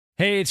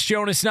Hey, it's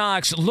Jonas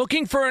Knox.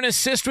 Looking for an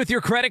assist with your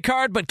credit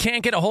card but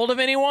can't get a hold of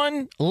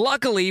anyone?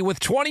 Luckily,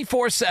 with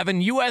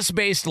 24/7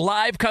 U.S.-based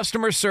live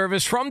customer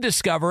service from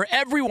Discover,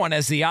 everyone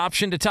has the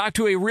option to talk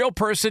to a real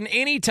person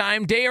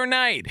anytime, day or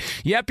night.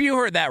 Yep, you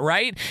heard that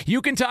right.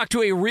 You can talk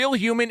to a real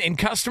human in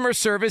customer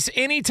service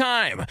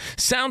anytime.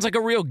 Sounds like a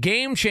real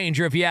game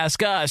changer if you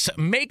ask us.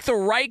 Make the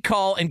right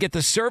call and get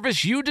the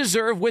service you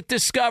deserve with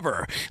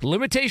Discover.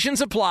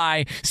 Limitations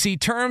apply. See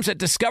terms at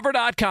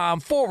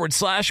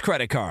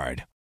discover.com/credit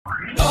card.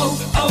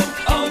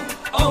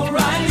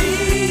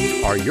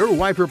 O'Reilly. Are your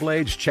wiper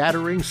blades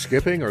chattering,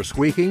 skipping, or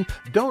squeaking?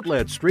 Don't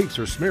let streaks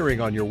or smearing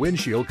on your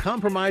windshield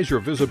compromise your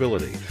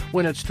visibility.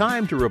 When it's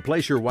time to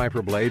replace your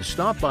wiper blades,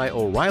 stop by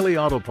O'Reilly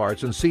Auto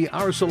Parts and see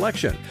our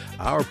selection.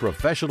 Our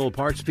professional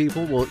parts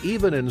people will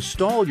even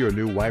install your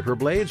new wiper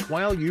blades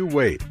while you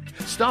wait.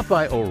 Stop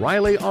by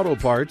O'Reilly Auto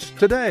Parts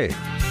today.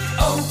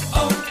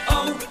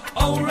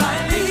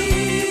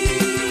 O'Reilly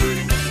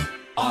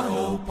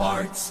Auto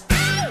Parts.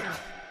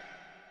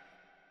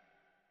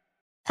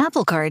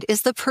 Apple Card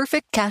is the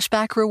perfect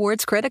cashback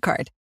rewards credit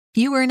card.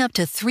 You earn up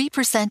to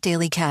 3%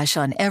 daily cash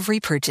on every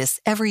purchase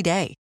every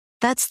day.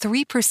 That's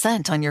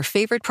 3% on your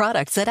favorite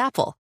products at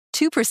Apple,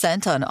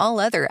 2% on all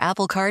other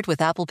Apple Card with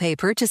Apple Pay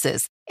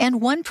purchases, and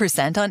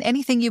 1% on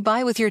anything you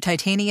buy with your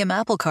titanium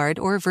Apple Card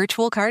or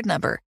virtual card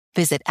number.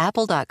 Visit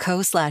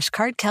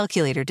apple.co/card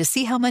calculator to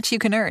see how much you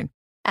can earn.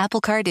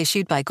 Apple Card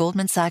issued by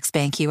Goldman Sachs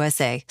Bank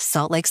USA,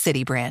 Salt Lake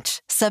City branch.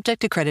 Subject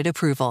to credit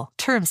approval.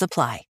 Terms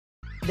apply.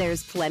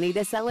 There's plenty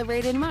to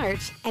celebrate in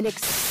March and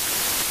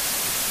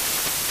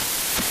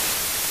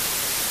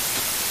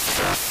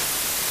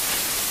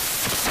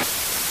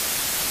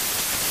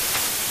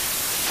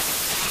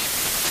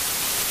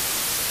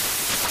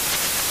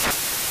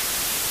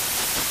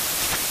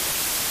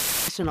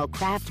National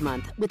Craft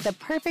Month with the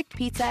perfect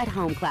pizza at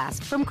home class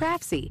from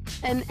Craftsy.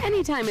 And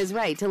anytime is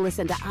right to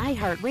listen to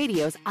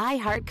iHeartRadio's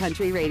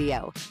iHeartCountry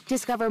Radio.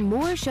 Discover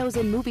more shows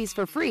and movies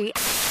for free.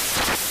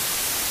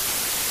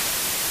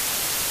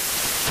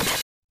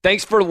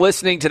 Thanks for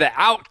listening to the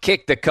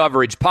Outkick the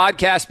Coverage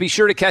podcast. Be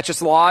sure to catch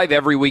us live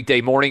every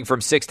weekday morning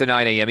from 6 to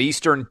 9 a.m.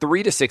 Eastern,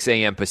 3 to 6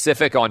 a.m.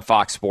 Pacific on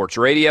Fox Sports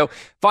Radio.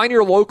 Find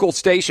your local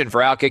station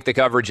for Outkick the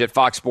Coverage at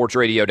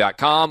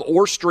foxsportsradio.com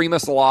or stream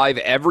us live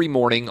every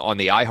morning on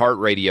the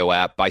iHeartRadio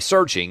app by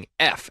searching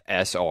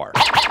FSR.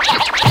 Now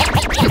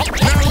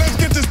let's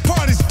get this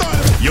party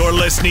started. You're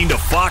listening to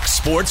Fox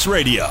Sports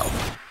Radio.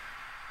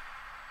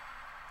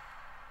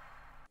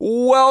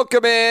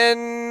 Welcome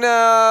in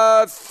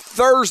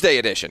Thursday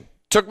edition.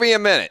 Took me a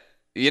minute.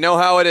 You know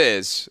how it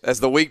is. As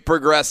the week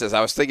progresses,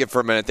 I was thinking for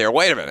a minute there,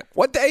 wait a minute.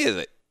 What day is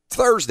it? It's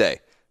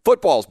Thursday.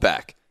 Football's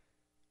back.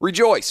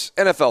 Rejoice.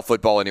 NFL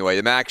football anyway.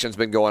 The action's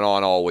been going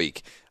on all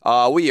week.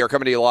 We are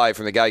coming to you live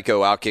from the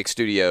Geico Outkick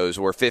Studios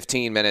where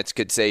 15 minutes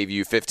could save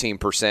you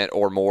 15%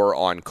 or more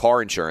on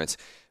car insurance.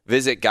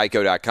 Visit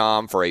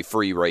geico.com for a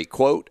free rate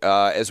quote.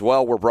 As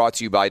well, we're brought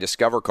to you by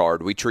Discover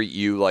Card. We treat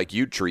you like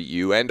you'd treat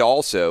you. And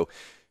also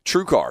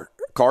TrueCar.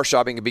 Car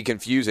shopping can be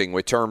confusing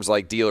with terms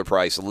like dealer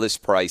price,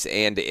 list price,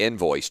 and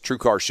invoice.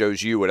 TrueCar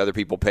shows you what other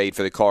people paid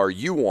for the car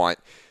you want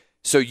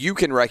so you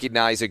can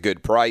recognize a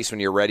good price when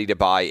you're ready to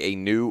buy a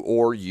new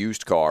or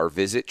used car.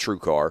 Visit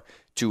TrueCar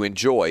to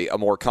enjoy a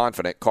more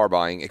confident car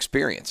buying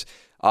experience.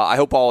 I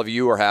hope all of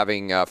you are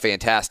having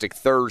fantastic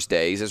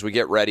Thursdays as we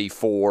get ready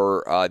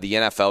for the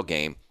NFL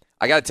game.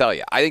 I got to tell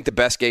you, I think the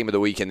best game of the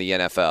week in the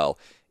NFL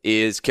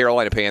is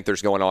Carolina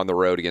Panthers going on the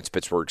road against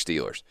Pittsburgh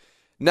Steelers.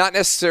 Not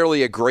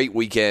necessarily a great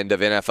weekend of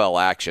NFL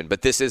action,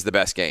 but this is the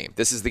best game.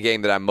 This is the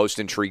game that I'm most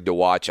intrigued to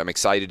watch. I'm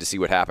excited to see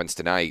what happens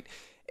tonight.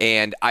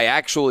 And I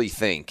actually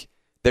think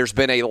there's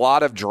been a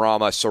lot of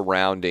drama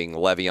surrounding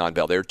Le'Veon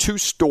Bell. There are two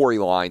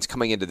storylines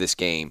coming into this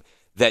game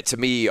that to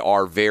me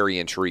are very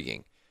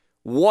intriguing.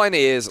 One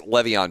is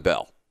Le'Veon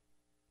Bell.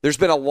 There's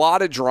been a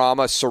lot of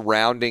drama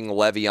surrounding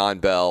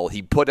Le'Veon Bell.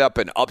 He put up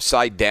an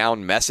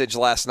upside-down message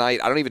last night.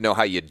 I don't even know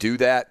how you do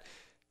that.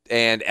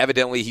 And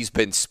evidently he's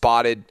been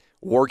spotted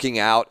working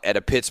out at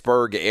a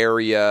Pittsburgh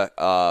area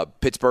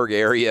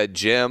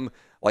gym,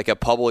 like a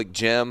public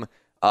gym.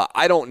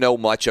 I don't know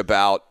much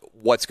about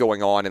what's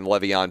going on in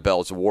Le'Veon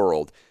Bell's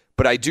world,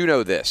 but I do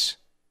know this.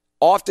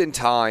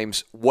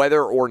 Oftentimes,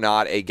 whether or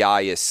not a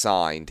guy is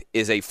signed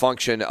is a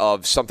function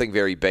of something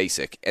very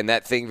basic, and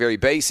that thing very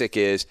basic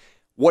is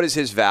what is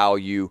his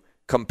value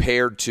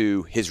compared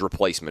to his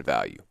replacement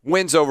value?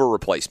 Wins over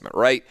replacement,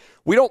 right?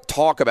 We don't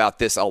talk about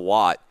this a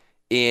lot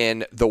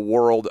in the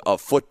world of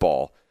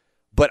football,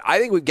 but I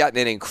think we've gotten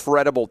an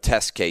incredible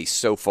test case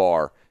so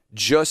far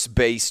just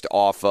based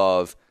off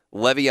of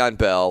Le'Veon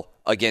Bell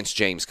against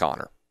James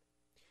Conner.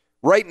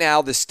 Right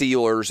now, the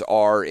Steelers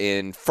are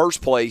in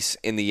first place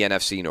in the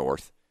NFC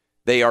North.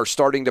 They are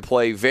starting to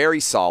play very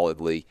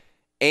solidly,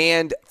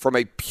 and from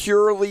a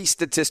purely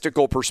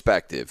statistical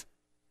perspective,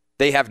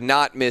 they have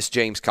not missed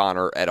James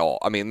Conner at all.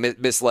 I mean,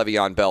 missed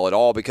Le'Veon Bell at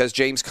all because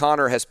James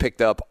Conner has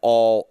picked up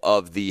all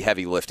of the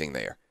heavy lifting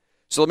there.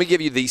 So let me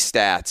give you these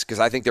stats because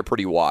I think they're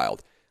pretty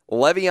wild.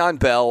 Le'Veon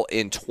Bell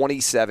in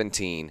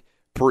 2017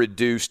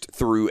 produced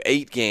through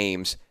 8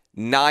 games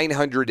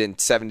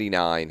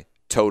 979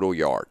 total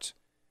yards.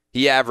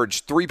 He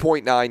averaged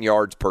 3.9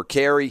 yards per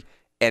carry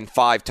and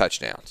 5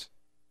 touchdowns.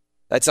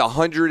 That's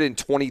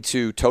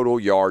 122 total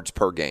yards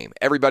per game.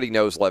 Everybody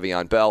knows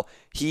Le'Veon Bell.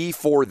 He,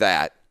 for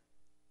that,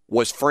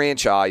 was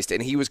franchised,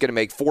 and he was going to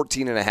make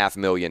 $14.5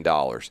 million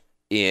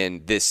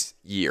in this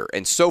year.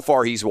 And so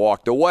far, he's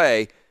walked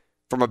away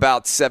from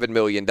about $7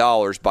 million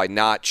by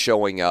not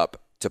showing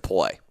up to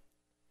play.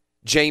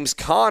 James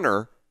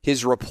Conner,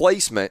 his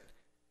replacement,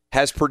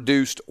 has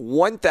produced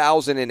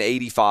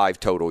 1,085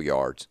 total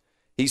yards.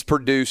 He's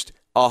produced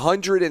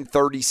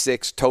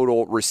 136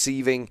 total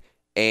receiving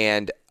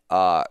and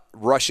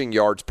rushing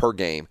yards per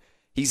game.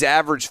 He's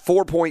averaged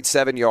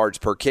 4.7 yards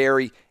per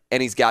carry,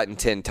 and he's gotten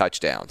 10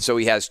 touchdowns. So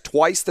he has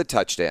twice the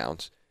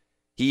touchdowns.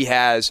 He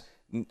has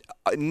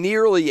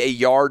nearly a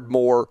yard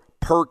more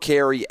per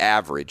carry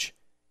average,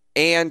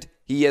 and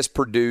he has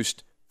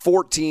produced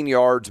 14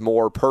 yards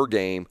more per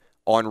game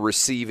on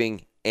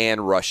receiving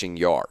and rushing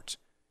yards.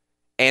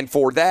 And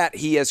for that,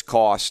 he has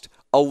cost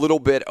a little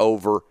bit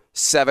over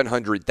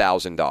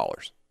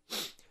 $700,000.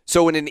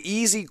 So in an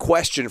easy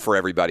question for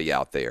everybody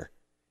out there,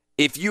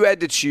 if you had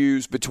to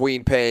choose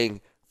between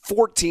paying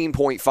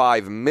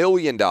 $14.5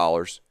 million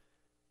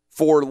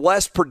for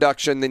less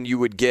production than you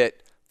would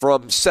get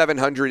from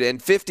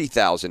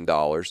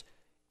 $750,000,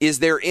 is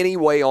there any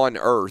way on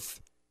earth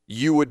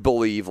you would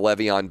believe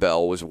Le'Veon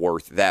Bell was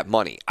worth that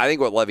money? I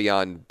think what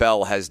Le'Veon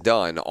Bell has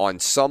done on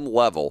some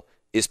level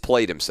is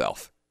played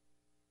himself.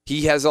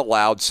 He has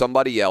allowed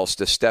somebody else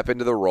to step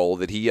into the role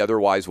that he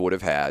otherwise would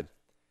have had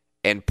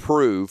and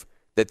prove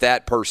that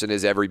that person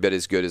is every bit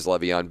as good as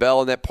Le'Veon Bell,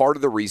 and that part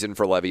of the reason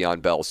for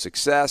Le'Veon Bell's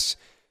success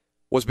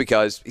was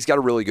because he's got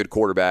a really good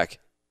quarterback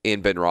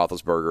in Ben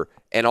Roethlisberger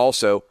and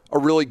also a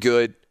really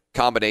good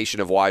combination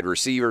of wide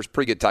receivers,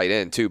 pretty good tight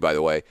end too, by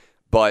the way,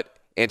 but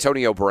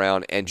Antonio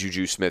Brown and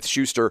Juju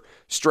Smith-Schuster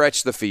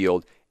stretch the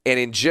field, and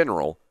in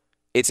general,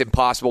 it's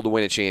impossible to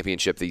win a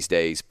championship these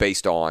days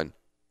based on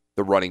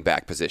the running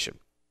back position.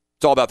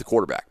 It's all about the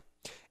quarterback.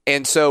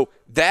 And so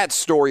that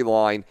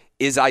storyline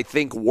is, I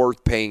think,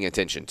 worth paying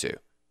attention to.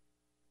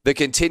 The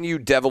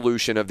continued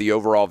devolution of the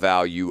overall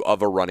value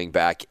of a running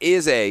back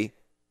is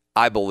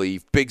I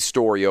believe, big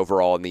story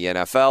overall in the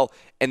NFL,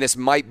 and this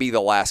might be the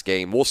last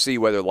game. We'll see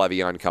whether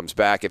Le'Veon comes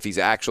back. If he's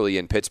actually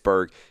in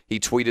Pittsburgh, he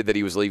tweeted that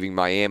he was leaving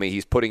Miami.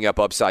 He's putting up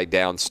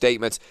upside-down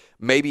statements.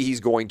 Maybe he's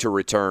going to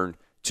return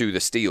to the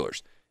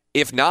Steelers.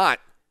 If not,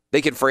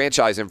 they can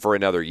franchise him for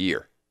another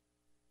year.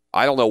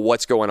 I don't know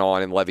what's going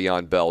on in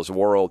Le'Veon Bell's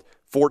world.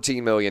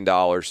 $14 million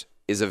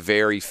is a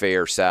very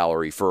fair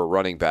salary for a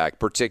running back,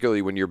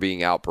 particularly when you're being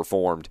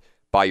outperformed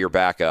by your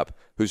backup,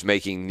 who's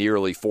making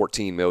nearly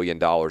 $14 million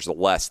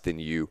less than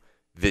you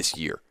this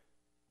year.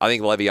 I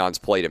think Le'Veon's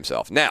played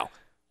himself. Now,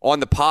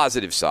 on the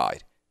positive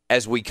side,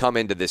 as we come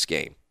into this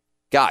game,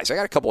 guys, I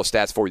got a couple of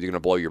stats for you that are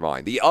going to blow your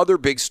mind. The other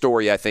big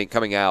story, I think,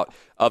 coming out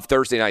of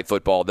Thursday Night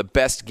Football, the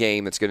best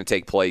game that's going to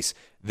take place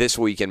this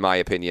week, in my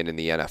opinion, in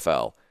the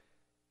NFL,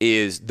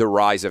 is the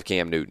rise of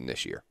Cam Newton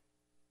this year.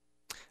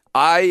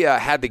 I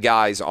had the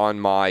guys on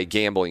my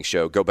gambling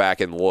show go back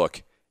and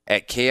look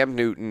at Cam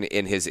Newton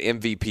in his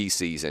MVP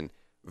season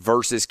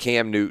versus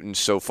Cam Newton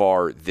so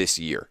far this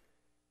year.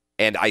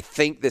 And I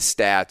think the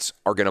stats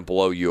are going to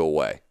blow you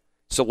away.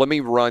 So let me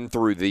run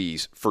through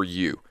these for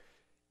you.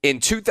 In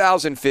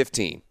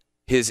 2015,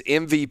 his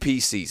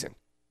MVP season,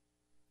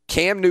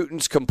 Cam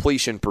Newton's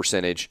completion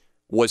percentage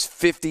was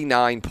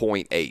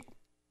 59.8.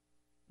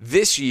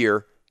 This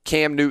year,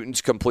 Cam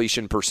Newton's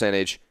completion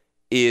percentage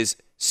is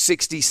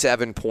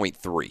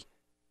 67.3.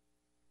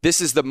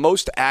 This is the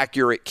most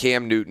accurate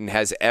Cam Newton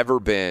has ever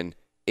been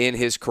in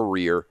his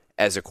career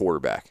as a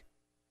quarterback.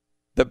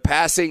 The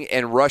passing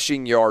and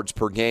rushing yards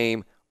per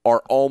game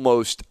are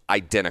almost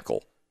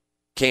identical.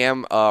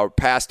 Cam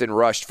passed and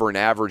rushed for an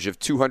average of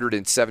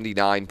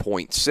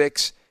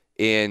 279.6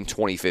 in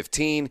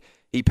 2015.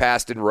 He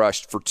passed and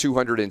rushed for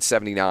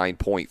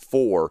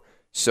 279.4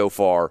 so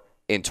far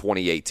in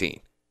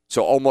 2018.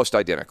 So almost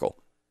identical.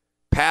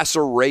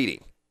 Passer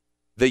rating.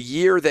 The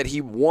year that he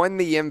won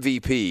the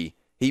MVP,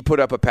 he put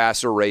up a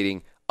passer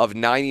rating of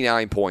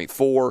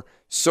 99.4.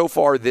 So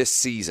far this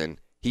season,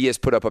 he has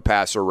put up a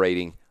passer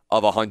rating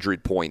of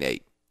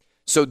 100.8.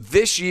 So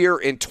this year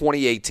in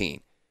 2018,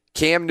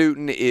 Cam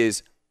Newton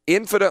is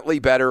infinitely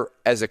better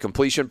as a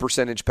completion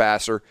percentage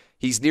passer.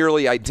 He's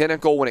nearly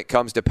identical when it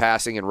comes to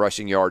passing and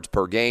rushing yards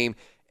per game,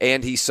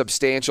 and he's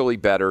substantially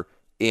better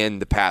in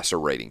the passer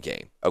rating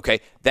game. Okay,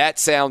 that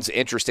sounds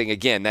interesting.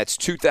 Again, that's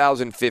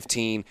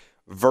 2015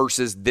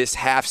 versus this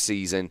half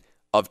season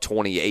of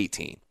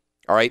 2018.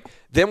 All right,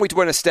 then we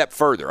went a step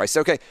further. I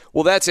said, okay,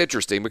 well, that's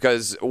interesting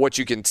because what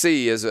you can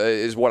see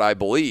is what I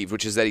believe,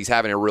 which is that he's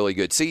having a really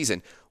good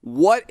season.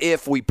 What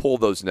if we pull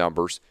those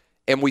numbers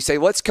and we say,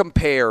 let's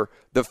compare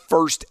the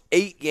first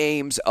 8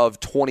 games of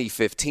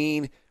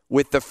 2015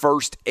 with the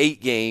first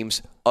 8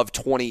 games of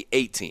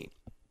 2018?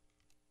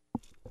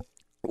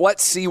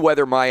 Let's see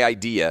whether my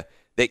idea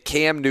that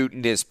Cam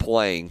Newton is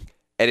playing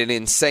at an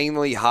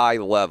insanely high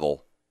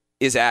level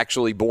is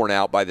actually borne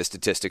out by the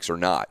statistics or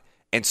not.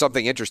 and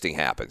something interesting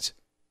happens.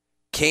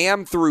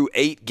 Cam through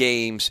 8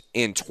 games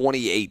in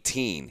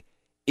 2018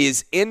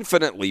 is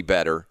infinitely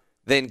better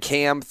than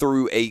Cam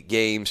through 8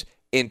 games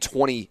in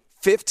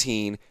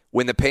 2015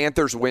 when the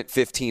Panthers went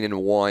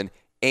 15-1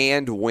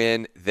 and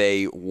when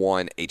they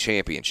won a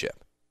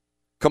championship.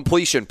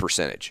 Completion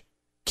percentage.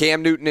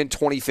 Cam Newton in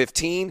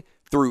 2015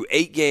 through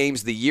 8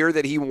 games, the year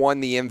that he won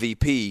the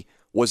MVP,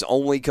 was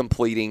only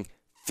completing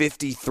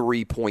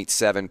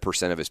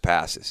 53.7% of his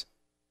passes.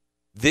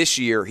 This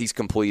year, he's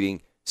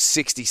completing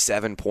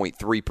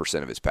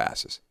 67.3% of his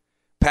passes.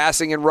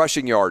 Passing and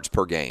rushing yards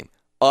per game,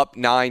 up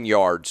 9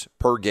 yards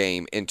per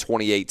game in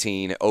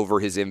 2018 over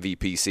his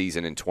MVP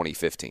season in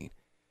 2015.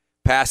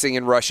 Passing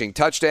and rushing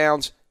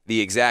touchdowns,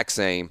 the exact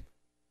same.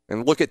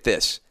 And look at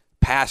this,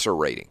 passer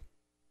rating.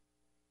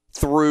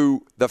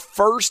 Through the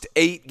first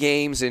 8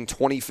 games in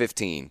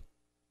 2015,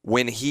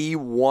 when he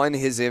won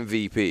his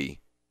MVP,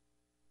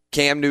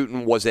 Cam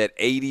Newton was at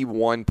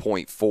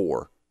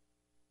 81.4.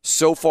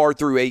 So far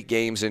through 8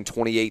 games in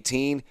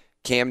 2018,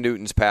 Cam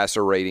Newton's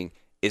passer rating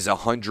is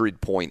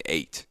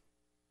 100.8.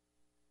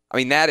 I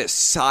mean, that is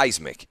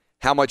seismic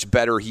how much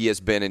better he has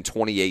been in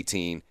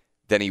 2018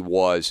 than he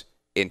was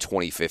in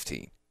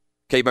 2015.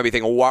 Okay, you might be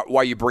thinking, well,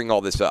 why you bring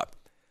all this up?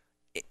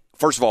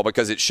 First of all,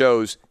 because it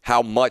shows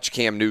how much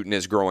Cam Newton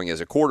is growing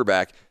as a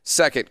quarterback.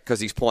 Second, because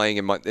he's playing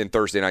in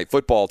Thursday Night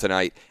Football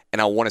tonight, and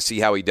I want to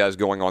see how he does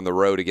going on the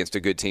road against a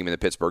good team in the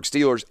Pittsburgh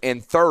Steelers.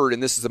 And third,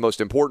 and this is the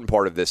most important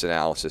part of this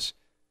analysis,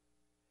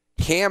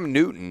 Cam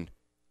Newton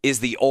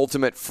is the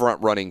ultimate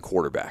front-running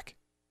quarterback.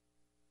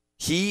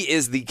 He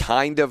is the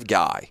kind of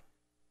guy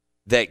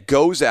that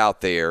goes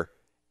out there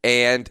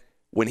and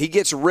when he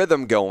gets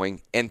rhythm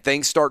going and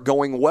things start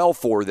going well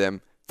for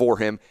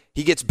him,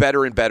 he gets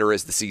better and better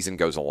as the season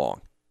goes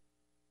along.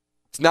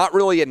 It's not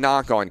really a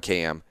knock on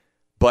Cam,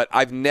 but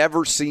I've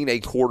never seen a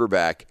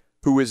quarterback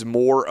who is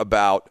more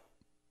about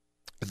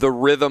the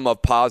rhythm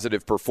of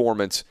positive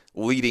performance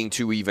leading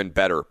to even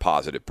better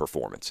positive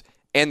performance.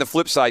 And the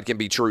flip side can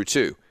be true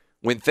too.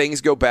 When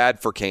things go bad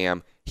for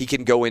Cam, he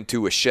can go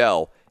into a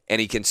shell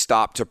and he can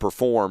stop to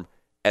perform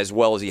as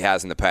well as he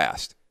has in the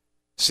past.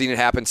 Seen it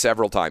happen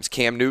several times.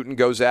 Cam Newton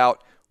goes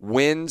out,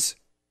 wins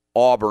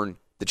Auburn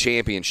the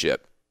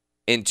championship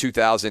in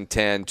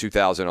 2010,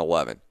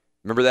 2011.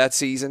 Remember that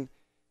season?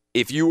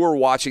 If you were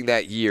watching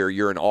that year,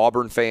 you're an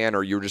Auburn fan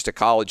or you're just a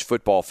college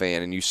football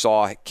fan and you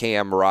saw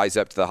Cam rise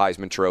up to the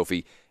Heisman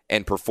Trophy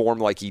and perform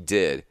like he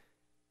did,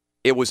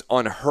 it was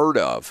unheard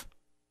of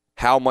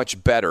how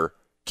much better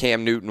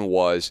Cam Newton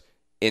was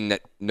in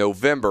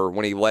November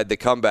when he led the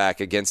comeback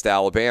against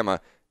Alabama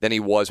than he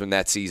was when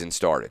that season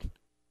started.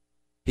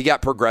 He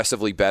got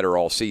progressively better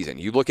all season.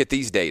 You look at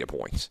these data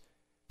points.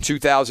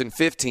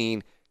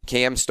 2015,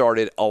 Cam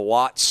started a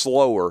lot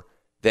slower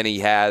than he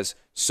has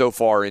so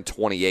far in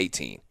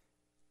 2018.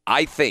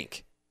 I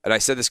think, and I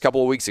said this a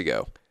couple of weeks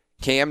ago,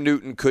 Cam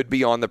Newton could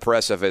be on the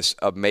precipice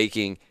of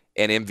making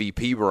an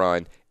MVP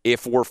run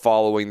if we're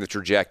following the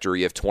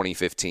trajectory of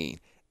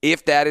 2015.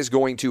 If that is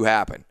going to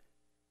happen,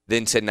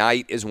 then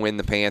tonight is when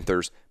the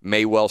Panthers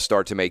may well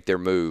start to make their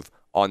move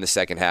on the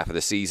second half of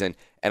the season,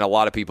 and a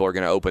lot of people are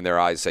going to open their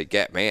eyes and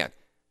say, man,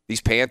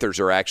 these Panthers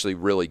are actually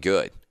really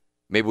good.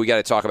 Maybe we got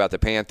to talk about the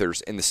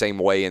Panthers in the same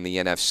way in the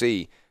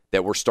NFC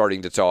that we're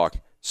starting to talk,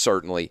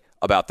 certainly,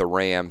 about the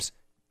Rams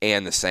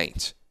and the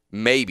Saints.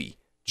 Maybe,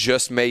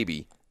 just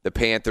maybe, the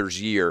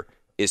Panthers' year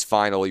is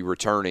finally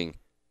returning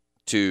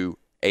to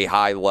a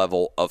high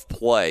level of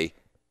play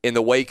in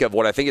the wake of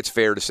what I think it's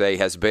fair to say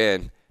has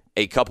been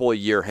a couple of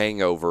year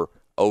hangover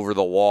over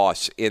the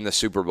loss in the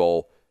Super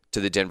Bowl to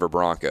the Denver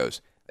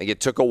Broncos. I think it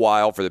took a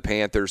while for the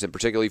Panthers, and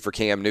particularly for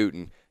Cam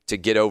Newton, to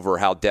get over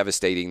how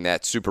devastating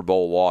that Super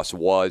Bowl loss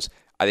was.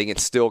 I think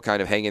it's still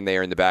kind of hanging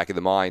there in the back of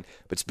the mind,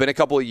 but it's been a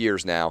couple of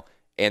years now,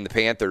 and the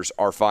Panthers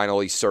are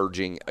finally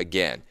surging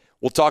again.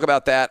 We'll talk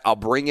about that. I'll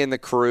bring in the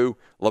crew.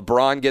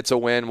 LeBron gets a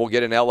win. We'll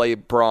get an LA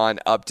Bron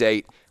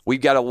update.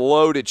 We've got a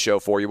loaded show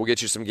for you. We'll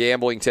get you some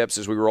gambling tips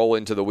as we roll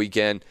into the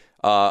weekend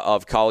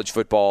of college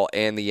football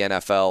and the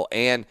NFL.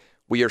 And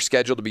we are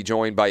scheduled to be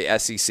joined by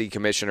SEC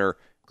Commissioner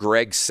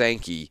Greg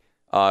Sankey,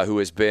 who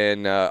has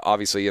been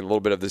obviously in a little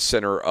bit of the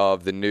center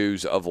of the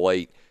news of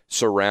late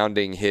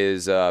surrounding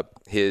his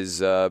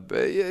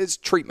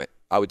treatment,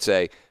 I would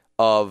say,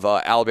 of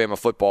Alabama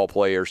football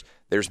players.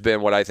 There's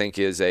been what I think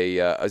is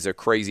a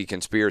crazy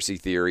conspiracy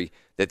theory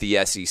that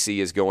the SEC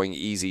is going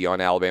easy on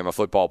Alabama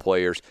football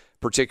players,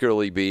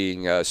 particularly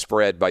being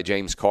spread by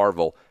James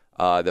Carville,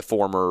 the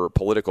former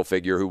political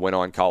figure who went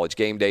on College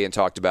Game Day and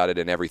talked about it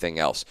and everything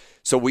else.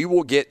 So we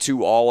will get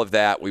to all of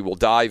that. We will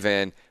dive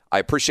in. I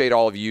appreciate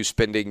all of you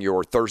spending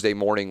your Thursday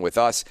morning with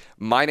us.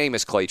 My name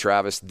is Clay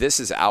Travis. This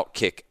is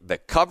Outkick the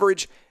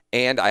Coverage.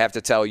 And I have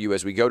to tell you,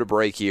 as we go to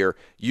break here,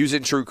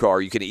 using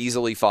TrueCar, you can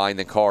easily find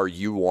the car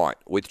you want.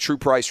 With True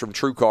Price from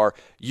TrueCar,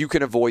 you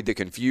can avoid the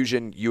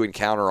confusion you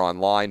encounter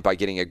online by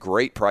getting a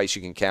great price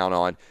you can count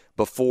on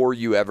before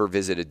you ever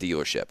visit a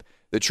dealership.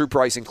 The True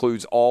Price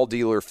includes all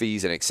dealer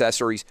fees and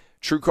accessories.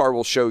 TrueCar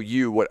will show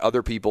you what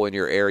other people in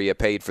your area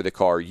paid for the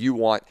car you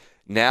want.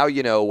 Now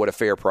you know what a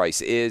fair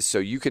price is, so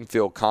you can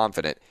feel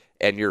confident.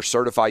 And your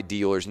certified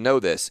dealers know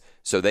this,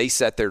 so they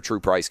set their true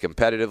price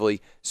competitively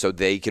so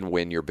they can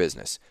win your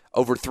business.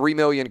 Over 3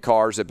 million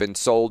cars have been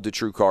sold to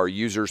TrueCar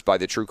users by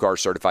the TrueCar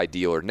Certified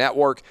Dealer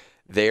Network.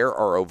 There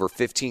are over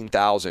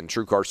 15,000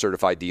 TrueCar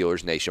Certified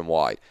dealers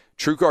nationwide.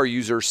 TrueCar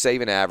users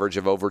save an average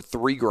of over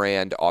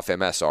 $3,000 off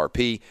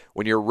MSRP.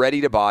 When you're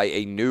ready to buy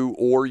a new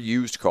or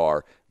used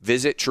car,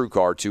 visit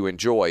TrueCar to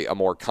enjoy a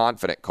more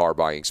confident car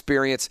buying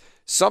experience.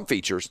 Some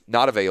features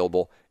not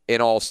available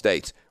in all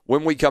states.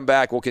 When we come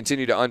back, we'll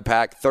continue to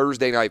unpack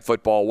Thursday Night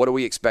Football. What do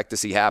we expect to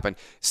see happen?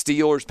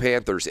 Steelers,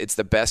 Panthers. It's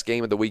the best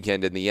game of the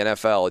weekend in the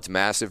NFL. It's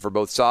massive for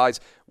both sides.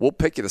 We'll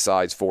pick you the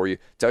sides for you,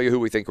 tell you who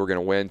we think we're going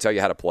to win, tell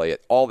you how to play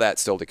it. All that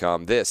still to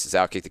come. This is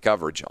Outkick the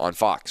Coverage on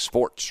Fox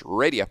Sports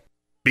Radio.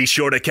 Be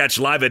sure to catch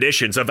live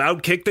editions of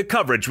Outkick the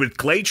Coverage with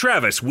Clay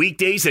Travis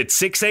weekdays at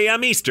 6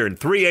 a.m. Eastern,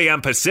 3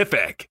 a.m.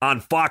 Pacific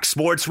on Fox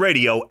Sports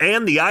Radio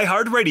and the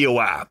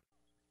iHeartRadio app.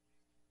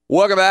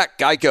 Welcome back.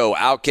 Geico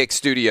Outkick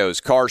Studios.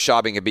 Car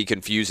shopping can be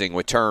confusing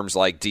with terms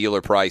like dealer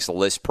price,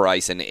 list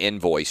price, and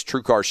invoice.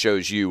 TrueCar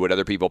shows you what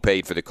other people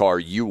paid for the car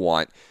you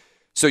want,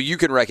 so you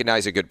can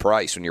recognize a good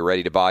price when you're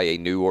ready to buy a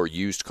new or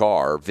used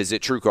car.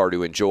 Visit TrueCar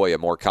to enjoy a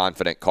more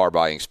confident car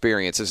buying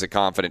experience. This is a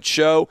confident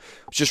show.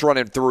 Just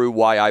running through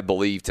why I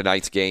believe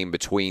tonight's game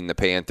between the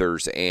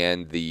Panthers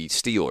and the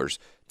Steelers,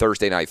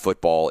 Thursday Night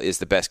Football, is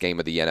the best game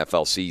of the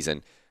NFL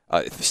season.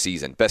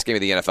 Best game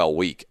of the NFL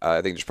week.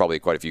 I think there's probably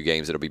quite a few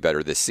games that'll be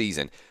better this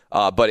season.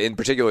 But in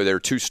particular, there are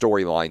two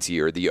storylines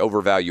here. The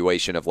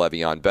overvaluation of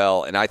Le'Veon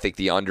Bell, and I think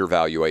the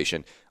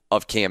undervaluation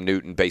of Cam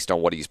Newton based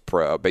on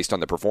based on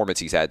the performance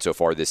he's had so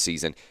far this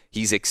season.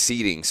 He's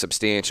exceeding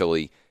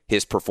substantially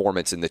his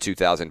performance in the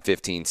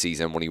 2015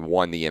 season when he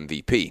won the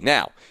MVP.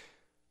 Now,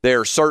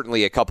 there are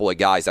certainly a couple of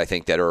guys I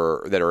think that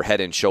are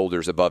head and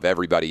shoulders above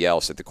everybody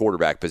else at the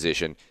quarterback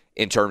position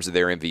in terms of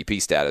their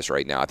MVP status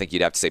right now. I think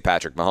you'd have to say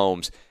Patrick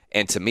Mahomes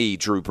and, to me,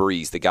 Drew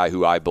Brees, the guy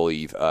who I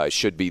believe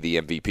should be the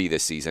MVP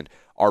this season,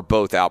 are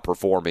both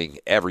outperforming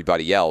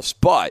everybody else.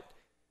 But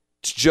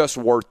it's just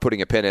worth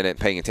putting a pin in it and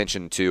paying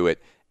attention to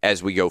it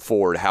as we go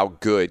forward, how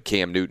good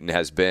Cam Newton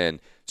has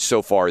been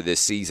so far this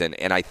season.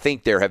 And I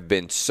think there have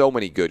been so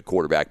many good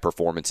quarterback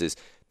performances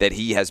that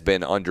he has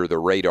been under the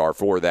radar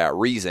for that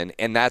reason.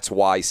 And that's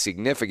why,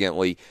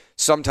 significantly,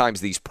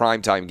 sometimes these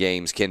primetime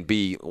games can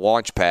be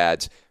launch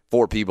pads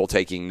for people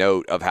taking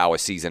note of how a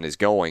season is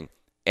going.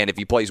 And if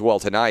he plays well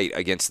tonight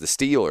against the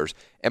Steelers,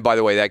 and by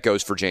the way, that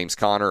goes for James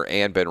Conner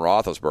and Ben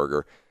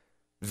Roethlisberger,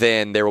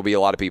 then there will be a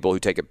lot of people who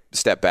take a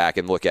step back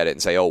and look at it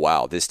and say, oh,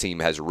 wow, this team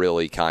has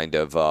really kind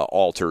of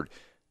altered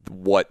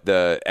what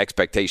the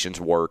expectations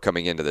were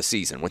coming into the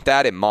season. With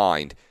that in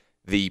mind,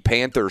 the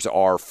Panthers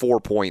are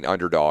 4-point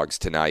underdogs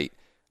tonight.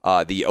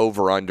 The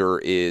over-under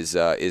is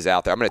out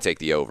there. I'm going to take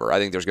the over. I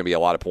think there's going to be a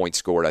lot of points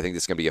scored. I think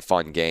this is going to be a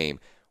fun game.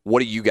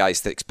 What do you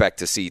guys expect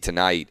to see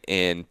tonight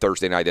in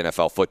Thursday Night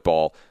NFL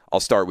Football? I'll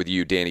start with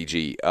you, Danny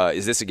G.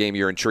 Is this a game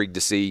you're intrigued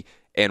to see,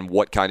 and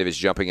what kind of is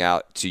jumping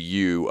out to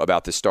you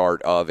about the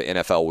start of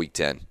NFL Week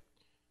 10?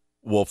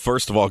 Well,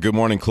 first of all, good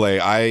morning, Clay.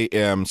 I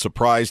am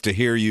surprised to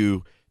hear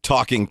you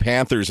talking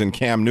Panthers and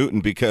Cam Newton,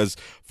 because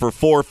for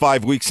 4 or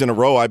 5 weeks in a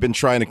row, I've been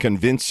trying to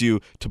convince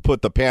you to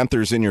put the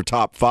Panthers in your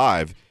top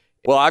 5.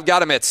 Well, I've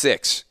got them at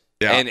 6.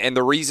 Yeah. And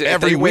the reason,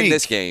 if they win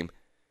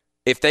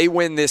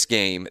this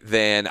game,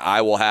 then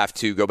I will have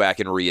to go back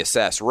and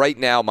reassess. Right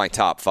now, my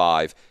top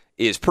 5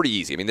 is pretty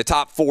easy. I mean, the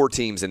top 4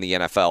 teams in the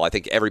NFL, I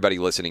think everybody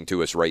listening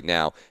to us right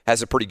now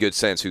has a pretty good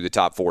sense who the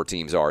top 4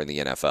 teams are in the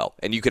NFL.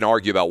 And you can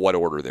argue about what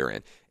order they're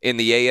in. In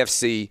the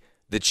AFC,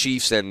 the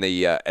Chiefs and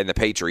the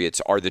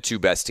Patriots are the 2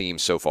 best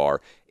teams so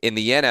far. In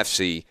the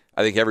NFC,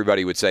 I think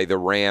everybody would say the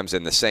Rams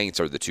and the Saints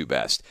are the 2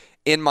 best.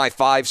 In my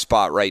 5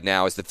 spot right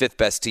now as the 5th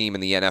best team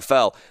in the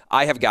NFL,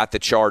 I have got the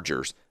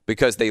Chargers,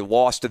 because they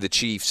lost to the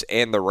Chiefs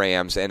and the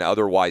Rams and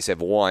otherwise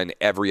have won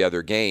every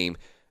other game.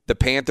 The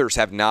Panthers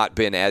have not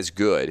been as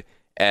good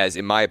as,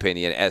 in my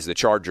opinion, as the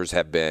Chargers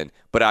have been,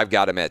 but I've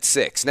got them at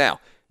 6.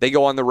 Now, they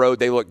go on the road.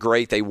 They look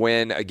great. They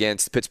win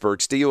against the Pittsburgh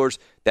Steelers.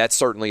 That's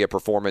certainly a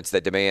performance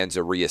that demands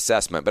a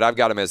reassessment, but I've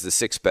got them as the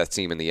 6th best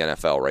team in the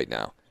NFL right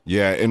now.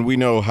 Yeah, and we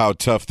know how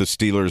tough the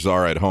Steelers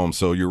are at home,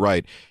 so you're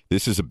right.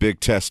 This is a big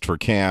test for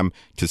Cam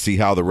to see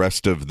how the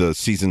rest of the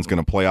season's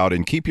going to play out.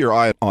 And keep your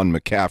eye on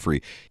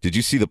McCaffrey. Did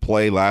you see the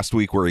play last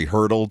week where he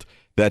hurdled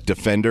that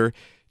defender?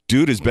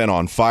 Dude has been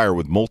on fire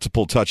with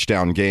multiple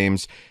touchdown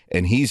games,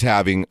 and he's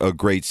having a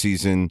great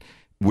season,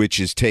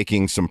 which is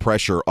taking some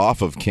pressure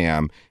off of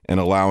Cam and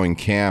allowing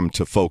Cam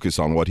to focus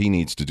on what he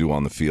needs to do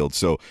on the field.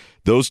 So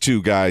those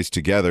 2 guys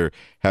together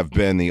have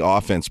been the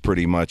offense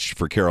pretty much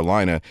for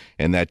Carolina,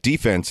 and that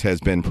defense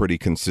has been pretty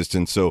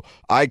consistent. So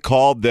I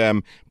called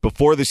them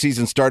before the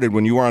season started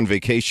when you were on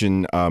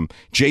vacation.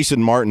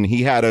 Jason Martin,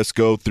 he had us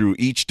go through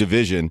each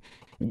division.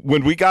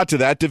 When we got to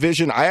that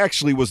division, I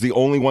actually was the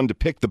only one to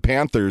pick the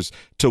Panthers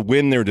to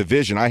win their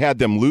division. I had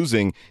them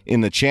losing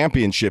in the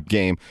championship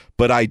game,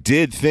 but I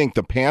did think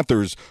the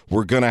Panthers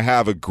were going to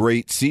have a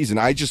great season.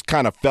 I just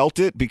kind of felt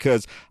it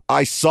because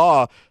I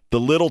saw the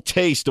little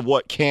taste of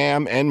what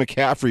Cam and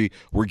McCaffrey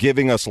were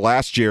giving us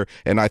last year,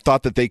 and I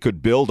thought that they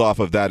could build off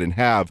of that and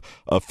have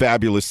a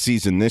fabulous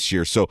season this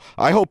year. So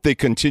I hope they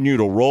continue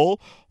to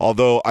roll,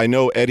 although I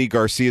know Eddie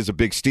Garcia is a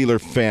big Steeler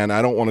fan.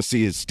 I don't want to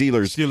see his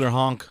Steeler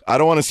honk. I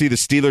don't want to see the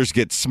Steelers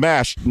get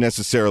smashed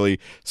necessarily,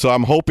 so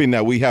I'm hoping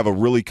that we have a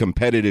really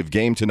competitive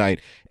game tonight.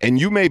 And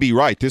you may be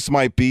right. This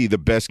might be the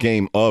best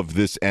game of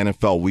this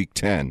NFL Week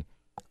 10.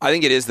 I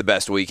think it is the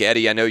best week.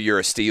 Eddie, I know you're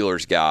a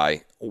Steelers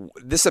guy.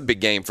 This is a big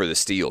game for the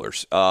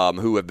Steelers,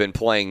 who have been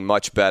playing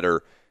much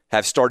better,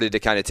 have started to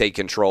kind of take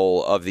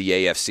control of the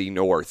AFC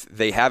North.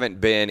 They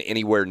haven't been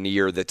anywhere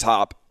near the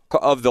top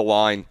of the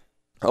line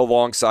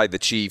alongside the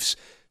Chiefs,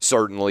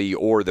 certainly,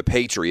 or the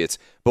Patriots.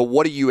 But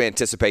what do you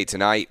anticipate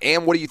tonight,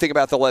 and what do you think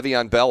about the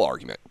Le'Veon Bell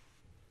argument?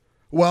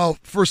 Well,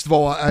 first of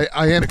all, I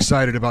am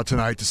excited about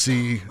tonight to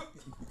see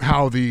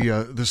how the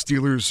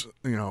Steelers,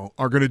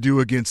 are going to do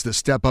against the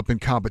step up in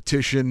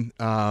competition.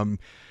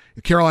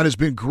 Carolina's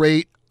been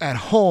great at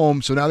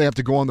home, so now they have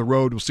to go on the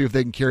road. We'll see if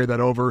they can carry that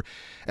over.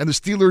 And the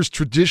Steelers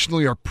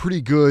traditionally are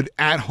pretty good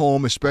at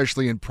home,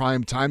 especially in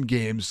prime time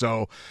games.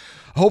 So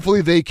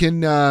hopefully they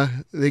can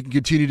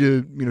continue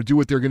to do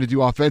what they're going to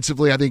do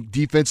offensively. I think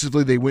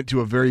defensively they went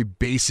to a very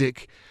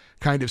basic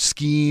kind of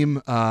scheme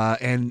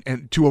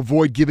and to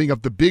avoid giving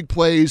up the big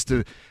plays,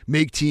 to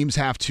make teams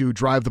have to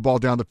drive the ball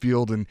down the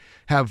field and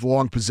have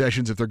long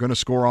possessions if they're going to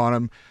score on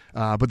them.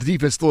 But the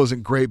defense still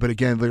isn't great, but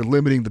again, they're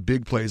limiting the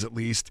big plays at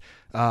least.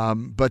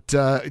 But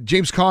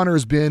James Conner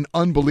has been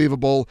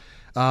unbelievable.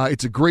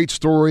 It's a great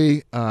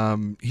story.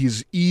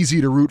 He's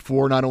easy to root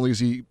for. Not only is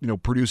he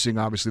producing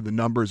obviously the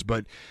numbers,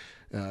 but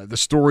the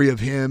story of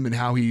him and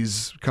how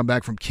he's come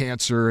back from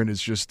cancer and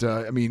is just,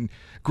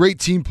 great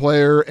team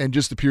player and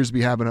just appears to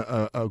be having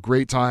a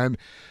great time.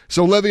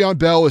 So Le'Veon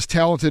Bell, as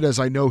talented as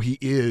I know he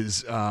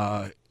is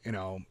an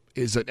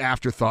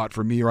afterthought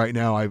for me right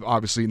now. I've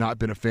obviously not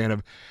been a fan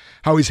of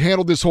how he's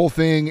handled this whole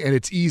thing, and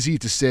it's easy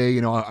to say,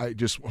 I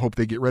just hope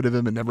they get rid of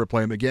him and never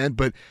play him again.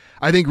 But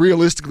I think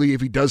realistically,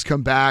 if he does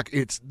come back,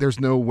 there's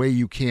no way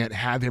you can't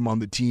have him on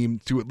the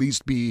team to at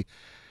least be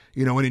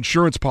an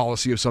insurance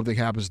policy if something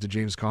happens to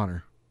James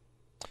Conner.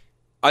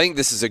 I think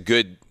this is a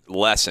good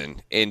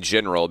lesson in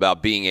general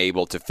about being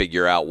able to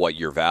figure out what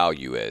your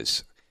value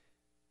is.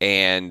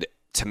 And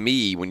to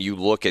me, when you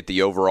look at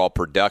the overall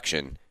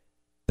production,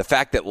 the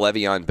fact that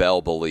Le'Veon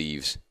Bell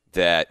believes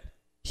that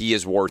he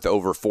is worth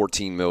over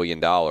 $14 million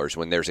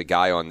when there's a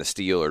guy on the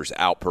Steelers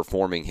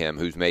outperforming him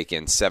who's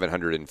making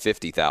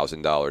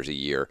 $750,000 a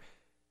year,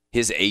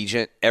 his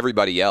agent,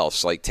 everybody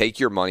else, take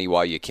your money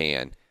while you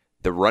can.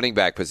 The running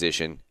back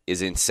position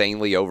is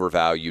insanely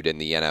overvalued in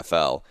the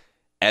NFL.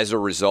 As a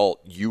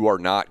result, you are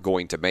not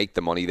going to make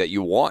the money that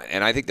you want.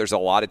 And I think there's a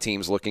lot of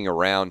teams looking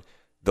around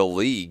the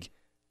league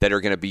that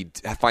are going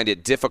to find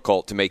it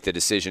difficult to make the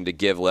decision to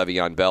give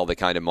Le'Veon Bell the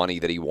kind of money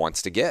that he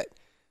wants to get.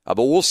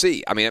 But we'll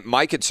see.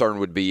 My concern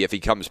would be if he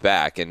comes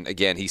back, and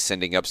again, he's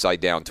sending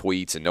upside-down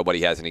tweets and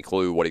nobody has any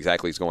clue what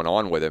exactly is going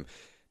on with him,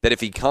 that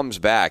if he comes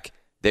back,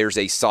 there's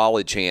a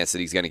solid chance that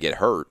he's going to get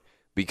hurt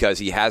because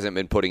he hasn't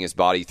been putting his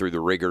body through the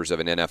rigors of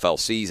an NFL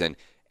season,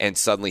 and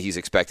suddenly he's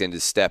expecting to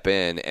step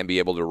in and be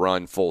able to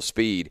run full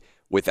speed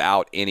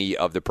without any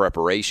of the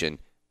preparation.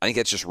 I think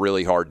that's just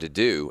really hard to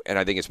do, and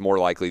I think it's more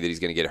likely that he's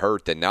going to get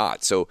hurt than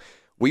not. So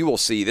we will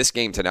see. This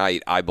game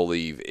tonight, I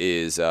believe,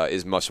 is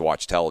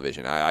must-watch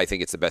television. I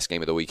think it's the best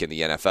game of the week in the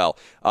NFL.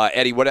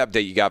 Eddie, what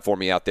update you got for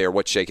me out there?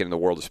 What's shaking in the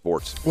world of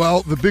sports?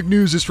 Well, the big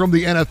news is from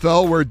the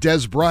NFL, where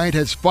Dez Bryant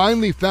has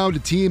finally found a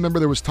team. Remember,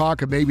 there was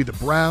talk of maybe the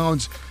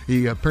Browns.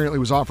 He apparently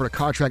was offered a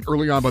contract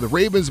early on by the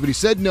Ravens, but he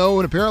said no,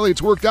 and apparently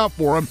it's worked out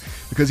for him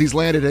because he's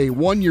landed a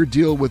one-year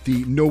deal with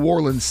the New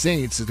Orleans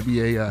Saints to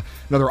be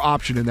another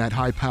option in that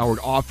high-powered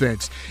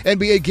offense.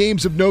 NBA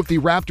games of note, the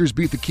Raptors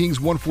beat the Kings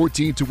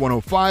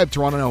 114-105.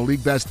 Toronto now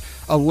league best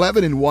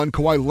 11-1.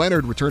 Kawhi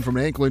Leonard returned from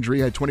an ankle injury,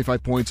 had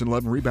 25 points and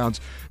 11 rebounds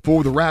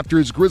for the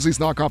Raptors. Grizzlies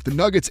knock off the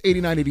Nuggets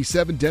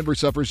 89-87. Denver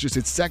suffers just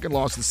its second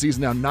loss of the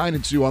season, now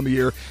 9-2 on the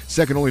year,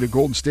 second only to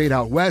Golden State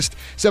out west.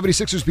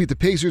 76ers beat the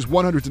Pacers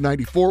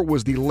 100-94.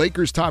 Was the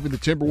Lakers topping the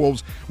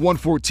Timberwolves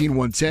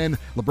 114-110.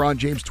 LeBron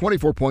James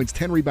 24 points,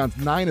 10 rebounds,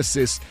 9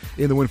 assists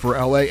in the win for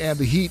LA. And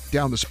the Heat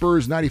down the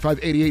Spurs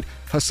 95-88.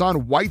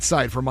 Hassan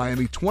Whiteside for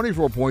Miami,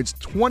 24 points,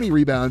 20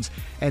 rebounds,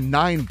 and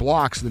 9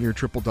 blocks, the near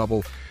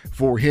triple-double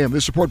for him.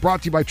 This report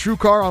brought to you by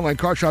TrueCar. Online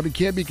car shopping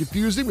can be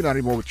confusing, but not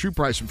anymore with True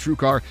Price from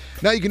TrueCar.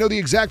 Now you can know the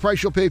exact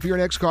price you'll pay for your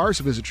next car,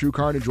 so visit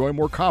TrueCar and enjoy a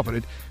more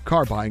confident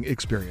car buying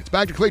experience.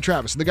 Back to Clay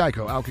Travis in the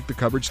Geico Outkick the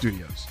Coverage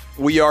Studios.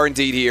 We are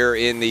indeed here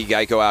in the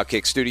Geico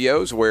Outkick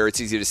Studios, where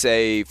it's easy to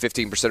save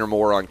 15% or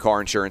more on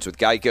car insurance with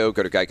Geico.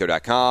 Go to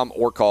geico.com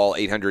or call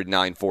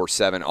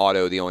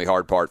 800-947-AUTO. The only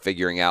hard part,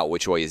 figuring out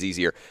which way is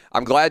easier.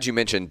 I'm glad you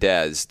mentioned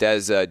Dez.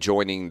 Dez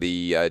joining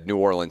the New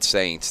Orleans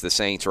Saints. The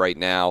Saints right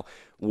now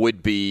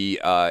would be,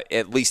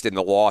 at least in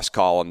the loss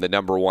column, the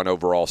number one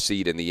overall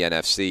seed in the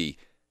NFC.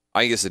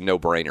 I think this is a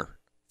no-brainer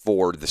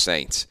for the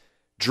Saints.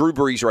 Drew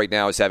Brees right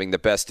now is having the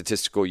best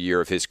statistical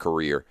year of his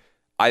career.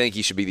 I think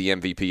he should be the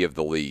MVP of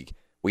the league.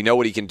 We know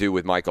what he can do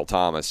with Michael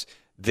Thomas.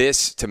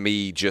 This, to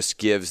me, just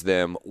gives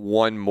them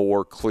one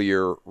more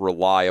clear,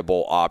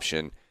 reliable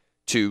option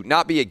to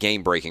not be a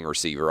game-breaking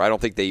receiver. I don't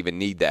think they even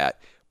need that,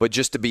 but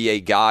just to be a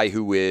guy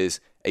who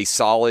is a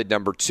solid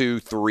number 2,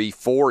 3,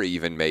 4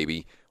 even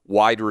maybe,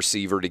 wide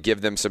receiver to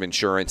give them some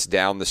insurance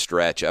down the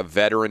stretch, a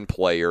veteran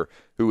player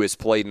who has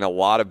played in a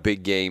lot of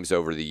big games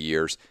over the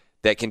years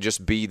that can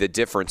just be the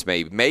difference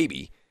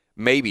maybe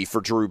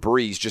for Drew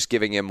Brees, just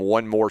giving him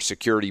one more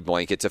security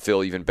blanket to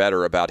feel even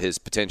better about his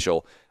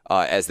potential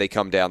as they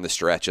come down the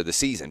stretch of the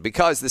season.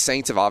 Because the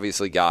Saints have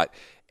obviously got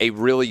a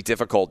really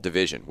difficult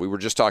division. We were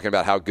just talking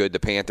about how good the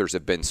Panthers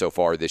have been so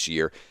far this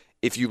year.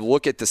 If you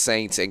look at the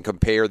Saints and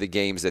compare the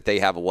games that they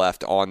have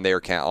left on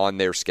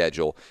their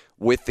schedule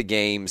with the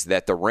games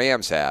that the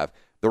Rams have,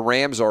 the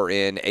Rams are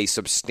in a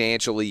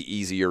substantially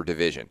easier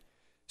division.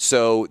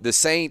 So the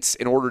Saints,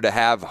 in order to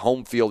have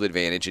home field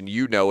advantage, and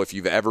you know if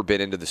you've ever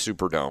been into the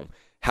Superdome,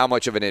 how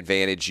much of an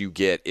advantage you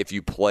get if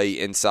you play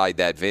inside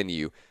that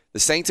venue, the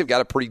Saints have got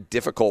a pretty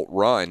difficult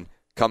run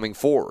coming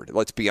forward,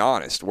 let's be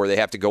honest, where they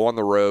have to go on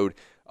the road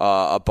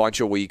a bunch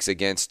of weeks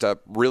against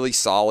really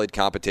solid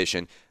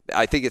competition.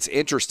 I think it's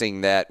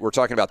interesting that we're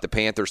talking about the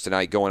Panthers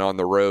tonight going on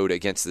the road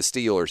against the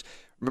Steelers.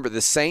 Remember,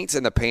 the Saints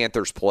and the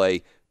Panthers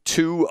play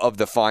 2 of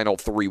the final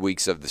 3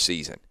 weeks of the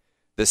season.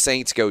 The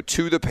Saints go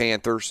to the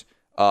Panthers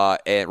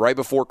and right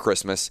before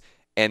Christmas,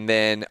 and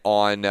then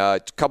on a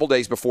couple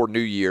days before New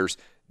Year's,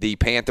 the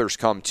Panthers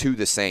come to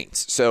the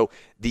Saints. So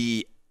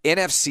the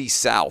NFC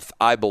South,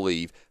 I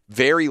believe,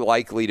 very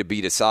likely to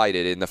be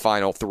decided in the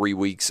final 3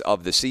 weeks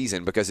of the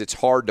season because it's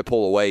hard to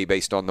pull away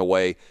based on the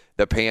way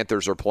the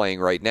Panthers are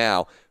playing right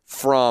now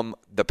from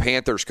the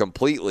Panthers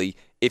completely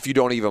if you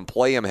don't even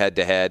play them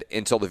head-to-head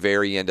until the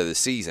very end of the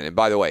season. And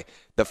by the way,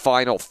 the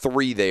final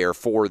 3 there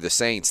for the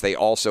Saints, they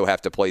also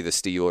have to play the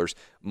Steelers,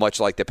 much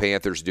like the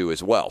Panthers do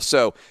as well.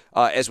 So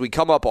as we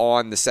come up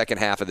on the second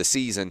half of the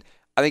season,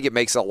 I think it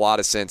makes a lot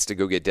of sense to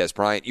go get Dez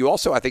Bryant. You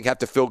also, I think, have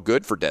to feel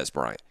good for Dez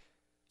Bryant.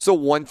 So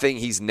one thing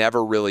he's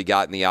never really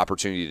gotten the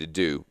opportunity to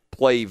do,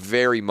 play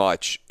very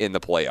much in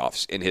the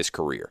playoffs in his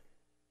career.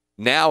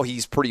 Now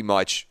he's pretty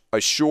much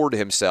assured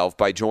himself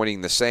by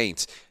joining the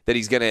Saints that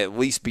he's going to at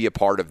least be a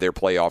part of their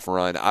playoff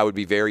run. I would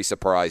be very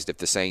surprised if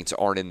the Saints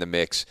aren't in the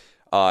mix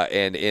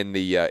and in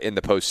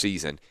the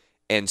postseason.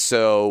 And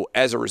so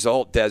as a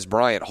result, Dez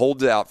Bryant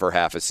holds out for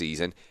half a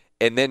season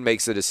and then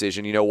makes the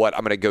decision, you know what,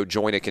 I'm going to go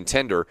join a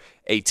contender,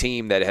 a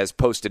team that has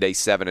posted a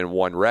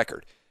 7-1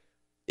 record.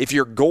 If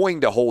you're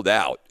going to hold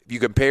out, if you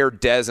compare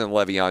Dez and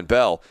Le'Veon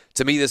Bell,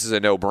 to me this is a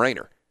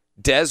no-brainer.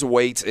 Dez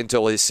waits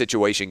until his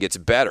situation gets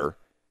better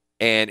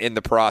and in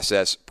the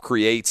process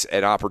creates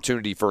an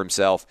opportunity for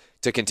himself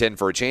to contend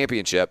for a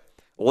championship.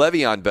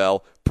 Le'Veon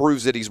Bell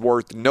proves that he's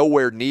worth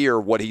nowhere near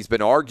what he's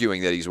been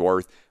arguing that he's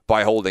worth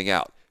by holding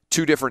out.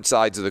 2 different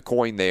sides of the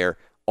coin there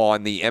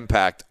on the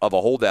impact of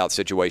a holdout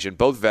situation.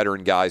 Both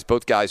veteran guys,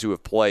 both guys who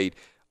have played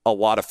a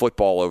lot of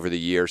football over the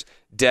years.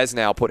 Dez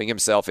now putting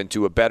himself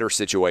into a better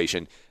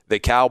situation. The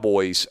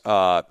Cowboys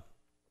are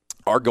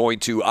going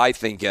to, I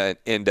think,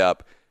 end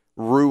up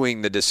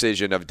ruining the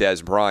decision of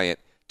Dez Bryant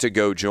to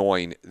go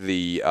join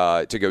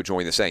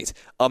the Saints.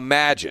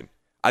 Imagine,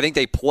 I think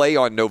they play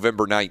on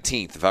November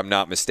 19th, if I'm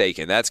not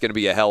mistaken. That's going to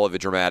be a hell of a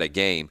dramatic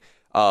game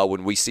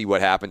when we see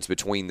what happens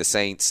between the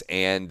Saints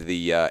and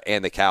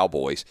the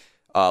Cowboys.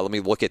 Let me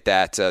look at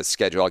that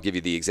schedule. I'll give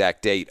you the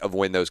exact date of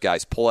when those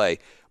guys play.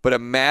 But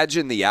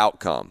imagine the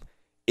outcome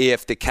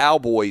if the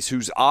Cowboys,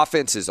 whose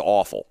offense is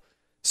awful,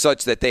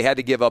 such that they had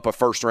to give up a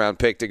first-round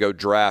pick to go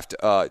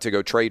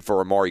trade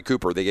for Amari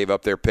Cooper. They gave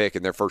up their pick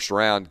in their first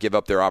round, give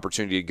up their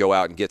opportunity to go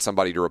out and get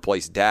somebody to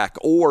replace Dak,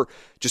 or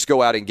just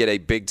go out and get a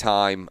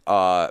big-time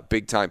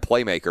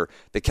playmaker.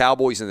 The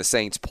Cowboys and the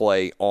Saints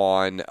play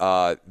on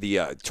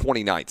the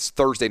 29th,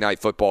 Thursday night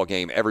football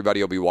game.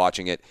 Everybody will be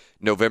watching it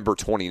November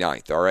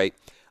 29th, all right?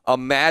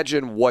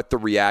 Imagine what the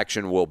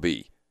reaction will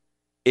be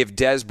if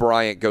Dez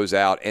Bryant goes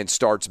out and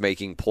starts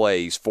making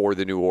plays for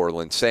the New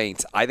Orleans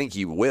Saints. I think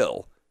he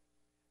will.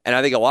 And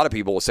I think a lot of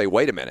people will say,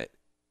 wait a minute,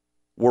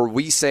 were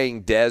we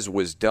saying Dez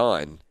was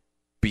done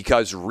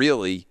because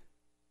really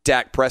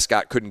Dak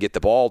Prescott couldn't get the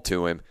ball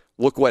to him?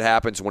 Look what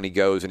happens when he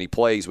goes and he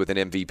plays with an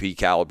MVP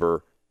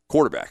caliber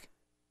quarterback.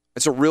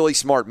 It's a really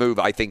smart move,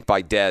 I think,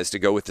 by Dez to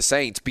go with the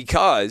Saints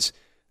because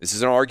this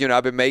is an argument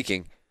I've been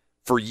making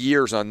for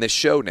years on this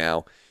show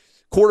now.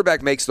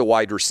 Quarterback makes the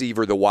wide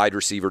receiver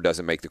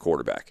doesn't make the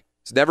quarterback.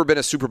 It's never been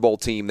a Super Bowl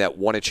team that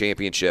won a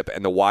championship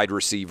and the wide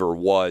receiver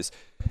was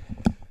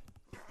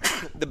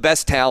the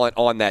best talent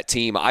on that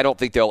team. I don't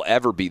think there'll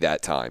ever be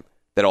that time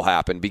that'll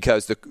happen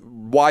because the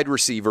wide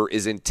receiver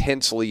is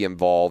intensely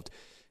involved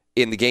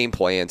in the game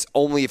plans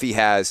only if he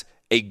has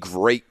a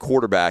great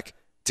quarterback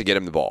to get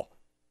him the ball.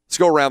 Let's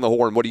go around the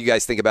horn. What do you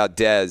guys think about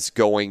Dez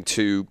going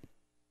to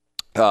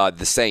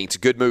the Saints?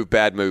 Good move,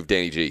 bad move,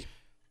 Danny G?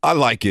 I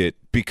like it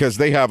because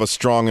they have a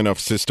strong enough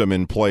system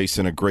in place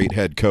and a great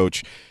head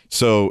coach.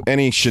 So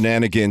any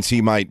shenanigans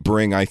he might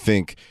bring, I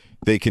think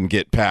they can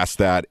get past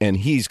that, and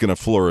he's going to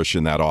flourish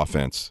in that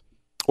offense.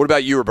 What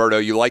about you, Roberto?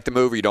 You like the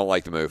move or you don't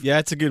like the move? Yeah,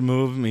 it's a good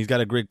move. I mean, he's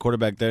got a great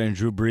quarterback there in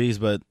Drew Brees,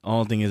 but the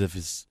only thing is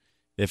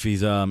if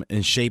he's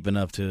in shape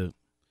enough to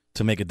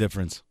make a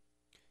difference.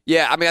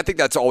 Yeah, I mean, I think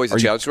that's always a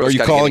challenge. Are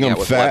you calling him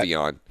fat?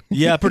 Le'Veon.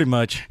 Yeah, pretty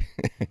much.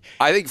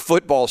 I think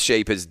football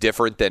shape is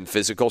different than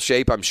physical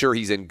shape. I'm sure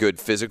he's in good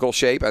physical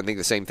shape. I think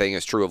the same thing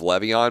is true of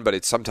Le'Veon, but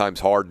it's sometimes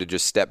hard to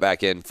just step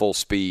back in full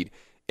speed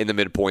in the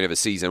midpoint of a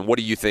season. What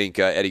do you think,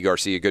 Eddie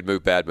Garcia? Good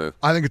move, bad move?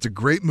 I think it's a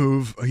great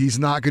move. He's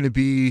not going to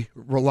be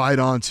relied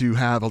on to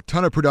have a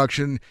ton of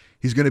production.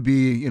 He's going to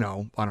be,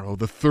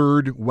 the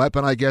third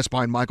weapon, I guess,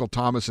 behind Michael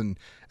Thomas and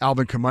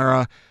Alvin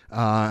Kamara.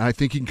 I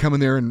think he can come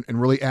in there and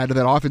really add to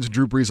that offense.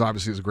 Drew Brees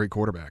obviously is a great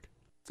quarterback.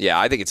 Yeah,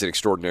 I think it's an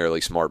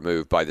extraordinarily smart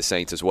move by the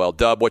Saints as well.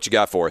 Dub, what you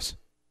got for us?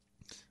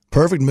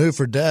 Perfect move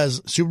for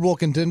Dez. Super Bowl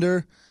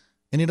contender,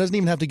 and he doesn't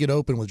even have to get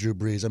open with Drew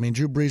Brees. I mean,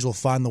 Drew Brees will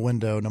find the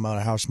window no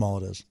matter how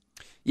small it is.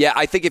 Yeah,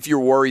 I think if you're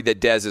worried that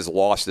Dez has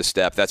lost a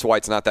step, that's why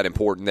it's not that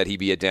important that he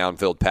be a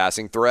downfield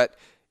passing threat.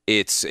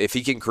 It's if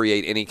he can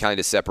create any kind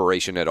of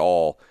separation at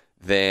all,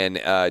 then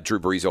Drew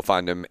Brees will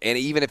find him. And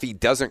even if he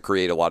doesn't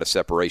create a lot of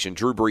separation,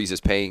 Drew Brees is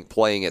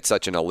playing at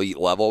such an elite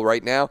level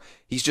right now.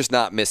 He's just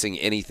not missing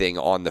anything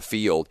on the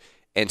field.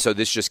 And so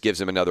this just gives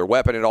him another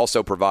weapon. It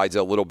also provides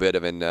a little bit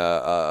of an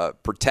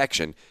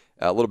protection,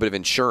 a little bit of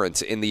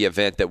insurance in the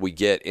event that we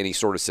get any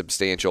sort of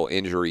substantial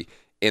injury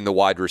in the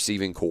wide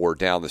receiving core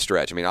down the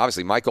stretch. I mean,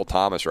 obviously, Michael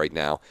Thomas right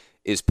now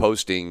is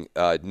posting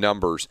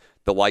numbers,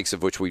 the likes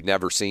of which we've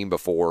never seen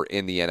before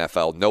in the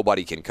NFL.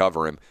 Nobody can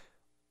cover him.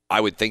 I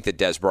would think that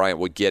Dez Bryant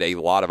would get a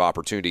lot of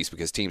opportunities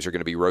because teams are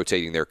going to be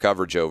rotating their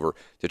coverage over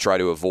to try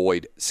to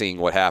avoid seeing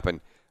what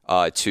happened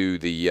to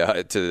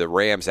the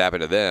Rams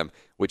happen to them,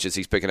 which is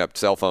he's picking up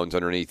cell phones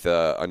underneath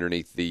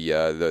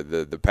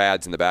the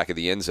pads in the back of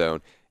the end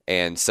zone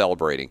and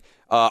celebrating.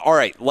 All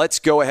right, let's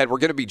go ahead. We're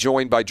going to be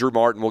joined by Drew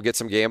Martin. We'll get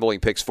some gambling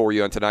picks for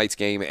you on tonight's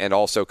game and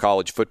also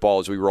college football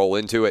as we roll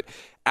into it.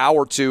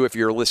 Hour 2, if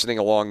you're listening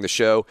along the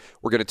show,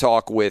 we're going to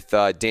talk with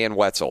Dan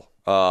Wetzel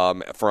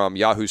from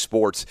Yahoo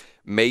Sports,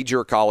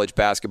 major college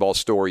basketball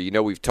story. You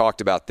know, we've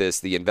talked about this,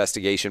 the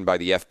investigation by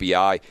the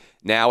FBI.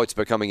 Now it's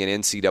becoming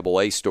an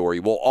NCAA story.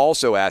 We'll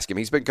also ask him,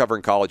 he's been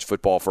covering college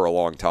football for a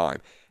long time,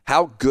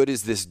 how good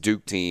is this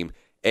Duke team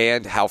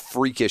and how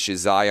freakish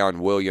is Zion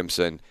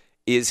Williamson?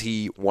 Is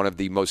he one of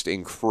the most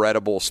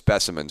incredible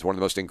specimens, one of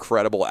the most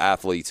incredible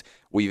athletes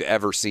we've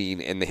ever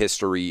seen in the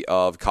history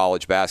of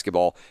college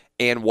basketball?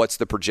 And what's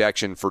the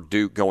projection for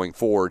Duke going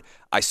forward?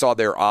 I saw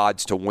their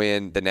odds to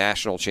win the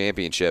national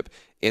championship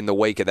in the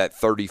wake of that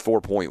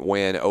 34-point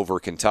win over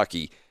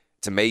Kentucky.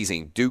 It's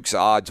amazing. Duke's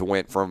odds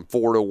went from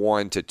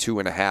 4-1 to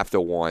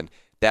 2.5-1.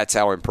 That's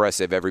how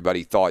impressive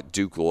everybody thought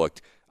Duke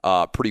looked.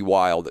 Pretty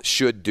wild.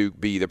 Should Duke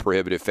be the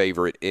prohibitive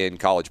favorite in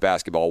college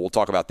basketball? We'll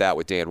talk about that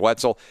with Dan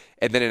Wetzel.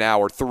 And then in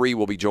hour 3,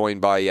 we'll be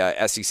joined by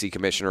SEC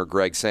Commissioner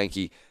Greg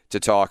Sankey to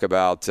talk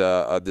about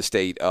the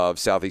state of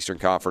Southeastern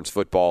Conference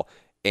football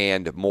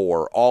and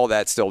more. All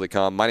that still to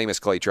come. My name is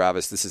Clay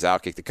Travis. This is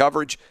Outkick the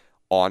Coverage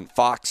on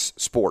Fox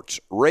Sports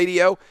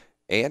Radio.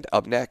 And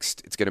up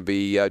next, it's going to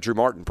be Drew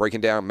Martin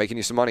breaking down, making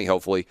you some money,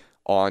 hopefully,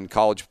 on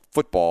college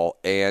football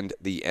and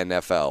the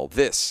NFL.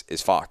 This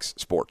is Fox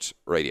Sports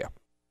Radio.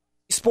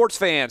 Sports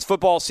fans,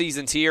 football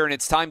season's here, and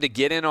it's time to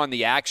get in on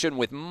the action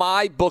with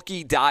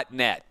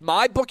MyBookie.net.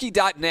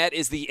 MyBookie.net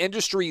is the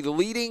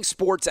industry-leading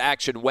sports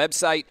action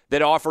website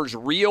that offers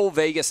real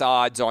Vegas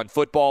odds on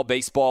football,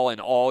 baseball,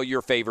 and all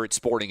your favorite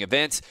sporting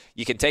events.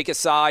 You can take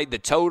aside the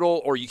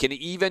total, or you can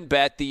even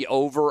bet the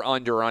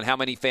over-under on how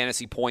many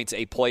fantasy points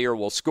a player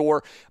will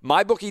score.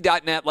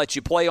 MyBookie.net lets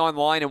you play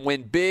online and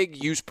win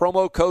big. Use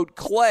promo code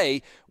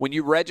CLAY when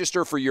you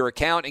register for your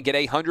account and get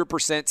a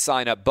 100%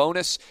 sign-up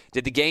bonus.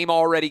 Did the game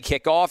already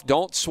kick off?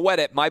 Don't sweat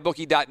it.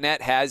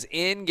 MyBookie.net has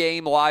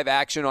in-game live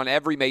action on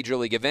every major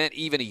league event,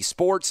 even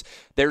esports.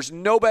 There's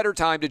no better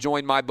time to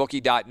join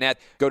MyBookie.net.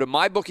 Go to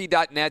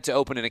MyBookie.net to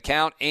open an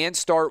account and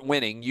start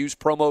winning. Use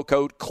promo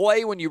code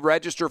CLAY when you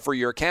register for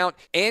your account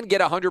and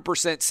get a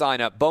 100%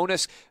 sign-up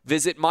bonus.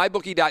 Visit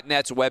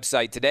MyBookie.net's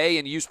website today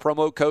and use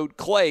promo code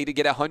CLAY to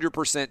get a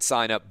 100%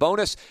 sign-up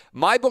bonus.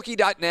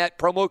 MyBookie.net,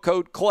 promo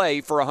code CLAY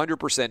for a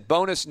 100%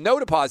 bonus. No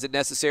deposit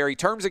necessary.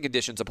 Terms and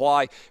conditions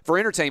apply. For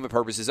entertainment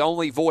purposes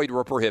only. Void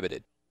where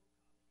prohibited.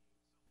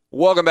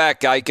 Welcome back,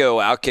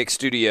 Geico Outkick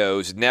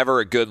Studios. Never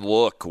a good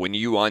look when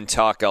you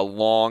untuck a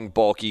long,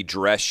 bulky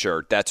dress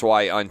shirt. That's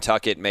why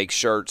Untuck It makes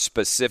shirts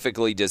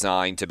specifically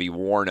designed to be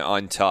worn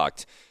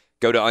untucked.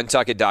 Go to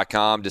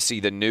untuckit.com to see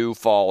the new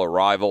fall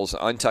arrivals.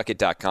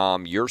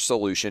 Untuckit.com, your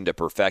solution to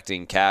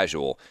perfecting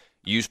casual.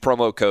 Use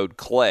promo code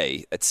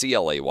CLAY at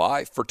CLAY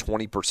for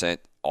 20%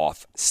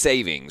 off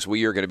savings.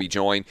 We are going to be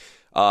joined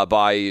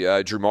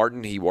by Drew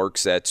Martin. He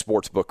works at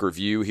Sportsbook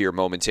Review here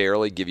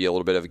momentarily, give you a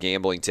little bit of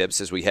gambling tips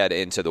as we head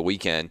into the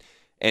weekend.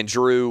 And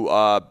Drew,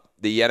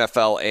 the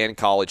NFL and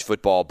college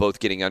football both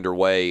getting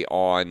underway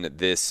on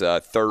this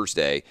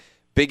Thursday.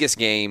 Biggest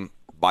game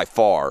by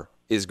far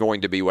is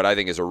going to be what I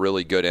think is a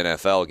really good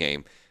NFL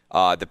game.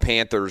 The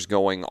Panthers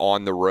going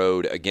on the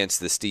road against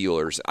the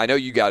Steelers. I know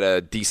you got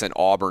a decent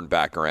Auburn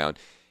background.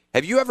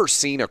 Have you ever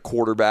seen a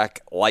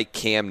quarterback like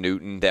Cam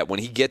Newton that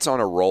when he gets on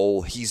a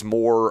roll, he's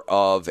more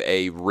of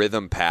a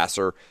rhythm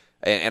passer?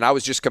 And I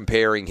was just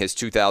comparing his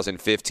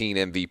 2015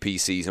 MVP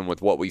season with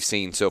what we've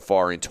seen so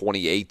far in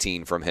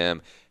 2018 from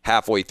him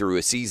halfway through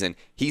a season.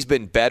 He's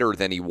been better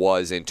than he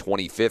was in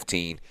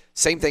 2015.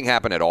 Same thing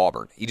happened at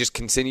Auburn. He just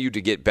continued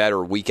to get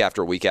better week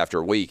after week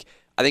after week.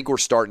 I think we're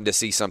starting to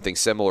see something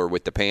similar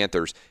with the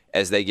Panthers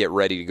as they get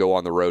ready to go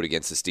on the road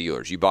against the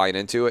Steelers. You buying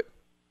into it?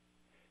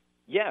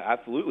 Yeah,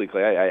 absolutely,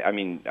 Clay. I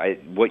mean,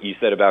 what you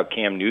said about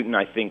Cam Newton,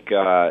 I think, his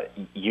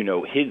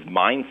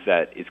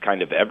mindset is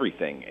kind of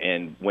everything.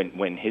 And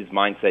when his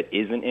mindset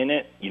isn't in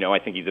it, I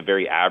think he's a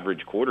very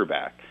average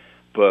quarterback.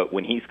 But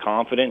when he's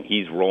confident,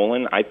 he's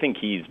rolling. I think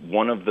he's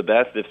one of the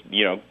best,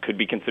 could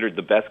be considered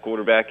the best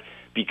quarterback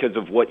because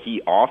of what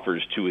he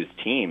offers to his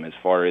team as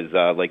far as,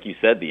 like you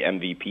said, the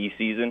MVP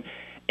season.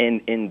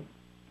 And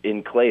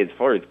in Clay, as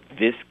far as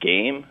this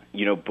game,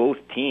 both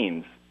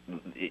teams,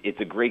 it's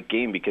a great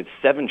game because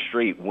 7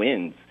 straight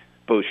wins,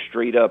 both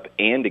straight up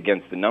and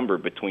against the number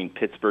between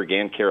Pittsburgh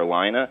and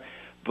Carolina.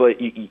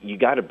 But you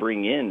got to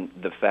bring in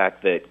the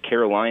fact that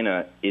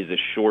Carolina is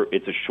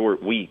it's a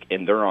short week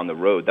and they're on the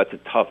road. That's a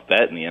tough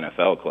bet in the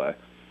NFL, Clay.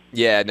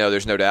 Yeah, no,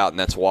 there's no doubt, and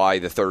that's why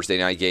the Thursday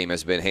night game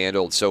has been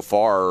handled so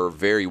far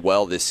very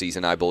well this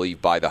season, I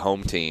believe, by the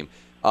home team.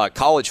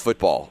 College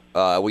football,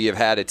 we have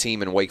had a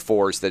team in Wake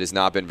Forest that has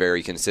not been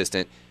very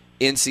consistent.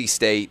 NC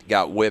State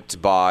got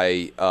whipped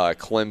by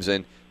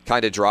Clemson,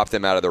 kind of dropped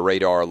them out of the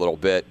radar a little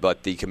bit,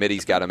 but the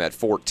committee's got them at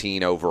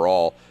 14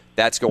 overall.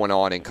 That's going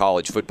on in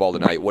college football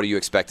tonight. What do you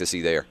expect to see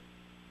there?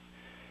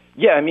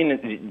 Yeah, I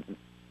mean,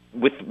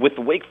 with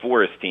the Wake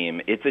Forest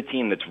team, it's a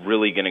team that's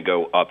really going to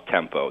go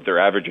up-tempo. They're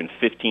averaging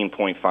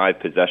 15.5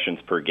 possessions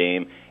per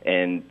game,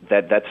 and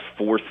that's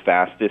 4th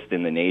fastest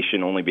in the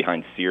nation, only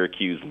behind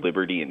Syracuse,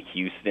 Liberty, and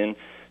Houston.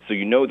 So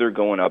they're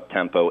going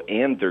up-tempo,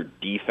 and their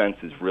defense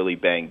is really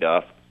banged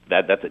up.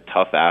 That's a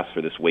tough ask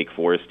for this Wake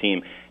Forest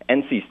team.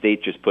 NC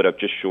State just put up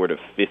just short of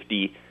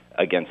 50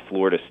 against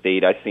Florida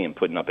State. I see them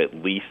putting up at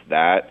least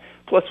that.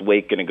 Plus,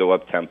 Wake going to go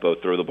up tempo,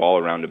 throw the ball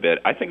around a bit.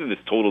 I think that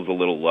this total's a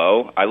little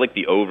low. I like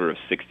the over of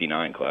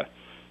 69, Clay.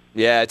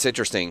 Yeah, it's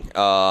interesting.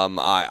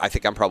 I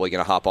think I'm probably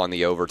going to hop on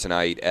the over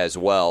tonight as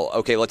well.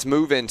 Okay, let's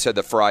move into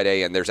the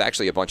Friday, and there's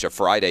actually a bunch of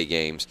Friday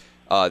games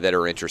that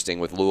are interesting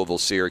with Louisville,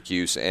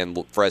 Syracuse,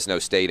 and Fresno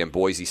State and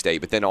Boise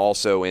State, but then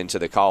also into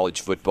the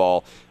college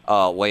football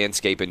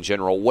landscape in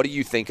general. What do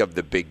you think of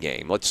the big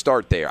game? Let's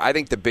start there. I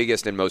think the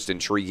biggest and most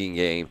intriguing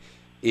game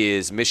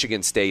is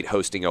Michigan State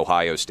hosting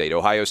Ohio State.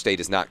 Ohio State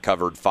has not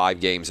covered 5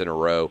 games in a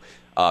row.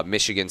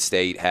 Michigan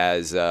State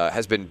has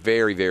been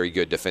very, very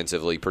good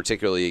defensively,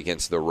 particularly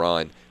against the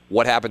run.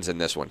 What happens in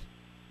this one?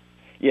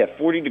 Yeah,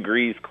 40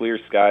 degrees, clear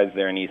skies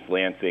there in East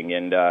Lansing.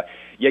 And,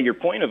 your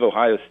point of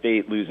Ohio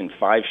State losing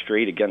 5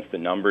 straight against the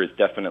number is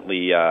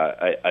definitely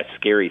a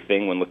scary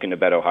thing when looking to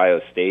bet Ohio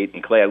State.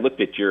 And, Clay, I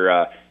looked at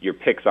your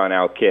picks on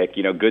Outkick,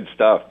 good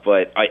stuff.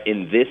 But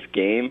in this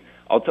game,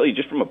 I'll tell you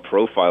just from a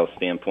profile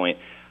standpoint,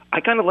 I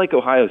kind of like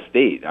Ohio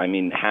State. I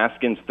mean,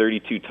 Haskins,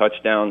 32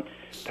 touchdown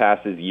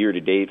passes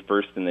year-to-date,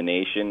 first in the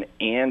nation,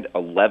 and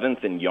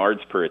 11th in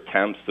yards per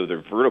attempt. So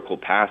they're vertical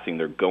passing.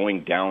 They're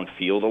going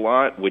downfield a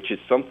lot, which is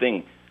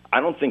something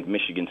I don't think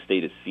Michigan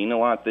State has seen a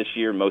lot this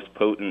year. Most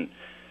potent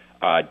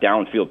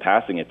downfield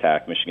passing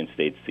attack Michigan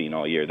State's seen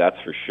all year, that's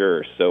for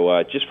sure.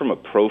 So just from a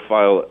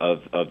profile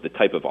of the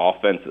type of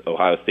offense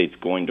Ohio State's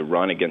going to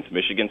run against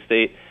Michigan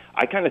State,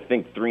 I kind of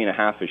think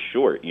 3.5 is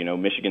short.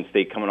 Michigan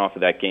State coming off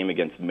of that game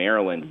against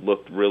Maryland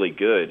looked really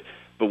good.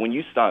 But when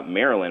you stop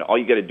Maryland, all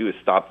you got to do is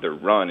stop their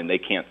run, and they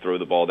can't throw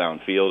the ball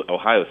downfield.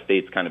 Ohio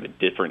State's kind of a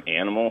different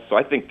animal. So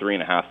I think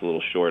 3.5 is a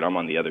little short. I'm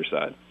on the other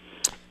side.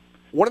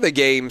 One of the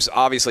games,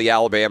 obviously,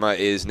 Alabama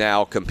is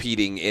now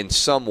competing in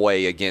some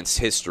way against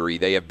history.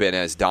 They have been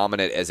as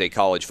dominant as a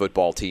college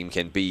football team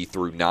can be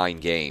through 9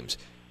 games.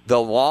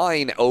 The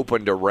line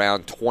opened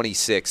around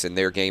 26 in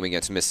their game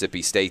against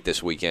Mississippi State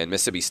this weekend.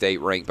 Mississippi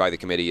State ranked by the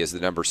committee as the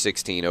number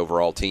 16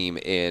 overall team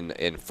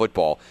in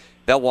football.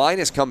 That line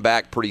has come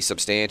back pretty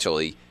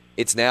substantially.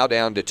 It's now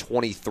down to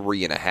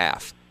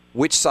 23.5.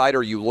 Which side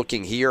are you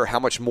looking here? How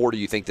much more do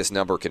you think this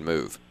number can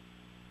move?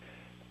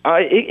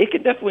 It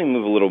could definitely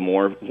move a little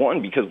more.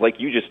 One, because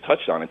like you just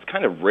touched on, it's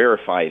kind of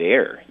rarefied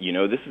air.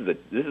 This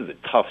is a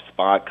tough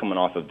spot coming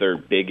off of their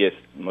biggest,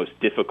 most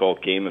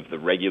difficult game of the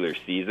regular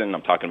season.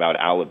 I'm talking about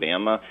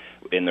Alabama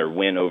in their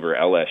win over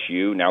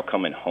LSU, now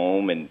coming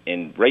home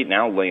and right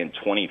now laying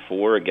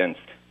 24 against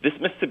this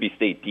Mississippi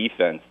State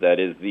defense that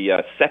is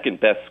the second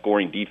best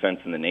scoring defense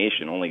in the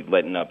nation, only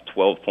letting up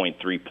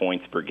 12.3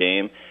 points per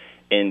game.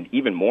 And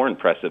even more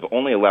impressive,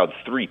 only allowed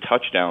 3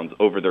 touchdowns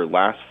over their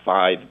last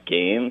 5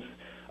 games.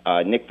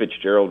 Nick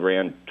Fitzgerald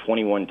ran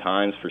 21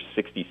 times for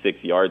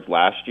 66 yards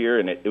last year,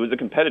 and it was a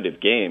competitive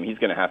game. He's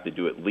going to have to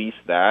do at least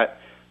that.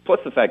 Plus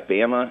the fact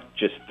Bama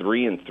just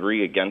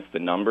 3-3 against the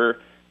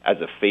number as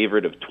a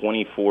favorite of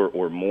 24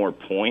 or more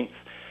points.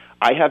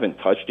 I haven't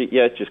touched it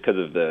yet just because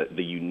of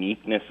the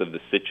uniqueness of the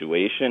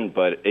situation,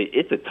 but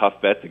it's a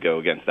tough bet to go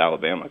against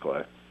Alabama,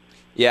 Clay.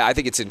 Yeah, I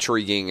think it's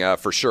intriguing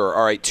for sure.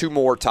 All right, 2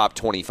 more top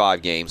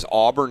 25 games.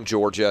 Auburn,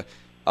 Georgia.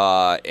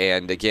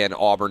 And again,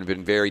 Auburn have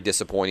been very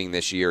disappointing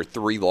this year.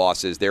 3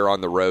 losses. They're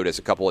on the road as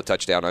a couple of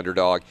touchdown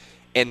underdog.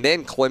 And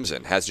then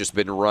Clemson has just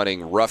been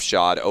running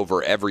roughshod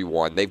over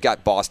everyone. They've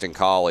got Boston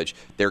College.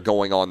 They're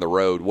going on the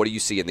road. What do you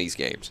see in these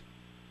games?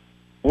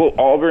 Well,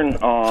 Auburn,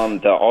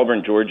 the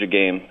Auburn-Georgia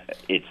game,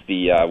 it's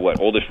the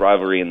oldest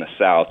rivalry in the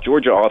South.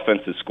 Georgia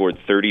offense has scored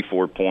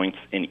 34 points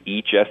in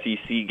each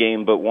SEC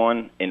game but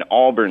one, and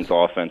Auburn's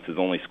offense has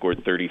only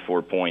scored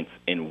 34 points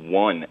in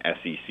one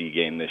SEC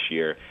game this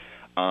year.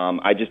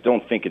 I just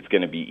don't think it's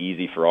going to be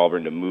easy for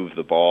Auburn to move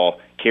the ball.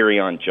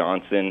 Kerryon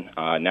Johnson,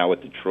 now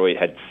with Detroit,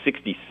 had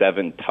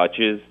 67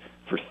 touches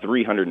for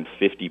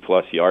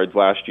 350-plus yards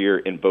last year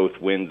in both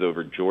wins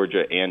over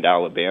Georgia and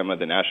Alabama,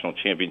 the national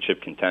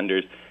championship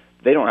contenders.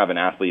 They don't have an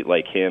athlete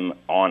like him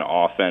on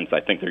offense. I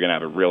think they're going to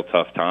have a real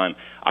tough time.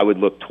 I would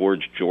look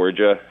towards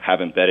Georgia.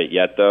 Haven't bet it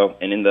yet, though.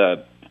 And in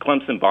the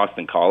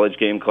Clemson-Boston College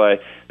game,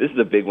 Clay, this is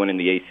a big one in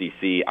the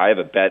ACC. I have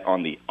a bet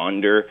on the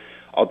under.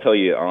 I'll tell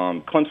you,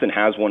 Clemson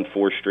has won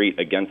 4 straight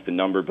against the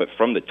number, but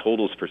from the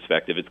totals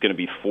perspective, it's going to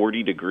be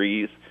 40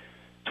 degrees,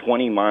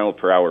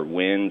 20-mile-per-hour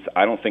winds.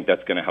 I don't think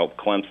that's going to help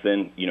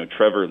Clemson. You know,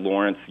 Trevor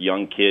Lawrence,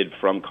 young kid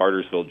from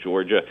Cartersville,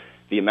 Georgia,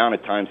 the amount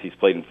of times he's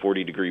played in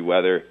 40-degree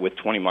weather with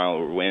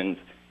 20-mile winds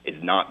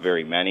is not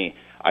very many.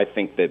 I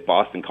think that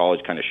Boston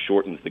College kind of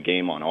shortens the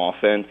game on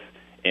offense,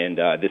 and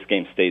this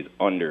game stays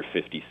under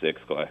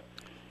 56, Clay.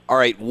 All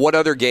right, what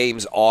other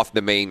games off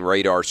the main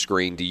radar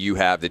screen do you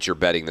have that you're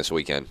betting this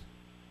weekend?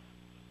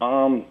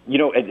 You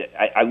know,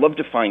 I love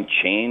to find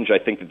change.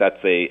 I think that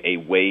that's a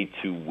way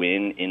to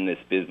win in this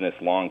business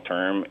long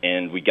term,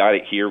 and we got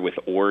it here with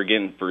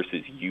Oregon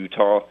versus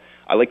Utah.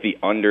 I like the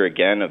under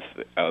again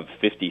of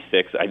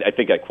 56. I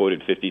think I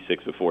quoted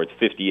 56 before. It's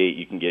 58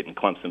 you can get in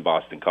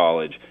Clemson-Boston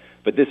College.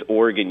 But this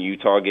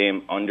Oregon-Utah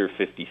game, under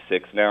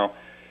 56 now.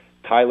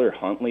 Tyler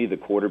Huntley, the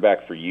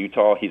quarterback for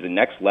Utah, he's a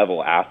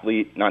next-level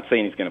athlete. Not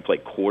saying he's going to play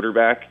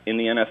quarterback in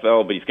the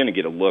NFL, but he's going to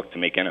get a look to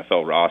make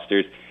NFL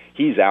rosters.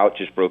 He's out,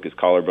 just broke his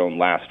collarbone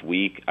last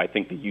week. I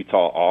think the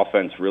Utah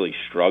offense really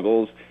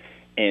struggles.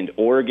 And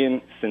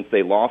Oregon, since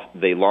they lost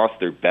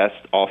their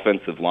best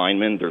offensive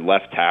lineman, their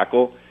left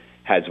tackle,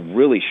 has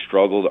really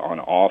struggled on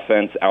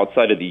offense.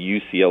 Outside of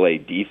the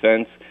UCLA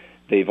defense,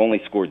 they've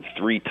only scored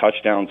 3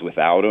 touchdowns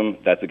without him.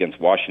 That's against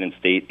Washington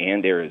State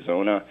and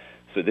Arizona.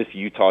 So this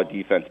Utah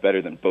defense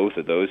better than both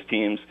of those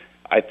teams.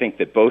 I think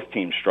that both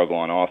teams struggle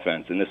on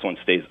offense, and this one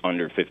stays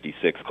under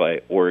 56,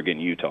 Clay, Oregon,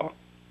 Utah.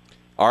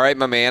 All right,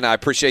 my man, I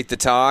appreciate the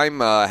time.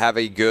 Have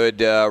a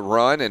good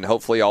run, and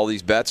hopefully all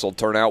these bets will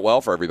turn out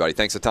well for everybody.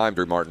 Thanks for the time,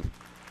 Drew Martin.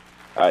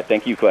 All right,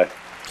 thank you, Clay.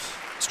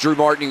 It's Drew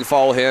Martin. You can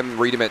follow him,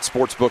 read him at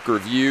Sportsbook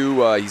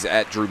Review. He's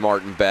at Drew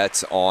Martin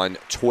Bets on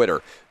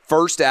Twitter.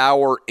 First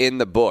hour in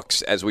the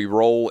books as we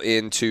roll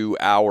into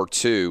hour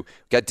 2.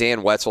 Got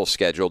Dan Wetzel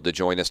scheduled to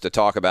join us to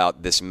talk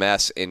about this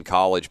mess in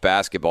college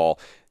basketball.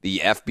 The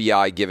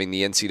FBI giving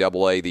the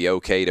NCAA the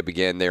okay to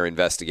begin their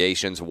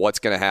investigations. What's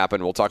going to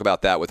happen? We'll talk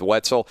about that with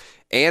Wetzel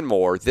and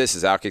more. This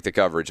is Outkick the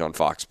Coverage on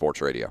Fox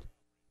Sports Radio.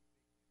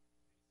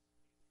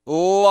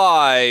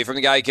 Live from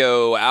the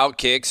Geico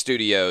Outkick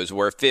Studios,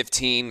 where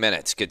 15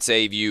 minutes could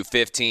save you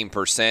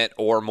 15%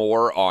 or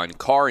more on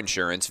car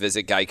insurance.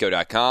 Visit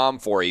geico.com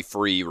for a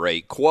free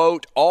rate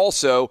quote.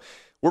 Also,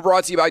 we're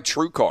brought to you by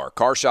TrueCar.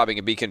 Car shopping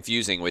can be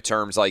confusing with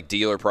terms like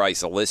dealer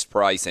price, list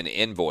price, and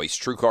invoice.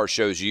 TrueCar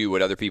shows you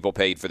what other people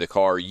paid for the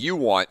car you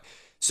want,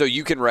 so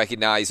you can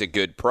recognize a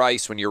good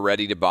price when you're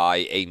ready to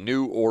buy a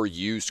new or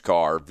used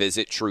car.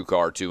 Visit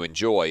TrueCar to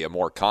enjoy a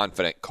more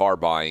confident car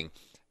buying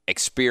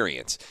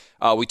experience.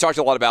 We talked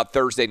a lot about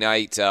Thursday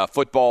night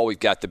football. We've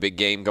got the big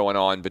game going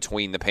on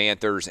between the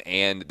Panthers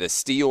and the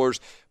Steelers.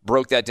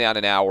 Broke that down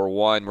in hour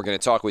 1. We're going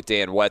to talk with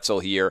Dan Wetzel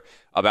here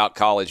about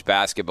college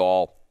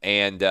basketball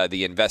and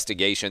the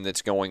investigation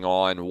that's going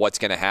on, what's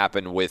going to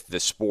happen with the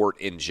sport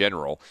in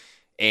general,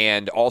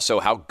 and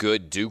also how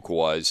good Duke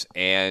was.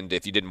 And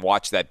if you didn't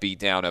watch that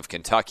beatdown of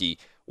Kentucky,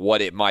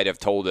 what it might have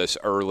told us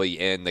early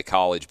in the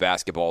college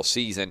basketball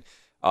season.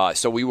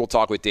 So we will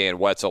talk with Dan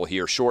Wetzel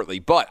here shortly.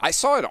 But I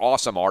saw an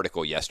awesome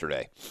article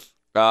yesterday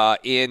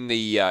in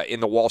the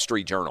Wall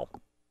Street Journal.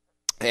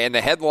 And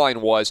the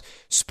headline was,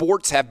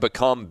 "Sports Have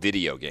Become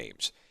Video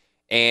Games."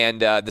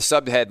 And the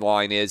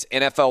subheadline is,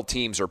 "NFL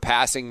teams are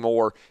passing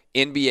more,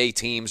 NBA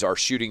teams are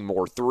shooting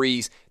more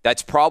threes.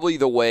 That's probably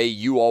the way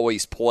you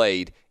always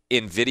played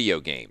in video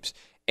games."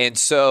 And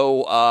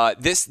so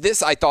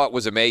this I thought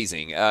was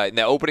amazing. In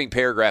the opening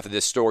paragraph of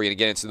this story, and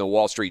again, it's in the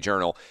Wall Street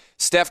Journal,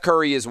 Steph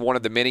Curry is one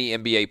of the many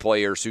NBA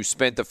players who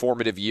spent the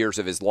formative years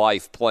of his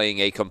life playing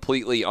a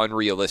completely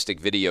unrealistic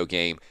video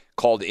game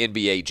called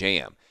NBA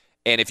Jam.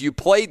 And if you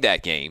played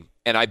that game,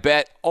 and I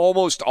bet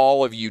almost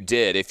all of you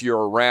did, if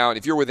you're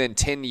within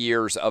 10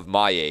 years of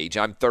my age,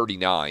 I'm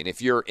 39,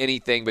 if you're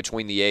anything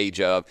between the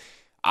age of,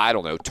 I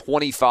don't know,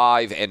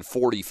 25 and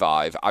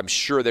 45, I'm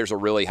sure there's a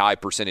really high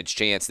percentage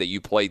chance that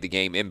you played the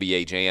game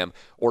NBA Jam,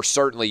 or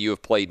certainly you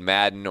have played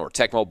Madden or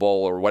Tecmo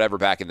Bowl or whatever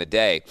back in the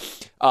day.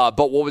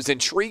 But what was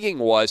intriguing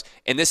was,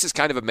 and this is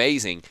kind of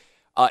amazing,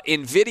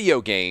 in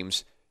video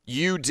games,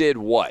 you did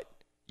what?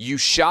 You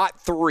shot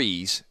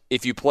threes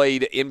if you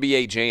played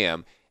NBA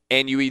Jam,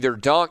 and you either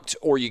dunked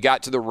or you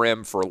got to the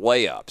rim for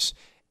layups.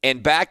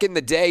 And back in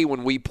the day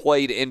when we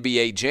played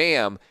NBA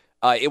Jam,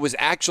 it was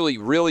actually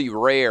really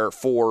rare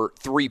for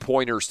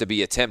three-pointers to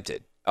be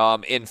attempted.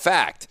 In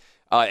fact,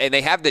 and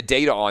they have the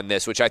data on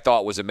this, which I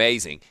thought was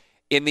amazing.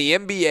 In the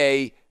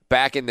NBA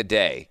back in the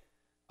day,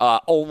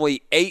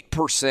 only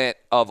 8%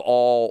 of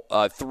all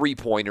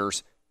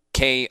three-pointers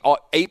came.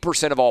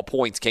 8% of all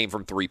points came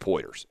from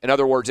three-pointers. In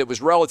other words, it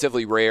was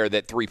relatively rare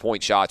that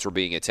three-point shots were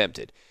being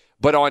attempted.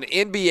 But on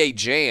NBA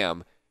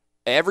Jam,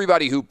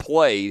 everybody who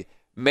played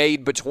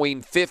made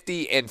between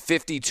 50 and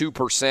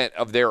 52%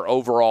 of their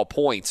overall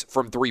points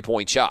from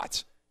three-point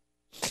shots.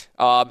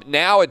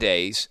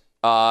 Nowadays,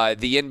 the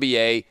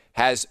NBA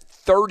has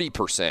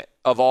 30%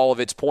 of all of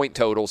its point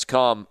totals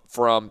come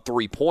from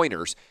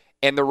three-pointers,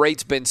 and the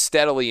rate's been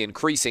steadily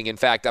increasing. In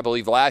fact, I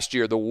believe last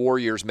year the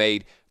Warriors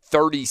made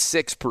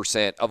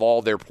 36% of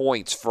all their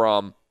points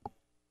from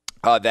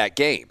that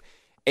game.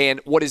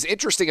 And what is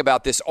interesting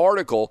about this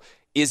article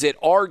is it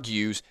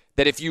argues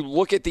that if you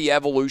look at the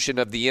evolution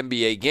of the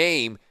NBA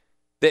game,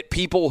 that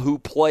people who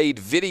played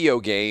video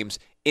games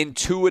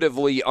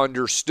intuitively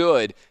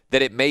understood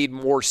that it made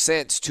more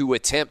sense to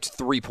attempt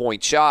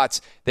three-point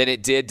shots than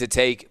it did to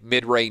take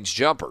mid-range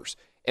jumpers.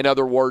 In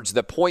other words,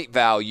 the point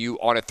value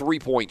on a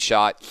three-point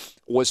shot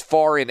was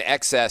far in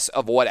excess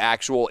of what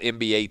actual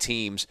NBA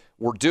teams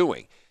were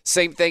doing.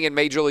 Same thing in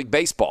Major League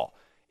Baseball.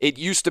 It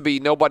used to be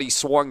nobody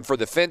swung for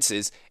the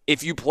fences.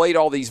 If you played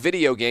all these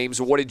video games,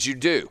 what did you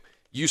do?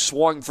 You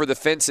swung for the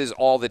fences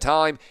all the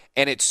time,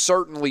 and it's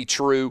certainly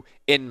true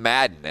in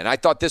Madden. And I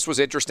thought this was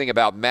interesting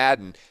about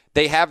Madden.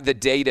 They have the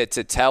data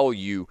to tell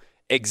you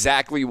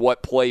exactly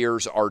what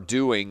players are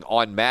doing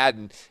on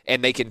Madden,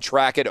 and they can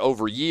track it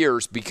over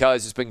years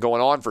because it's been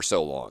going on for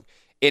so long.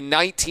 In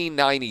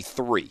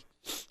 1993,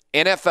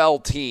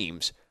 NFL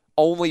teams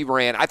only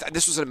ran –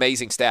 this was an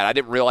amazing stat. I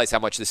didn't realize how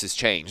much this has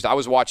changed. I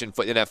was watching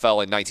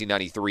NFL in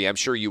 1993. I'm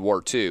sure you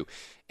were too.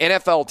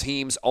 NFL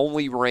teams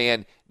only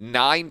ran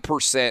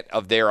 9%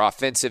 of their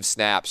offensive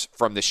snaps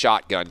from the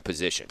shotgun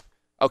position.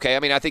 Okay,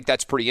 I mean, I think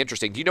that's pretty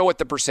interesting. Do you know what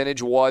the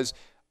percentage was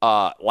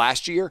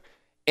last year?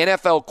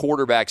 NFL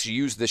quarterbacks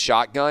use the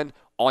shotgun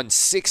on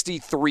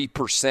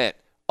 63%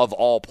 of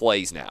all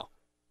plays now.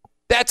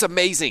 That's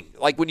amazing.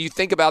 Like, when you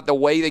think about the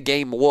way the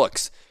game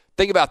looks,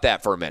 think about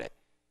that for a minute.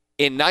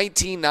 In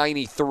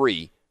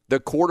 1993, the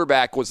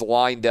quarterback was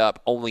lined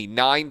up only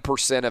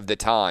 9% of the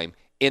time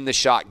in the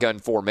shotgun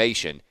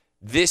formation.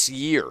 This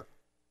year,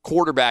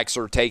 quarterbacks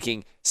are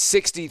taking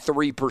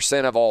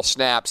 63% of all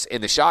snaps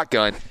in the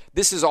shotgun.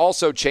 This is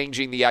also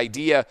changing the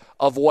idea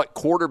of what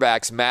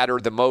quarterbacks matter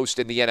the most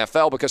in the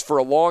NFL, because for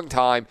a long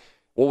time,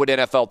 what would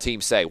NFL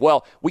teams say?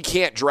 Well, we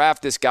can't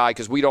draft this guy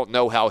because we don't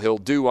know how he'll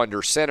do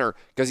under center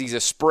because he's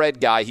a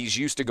spread guy. He's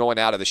used to going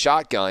out of the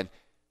shotgun.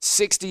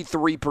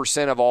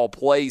 63% of all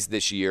plays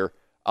this year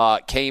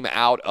came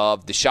out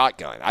of the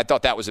shotgun. I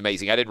thought that was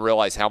amazing. I didn't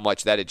realize how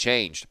much that had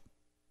changed.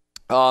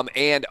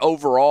 And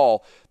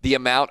overall, the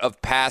amount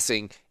of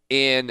passing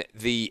in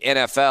the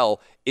NFL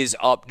is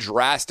up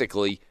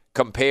drastically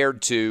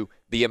compared to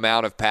the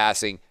amount of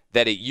passing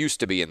that it used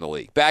to be in the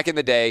league. Back in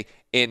the day,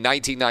 in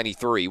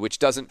 1993, which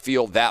doesn't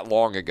feel that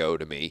long ago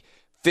to me,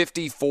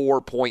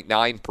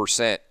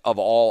 54.9% of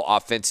all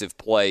offensive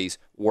plays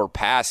were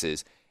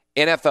passes.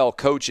 NFL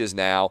coaches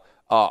now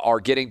are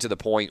getting to the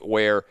point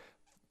where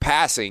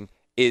passing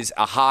is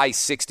a high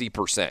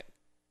 60%.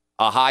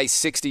 A high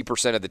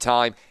 60% of the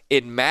time.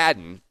 In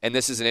Madden, and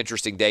this is an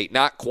interesting date,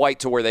 not quite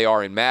to where they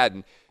are in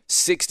Madden,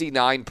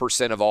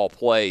 69% of all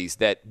plays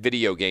that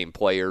video game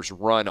players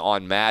run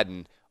on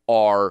Madden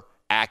are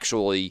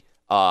actually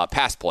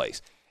pass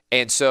plays.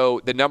 And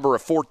so the number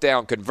of fourth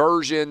down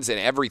conversions and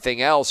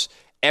everything else,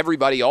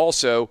 everybody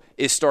also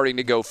is starting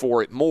to go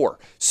for it more.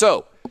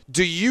 So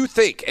do you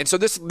think, and so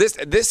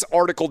this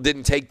article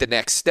didn't take the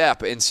next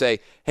step and say,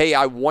 hey,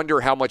 I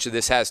wonder how much of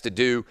this has to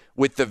do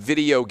with the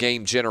video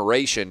game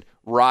generation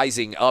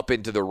rising up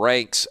into the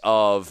ranks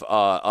of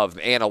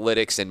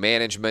analytics and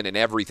management and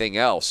everything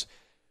else.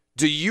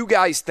 Do you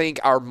guys think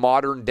our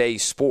modern day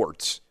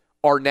sports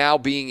are now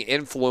being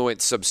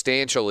influenced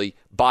substantially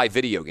by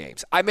video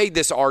games? I made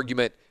this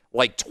argument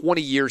like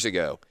 20 years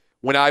ago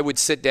when I would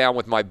sit down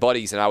with my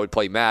buddies and I would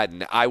play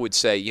Madden. I would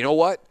say, you know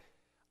what?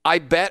 I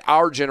bet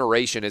our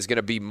generation is going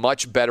to be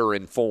much better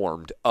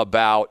informed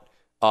about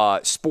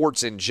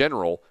sports in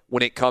general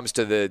when it comes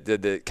to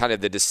the kind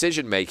of the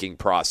decision-making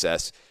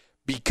process,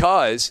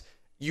 because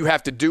you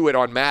have to do it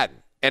on Madden.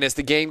 And as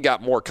the game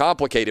got more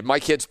complicated, my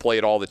kids play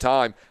it all the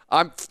time.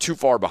 I'm too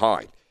far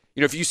behind.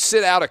 You know, if you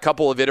sit out a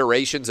couple of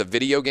iterations of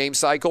video game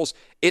cycles,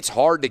 it's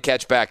hard to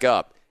catch back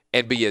up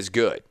and be as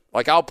good.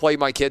 Like, I'll play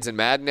my kids in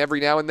Madden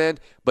every now and then,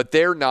 but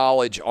their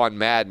knowledge on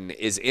Madden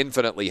is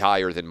infinitely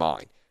higher than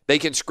mine. They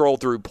can scroll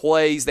through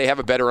plays. They have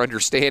a better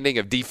understanding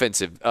of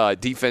defensive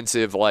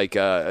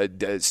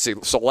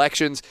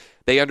selections.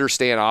 They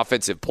understand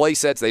offensive play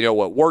sets. They know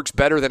what works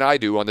better than I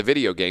do on the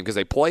video game because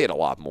they play it a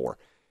lot more.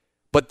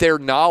 But their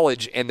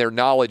knowledge and their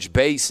knowledge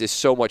base is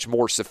so much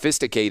more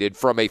sophisticated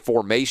from a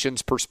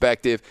formations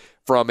perspective,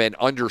 from an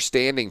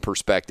understanding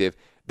perspective,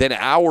 than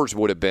ours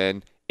would have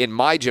been in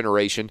my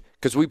generation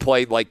because we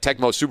played like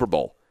Tecmo Super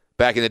Bowl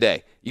back in the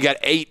day. You got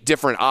 8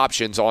 different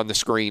options on the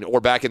screen, or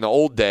back in the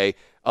old day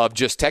of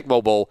just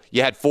Tecmo Bowl,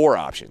 you had 4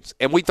 options.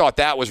 And we thought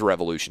that was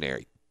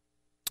revolutionary.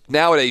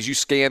 Nowadays, you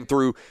scan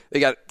through,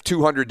 they got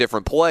 200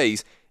 different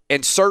plays,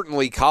 and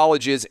certainly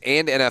colleges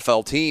and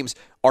NFL teams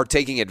are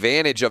taking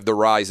advantage of the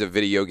rise of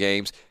video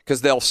games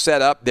because they'll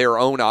set up their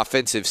own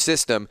offensive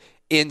system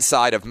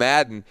inside of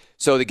Madden.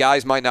 So the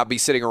guys might not be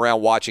sitting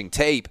around watching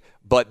tape,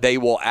 but they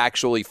will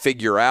actually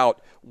figure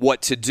out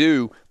what to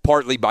do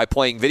partly by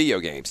playing video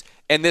games.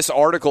 And this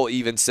article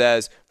even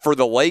says for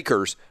the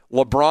Lakers,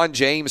 LeBron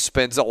James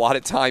spends a lot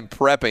of time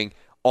prepping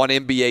on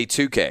NBA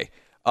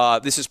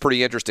 2K. This is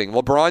pretty interesting.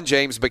 LeBron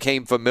James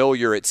became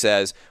familiar, it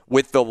says,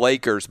 with the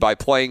Lakers by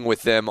playing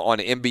with them on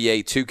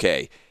NBA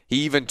 2K. He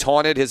even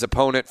taunted his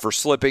opponent for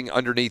slipping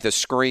underneath a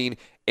screen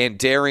and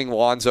daring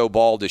Lonzo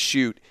Ball to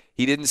shoot.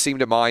 He didn't seem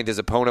to mind his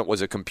opponent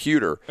was a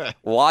computer.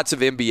 Lots of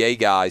NBA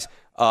guys.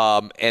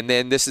 And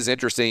then this is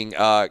interesting.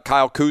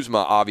 Kyle Kuzma,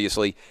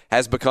 obviously,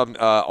 has become,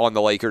 on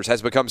the Lakers,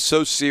 has become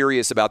so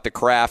serious about the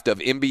craft of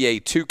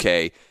NBA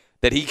 2K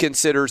that he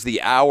considers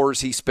the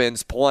hours he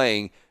spends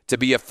playing to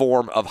be a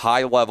form of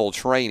high-level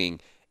training.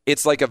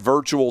 It's like a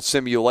virtual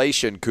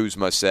simulation,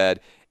 Kuzma said.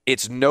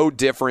 It's no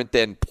different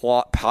than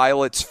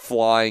pilots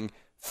flying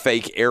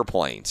fake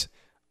airplanes.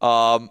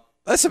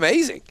 That's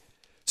amazing.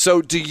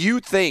 So do you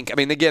think, I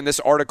mean, again, this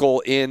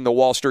article in the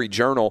Wall Street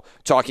Journal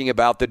talking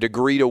about the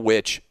degree to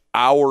which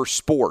our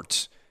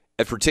sports,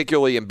 and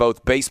particularly in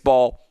both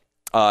baseball,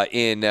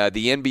 in the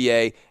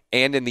NBA,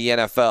 and in the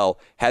NFL,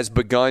 has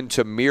begun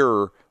to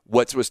mirror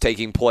what was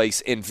taking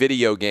place in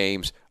video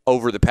games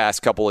over the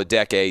past couple of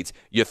decades.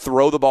 You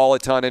throw the ball a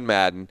ton in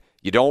Madden.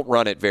 You don't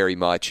run it very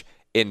much.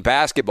 In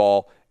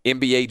basketball,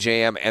 NBA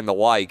Jam and the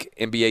like,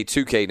 NBA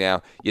 2K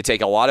now, you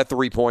take a lot of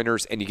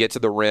three-pointers and you get to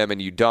the rim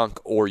and you dunk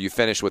or you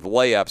finish with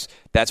layups.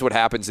 That's what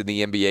happens in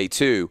the NBA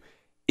too.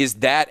 Is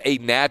that a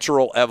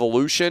natural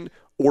evolution,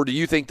 or do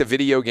you think the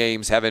video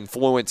games have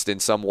influenced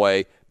in some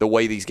way the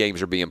way these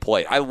games are being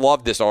played? I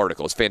love this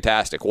article. It's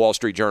fantastic. Wall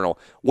Street Journal.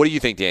 What do you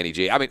think, Danny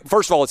G? I mean,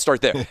 first of all, let's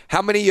start there.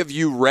 How many of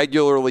you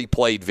regularly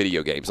played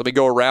video games? Let me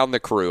go around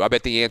the crew. I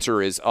bet the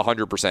answer is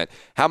 100%.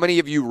 How many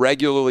of you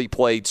regularly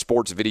played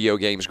sports video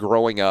games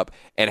growing up,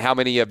 and how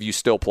many of you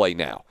still play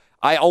now?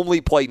 I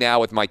only play now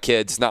with my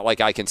kids. It's not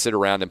like I can sit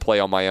around and play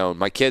on my own.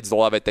 My kids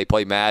love it. They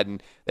play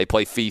Madden. They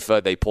play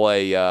FIFA. They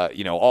play,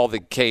 all the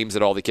games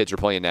that all the kids are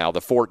playing now, the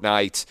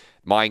Fortnites,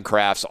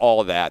 Minecrafts, all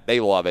of that.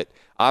 They love it.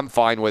 I'm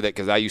fine with it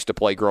because I used to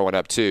play growing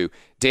up too.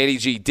 Danny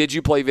G, did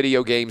you play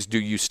video games? Do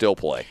you still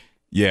play?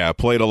 Yeah, I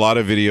played a lot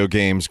of video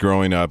games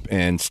growing up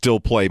and still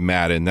play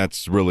Madden.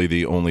 That's really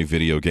the only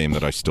video game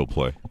that I still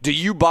play. Do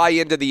you buy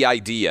into the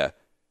idea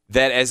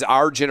that as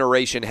our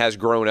generation has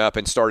grown up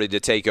and started to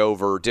take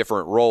over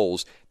different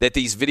roles, that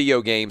these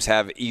video games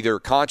have either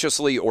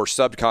consciously or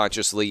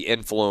subconsciously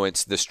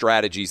influenced the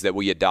strategies that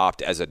we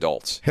adopt as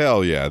adults?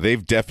 Hell yeah.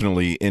 They've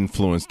definitely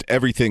influenced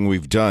everything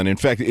we've done. In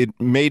fact, it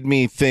made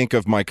me think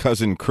of my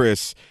cousin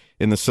Chris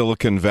in the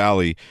Silicon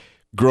Valley.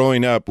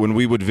 Growing up, when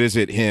we would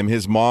visit him,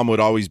 his mom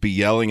would always be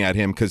yelling at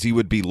him because he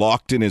would be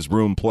locked in his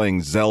room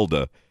playing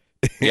Zelda.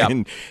 Yep.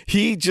 And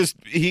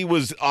he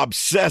was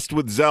obsessed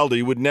with Zelda.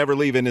 He would never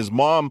leave. And his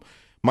mom,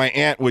 my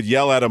aunt, would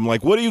yell at him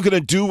like, "What are you going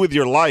to do with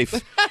your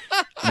life?"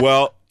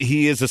 Well,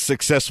 he is a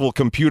successful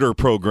computer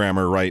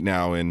programmer right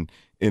now in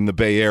the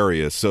Bay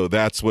Area. So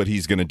that's what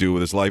he's going to do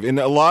with his life. And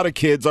a lot of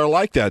kids are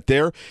like that.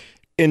 Their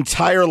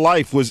entire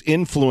life was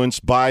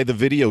influenced by the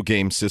video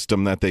game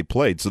system that they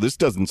played. So this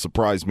doesn't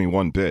surprise me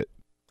one bit.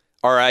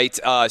 All right,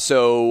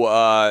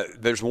 so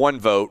there's one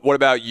vote. What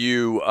about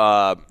you,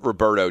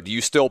 Roberto? Do you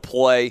still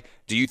play?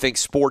 Do you think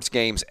sports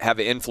games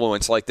have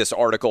influence, like this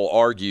article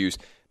argues,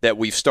 that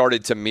we've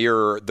started to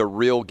mirror the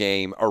real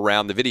game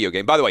around the video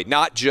game? By the way,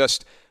 not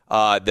just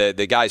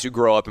the guys who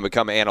grow up and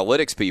become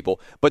analytics people,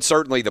 but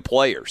certainly the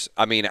players.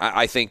 I mean,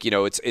 I think,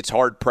 it's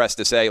hard-pressed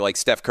to say, like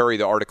Steph Curry,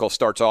 the article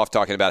starts off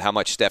talking about how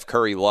much Steph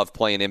Curry loved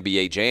playing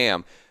NBA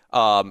Jam.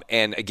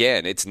 And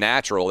again, it's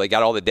natural. They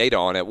got all the data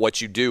on it.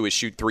 What you do is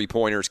shoot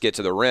three-pointers, get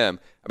to the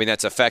rim. I mean,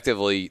 that's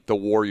effectively the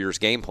Warriors'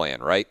 game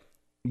plan, right?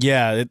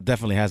 Yeah, it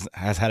definitely has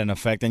had an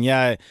effect. And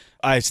yeah,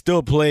 I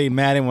still play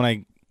Madden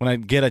when I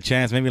get a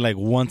chance, maybe like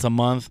once a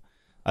month.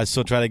 I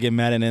still try to get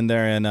Madden in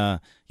there. And I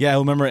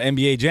remember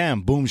NBA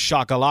Jam, boom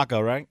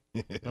shakalaka, right?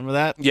 Remember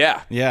that?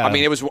 Yeah. Yeah. I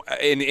mean, it was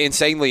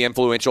insanely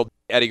influential.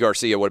 Eddie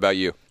Garcia, what about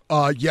you?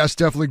 Yes,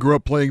 definitely grew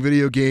up playing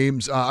video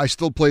games. I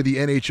still play the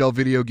NHL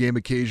video game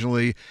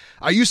occasionally.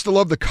 I used to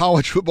love the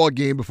college football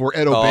game before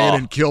Ed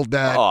O'Bannon killed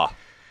that.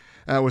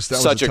 That was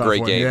such a great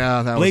one. game.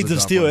 Yeah, that Blades was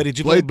of Steel. Did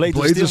you play Blades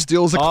of Steel? Blades of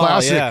Steel is a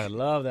classic. Yeah,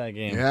 love that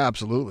game. Yeah,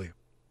 absolutely.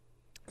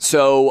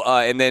 So,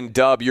 and then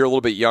Dub, you're a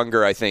little bit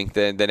younger, I think,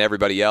 than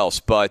everybody else.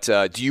 But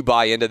do you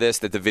buy into this,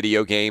 that the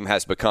video game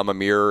has become a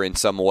mirror in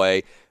some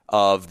way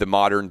of the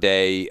modern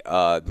day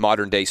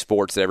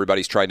sports, that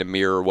everybody's trying to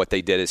mirror what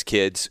they did as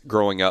kids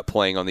growing up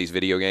playing on these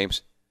video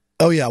games?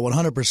 Oh, yeah,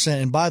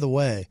 100%. And by the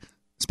way,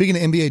 speaking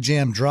of NBA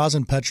Jam,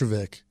 Drazen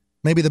Petrovic,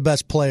 maybe the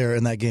best player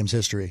in that game's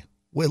history,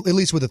 at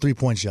least with a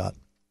three-point shot.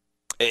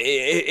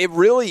 It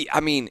really, I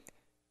mean,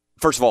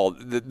 first of all,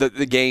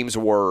 the games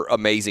were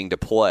amazing to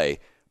play.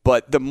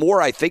 But the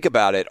more I think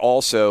about it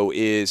also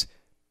is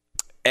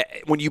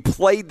when you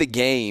played the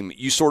game,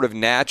 you sort of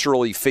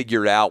naturally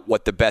figured out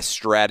what the best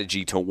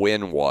strategy to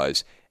win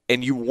was,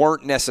 and you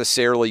weren't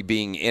necessarily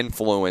being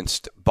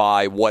influenced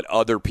by what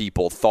other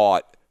people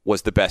thought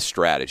was the best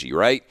strategy,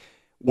 right?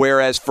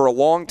 Whereas for a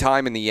long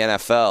time in the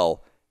NFL,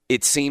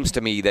 it seems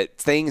to me that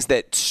things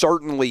that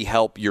certainly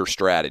help your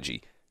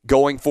strategy,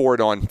 going for it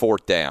on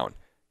fourth down,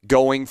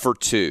 going for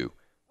two,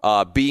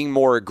 being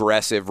more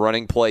aggressive,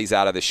 running plays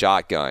out of the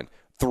shotgun,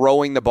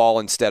 throwing the ball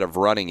instead of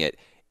running it.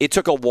 It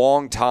took a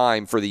long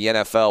time for the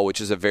NFL,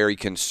 which is a very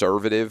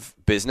conservative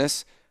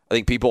business. I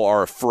think people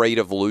are afraid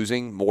of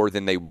losing more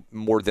than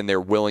they're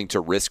willing to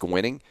risk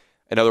winning.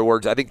 In other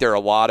words, I think there are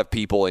a lot of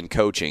people in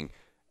coaching,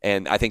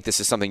 and I think this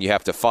is something you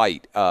have to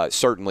fight,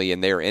 certainly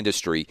in their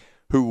industry,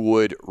 who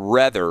would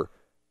rather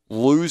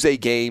lose a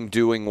game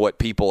doing what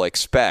people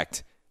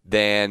expect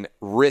than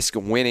risk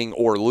winning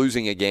or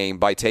losing a game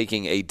by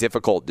taking a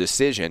difficult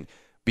decision,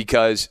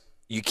 because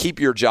you keep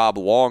your job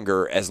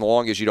longer as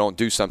long as you don't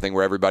do something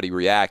where everybody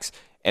reacts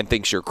and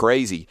thinks you're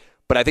crazy.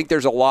 But I think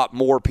there's a lot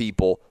more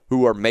people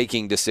who are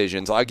making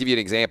decisions. I'll give you an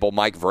example,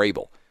 Mike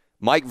Vrabel.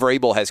 Mike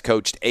Vrabel has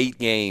coached 8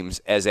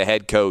 games as a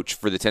head coach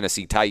for the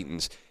Tennessee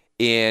Titans.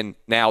 In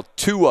now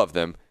 2 of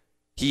them,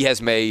 he has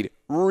made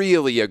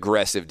really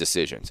aggressive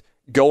decisions,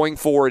 going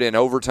for it in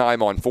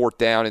overtime on fourth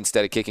down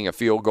instead of kicking a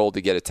field goal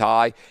to get a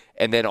tie,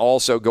 and then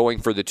also going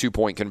for the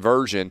 2-point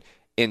conversion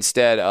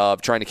instead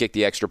of trying to kick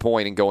the extra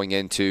point and going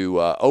into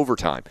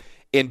overtime.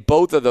 In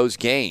both of those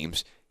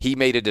games, he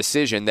made a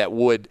decision that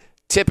would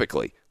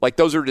typically, like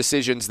those are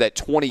decisions that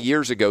 20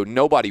 years ago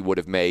nobody would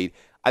have made.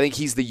 I think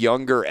he's the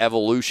younger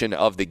evolution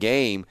of the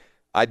game.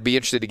 I'd be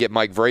interested to get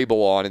Mike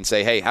Vrabel on and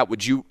say, hey, how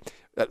would you,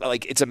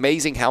 like, it's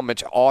amazing how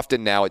much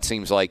often now it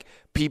seems like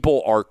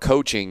people are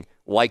coaching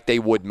like they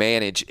would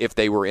manage if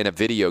they were in a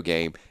video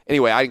game.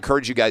 Anyway, I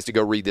encourage you guys to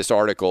go read this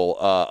article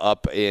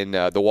up in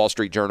the Wall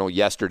Street Journal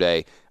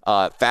yesterday.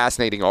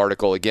 Fascinating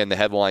article. Again, the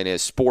headline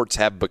is Sports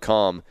Have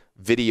Become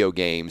Video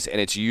Games,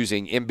 and it's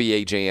using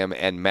NBA Jam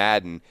and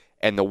Madden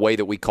and the way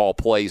that we call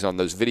plays on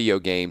those video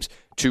games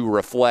to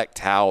reflect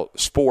how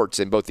sports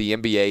in both the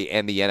NBA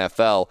and the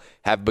NFL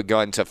have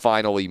begun to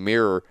finally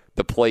mirror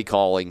the play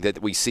calling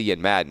that we see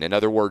in Madden. In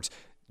other words,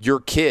 your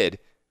kid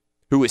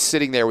who is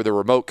sitting there with a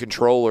remote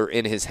controller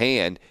in his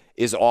hand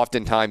is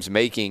oftentimes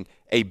making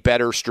a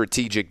better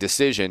strategic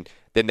decision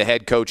than the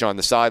head coach on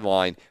the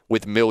sideline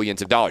with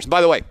millions of dollars. And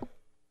by the way,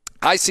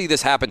 I see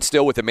this happen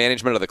still with the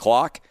management of the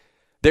clock.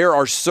 There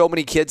are so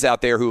many kids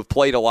out there who have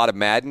played a lot of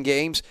Madden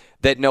games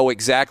that know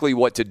exactly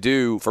what to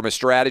do from a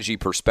strategy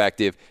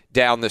perspective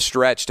down the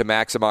stretch to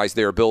maximize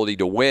their ability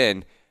to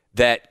win,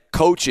 that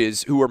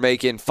coaches who are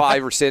making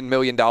 $5 or $10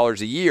 million a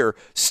year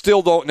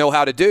still don't know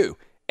how to do.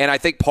 And I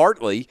think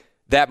partly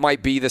that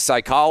might be the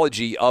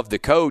psychology of the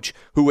coach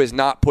who has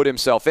not put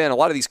himself in. A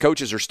lot of these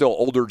coaches are still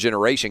older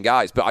generation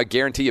guys, but I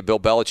guarantee you Bill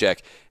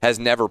Belichick has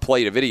never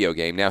played a video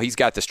game. Now, he's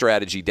got the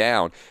strategy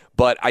down,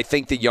 but I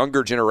think the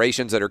younger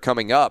generations that are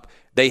coming up,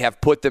 they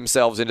have put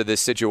themselves into this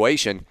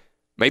situation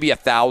maybe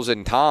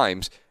 1,000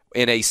 times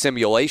in a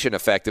simulation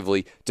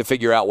effectively to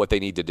figure out what they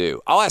need to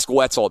do. I'll ask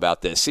Wetzel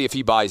about this, see if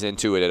he buys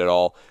into it at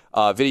all.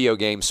 Video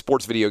games,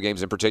 sports video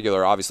games in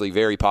particular, obviously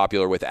very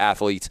popular with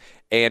athletes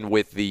and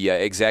with the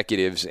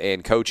executives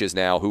and coaches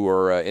now who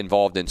are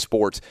involved in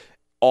sports.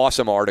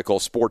 Awesome article,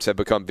 Sports Have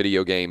Become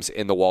Video Games,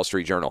 in the Wall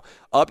Street Journal.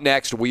 Up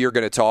next, we are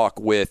going to talk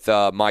with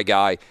my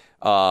guy.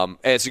 And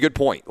it's a good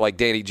point, like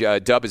Danny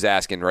Dub is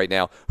asking right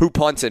now, who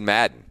punts in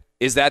Madden?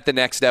 Is that the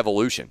next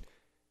evolution?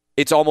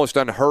 It's almost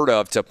unheard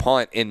of to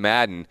punt in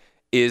Madden.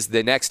 Is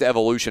the next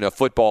evolution of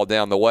football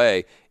down the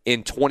way?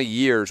 In 20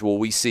 years, will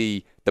we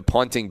see the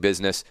punting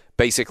business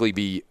basically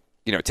be,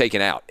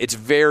 taken out? It's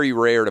very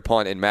rare to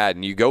punt in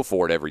Madden. You go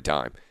for it every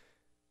time.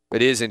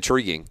 It is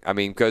intriguing. I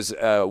mean, because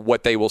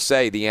what they will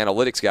say, the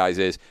analytics guys,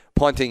 is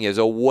punting is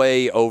a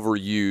way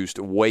overused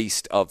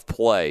waste of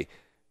play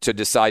to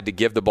decide to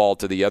give the ball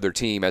to the other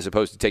team as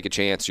opposed to take a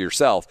chance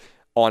yourself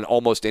on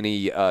almost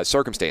any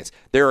circumstance.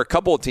 There are a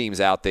couple of teams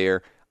out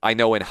there, I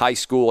know in high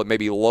school and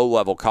maybe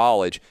low-level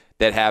college,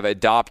 that have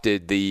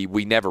adopted the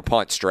we never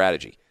punt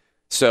strategy.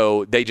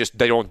 So they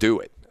don't do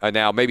it.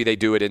 Now, maybe they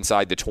do it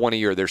inside the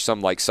 20 or there's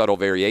some like subtle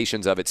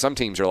variations of it. Some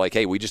teams are like,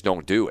 hey, we just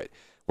don't do it.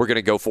 We're going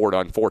to go for it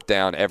on fourth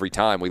down every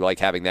time. We like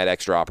having that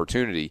extra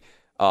opportunity.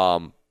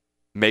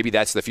 Maybe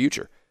that's the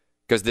future,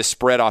 because this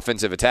spread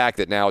offensive attack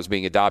that now is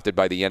being adopted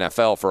by the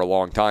NFL for a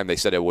long time, they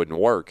said it wouldn't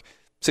work.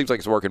 seems like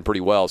it's working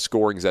pretty well.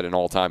 Scoring's at an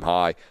all-time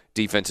high.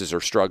 Defenses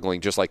are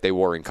struggling just like they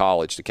were in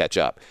college to catch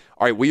up.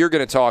 All right, we are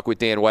going to talk with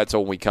Dan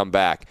Wetzel when we come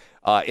back.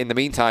 In the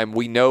meantime,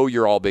 we know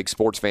you're all big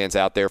sports fans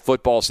out there.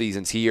 Football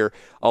season's here.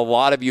 A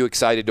lot of you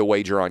excited to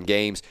wager on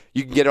games.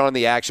 You can get on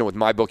the action with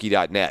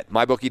MyBookie.net.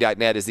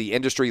 MyBookie.net is the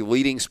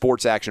industry-leading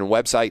sports action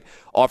website,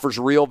 offers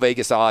real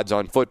Vegas odds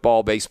on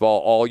football, baseball,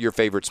 all your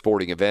favorite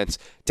sporting events.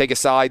 Take a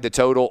side, the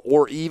total,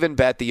 or even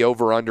bet the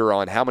over-under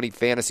on how many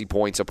fantasy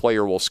points a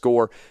player will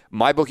score.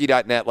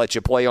 MyBookie.net lets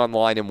you play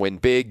online and win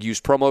big.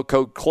 Use promo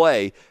code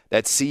CLAY,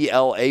 that's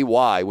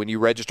CLAY, when you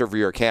register for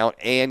your account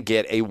and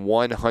get a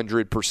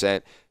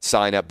 100%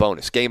 sign-up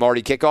bonus. Game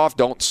already kick off.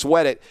 Don't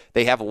sweat it.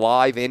 They have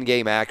live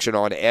in-game action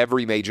on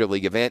every major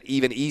league event,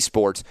 even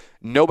esports.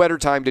 No better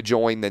time to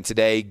join than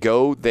today.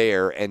 Go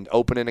there and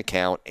open an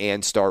account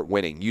and start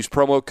winning. Use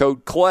promo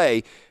code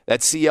CLAY,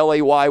 that's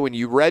CLAY, when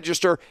you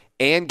register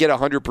and get a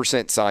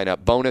 100%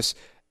 sign-up bonus.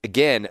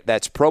 Again,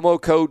 that's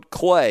promo code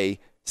CLAY,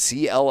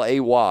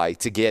 CLAY,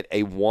 to get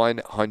a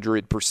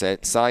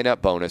 100%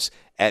 sign-up bonus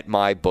at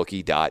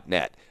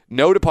MyBookie.net.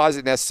 No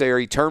deposit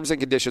necessary. Terms and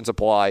conditions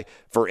apply.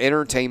 For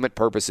entertainment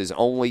purposes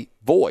only.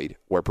 Void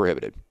where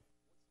prohibited.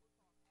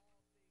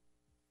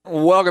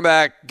 Welcome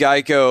back,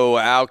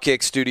 Geico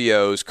Outkick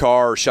Studios.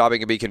 Car shopping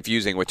can be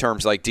confusing with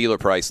terms like dealer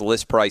price,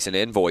 list price, and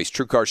invoice.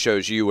 TrueCar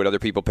shows you what other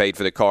people paid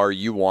for the car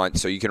you want,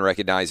 so you can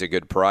recognize a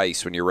good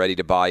price when you're ready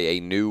to buy a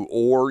new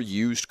or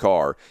used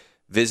car.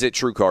 Visit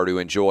TrueCar to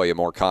enjoy a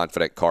more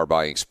confident car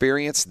buying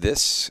experience.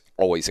 This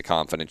always a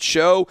confident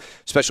show,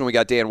 especially when we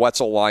got Dan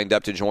Wetzel lined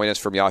up to join us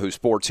from Yahoo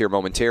Sports here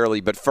momentarily.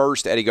 But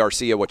first, Eddie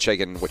Garcia, what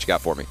you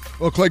got for me?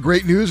 Well, Clay,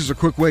 great news. There's a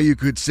quick way you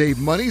could save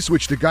money.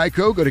 Switch to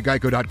Geico. Go to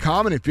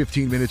geico.com, and in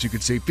 15 minutes, you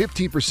could save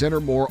 15%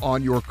 or more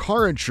on your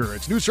car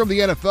insurance. News from the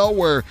NFL,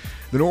 where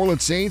the New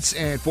Orleans Saints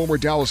and former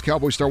Dallas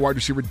Cowboys star wide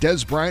receiver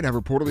Dez Bryant have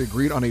reportedly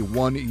agreed on a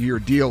one-year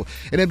deal.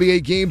 In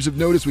NBA games of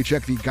notice, we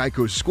check the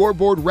Geico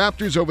scoreboard.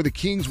 Raptors over the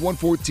Kings,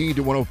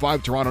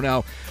 114-105. Toronto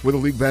now with a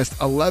league best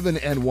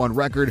 11-1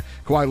 record.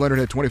 Kawhi Leonard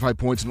had 25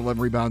 points and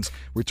 11 rebounds,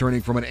 returning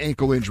from an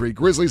ankle injury.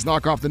 Grizzlies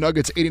knock off the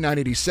Nuggets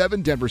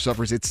 89-87. Denver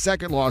suffers its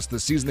second loss of the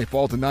season. They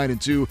fall to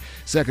 9-2,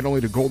 second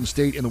only to Golden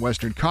State in the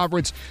Western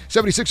Conference.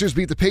 76ers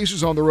beat the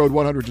Pacers on the road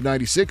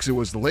 100-96. It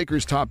was the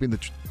Lakers topping the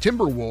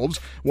Timberwolves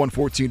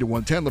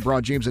 114-110.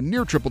 LeBron James a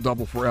near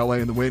triple-double for LA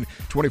in the win.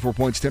 24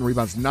 points, 10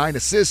 rebounds, 9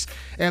 assists.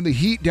 And the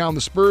Heat down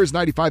the Spurs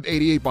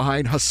 95-88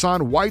 behind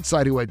Hassan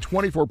Whiteside, who had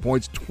 24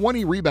 points,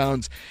 20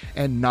 rebounds,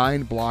 and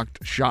 9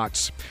 blocked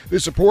shots.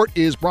 This report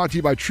is brought to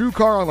you by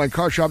TrueCar. Online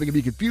car shopping can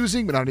be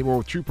confusing, but not anymore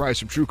with True Price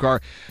from TrueCar.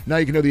 Now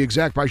you can know the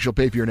exact price you'll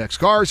pay for your next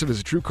car. So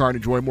visit TrueCar and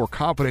enjoy a more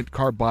confident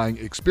car buying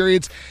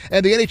experience.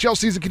 And the NHL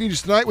season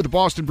continues tonight with the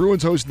Boston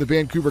Bruins hosting the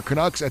Vancouver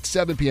Canucks at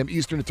 7 p.m.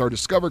 Eastern. It's our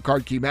Discover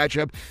Card Key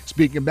matchup.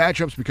 Speaking of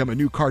matchups, become a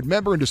new card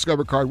member, and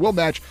Discover Card will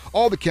match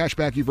all the cash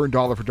back you've earned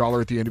dollar for dollar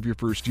at the end of your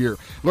first year.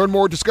 Learn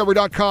more at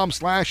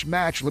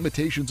discover.com/match.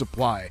 Limitations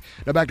apply.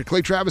 Now back to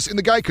Clay Travis in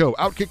the Geico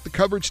Outkick the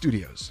Coverage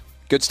Studios.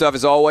 Good stuff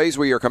as always.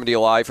 We are coming to you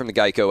live from the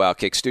Geico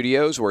Outkick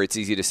Studios, where it's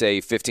easy to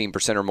save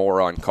 15% or more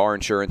on car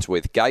insurance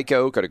with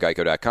Geico. Go to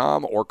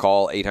geico.com or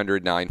call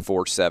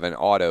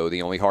 800-947-AUTO.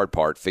 The only hard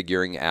part,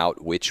 figuring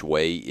out which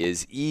way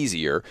is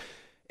easier.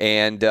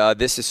 And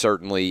this is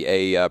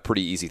certainly a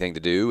pretty easy thing to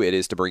do. It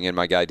is to bring in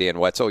my guy Dan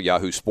Wetzel,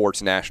 Yahoo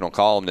Sports national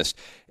columnist.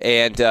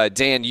 And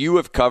Dan, you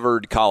have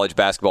covered college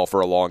basketball for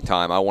a long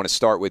time. I want to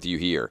start with you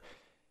here.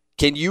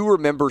 Can you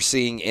remember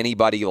seeing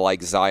anybody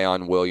like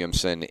Zion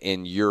Williamson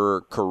in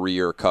your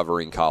career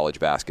covering college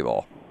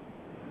basketball?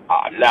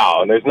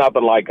 No, there's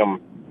nothing like him,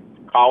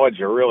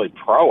 college or really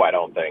pro, I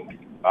don't think.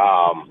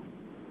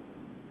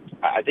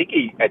 I think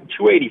at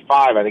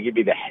 285, I think he'd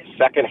be the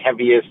second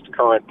heaviest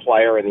current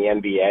player in the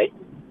NBA.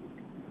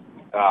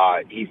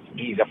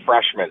 He's a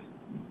freshman,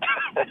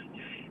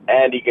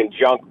 and he can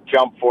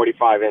jump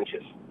 45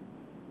 inches.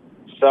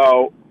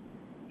 So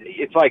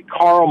it's like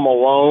Karl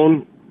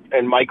Malone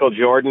and Michael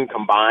Jordan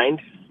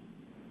combined.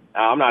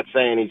 I'm not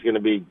saying he's going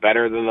to be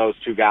better than those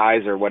two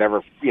guys or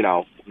whatever,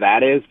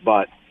 that is,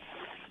 but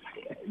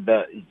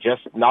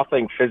just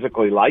nothing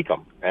physically like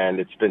him.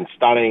 And it's been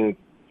stunning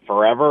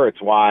forever.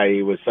 It's why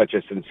he was such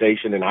a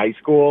sensation in high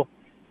school.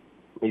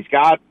 He's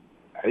got,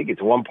 I think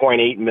it's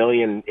 1.8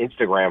 million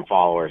Instagram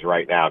followers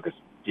right now because,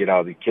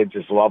 the kids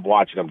just love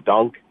watching him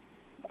dunk.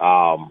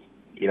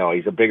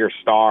 He's a bigger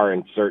star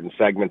in certain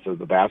segments of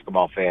the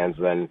basketball fans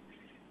than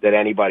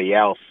anybody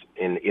else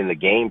in the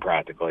game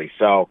practically.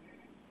 So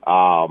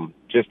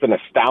just an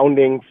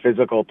astounding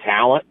physical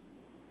talent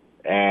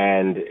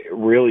and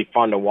really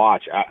fun to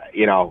watch.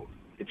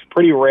 It's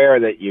pretty rare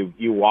that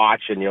you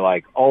watch and you're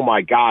like, oh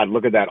my God,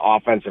 look at that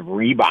offensive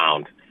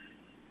rebound.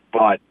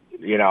 But,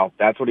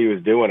 that's what he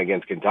was doing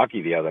against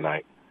Kentucky the other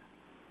night.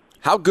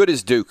 How good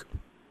is Duke?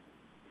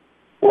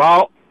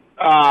 Well,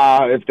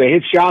 if they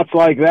hit shots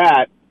like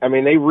that,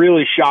 they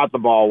really shot the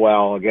ball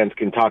well against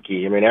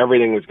Kentucky.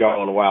 Everything was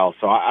going well.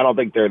 So I don't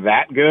think they're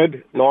that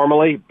good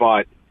normally,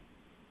 but,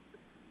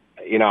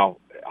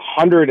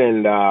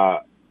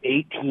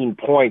 118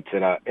 points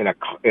in a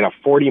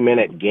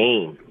 40-minute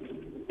game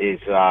is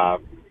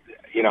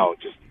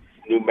just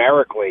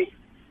numerically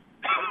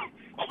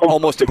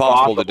almost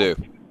impossible to do.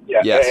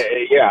 Yeah,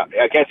 yes.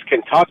 Against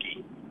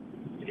Kentucky.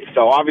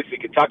 So obviously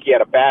Kentucky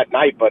had a bad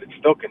night, but it's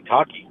still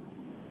Kentucky.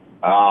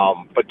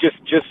 But just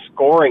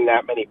scoring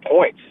that many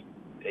points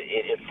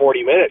in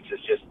 40 minutes is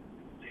just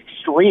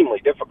extremely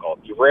difficult.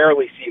 You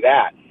rarely see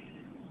that.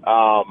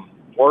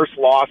 Worst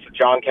loss of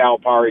John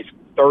Calipari's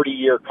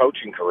 30-year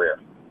coaching career.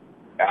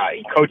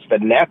 He coached the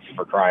Nets,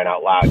 for crying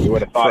out loud. You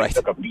would have thought he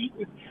took a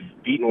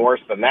beating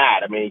worse than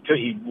that. I mean,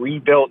 he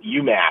rebuilt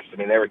UMass. I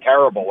mean, they were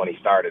terrible when he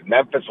started.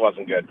 Memphis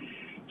wasn't good.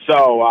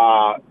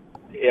 So,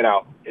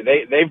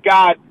 they've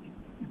got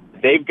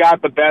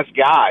the best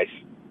guys,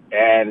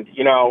 and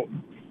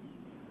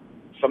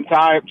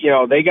sometimes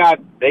they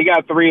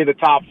got 3 of the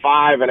top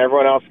 5, and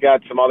everyone else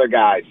got some other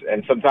guys.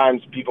 And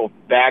sometimes people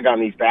bag on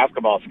these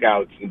basketball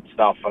scouts and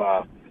stuff.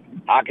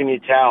 How can you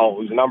tell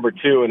who's number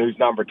 2 and who's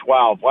number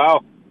 12?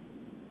 Well,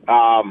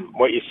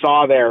 what you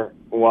saw there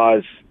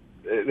was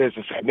there's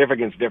a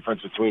significance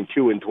difference between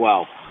 2 and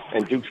 12,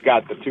 and Duke's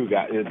got the 2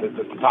 guys,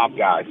 the top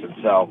guys, and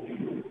so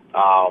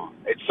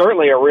it's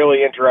certainly a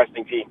really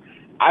interesting team.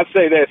 I'd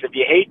say this: if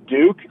you hate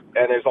Duke,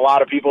 and there's a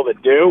lot of people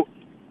that do,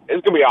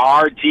 it's gonna be a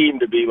hard team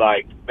to be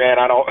like, man,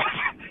 I don't.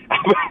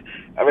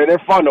 I mean,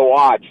 they're fun to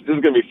watch. This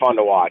is gonna be fun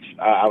to watch.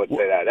 I would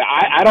say that.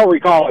 I don't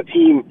recall a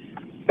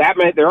team that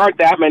many. There aren't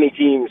that many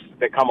teams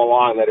that come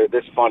along that are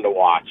this fun to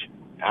watch.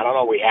 I don't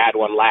know. We had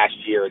one last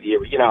year.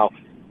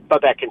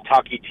 Thought that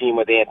Kentucky team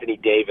with Anthony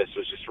Davis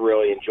was just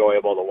really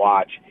enjoyable to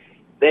watch.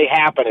 They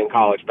happen in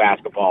college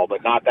basketball,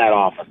 but not that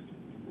often.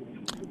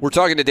 We're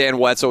talking to Dan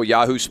Wetzel,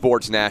 Yahoo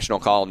Sports national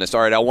columnist.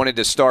 All right, I wanted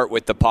to start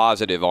with the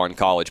positive on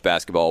college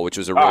basketball, which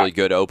was a really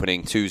good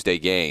opening Tuesday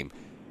game.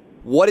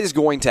 What is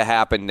going to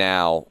happen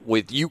now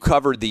with you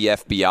covered the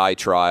FBI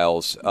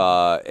trials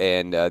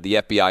and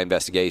the FBI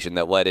investigation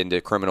that led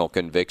into criminal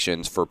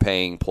convictions for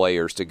paying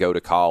players to go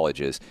to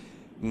colleges?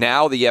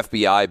 Now the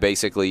FBI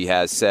basically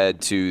has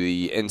said to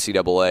the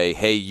NCAA,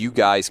 hey, you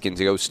guys can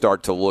go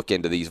start to look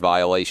into these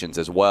violations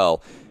as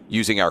well,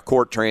 using our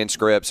court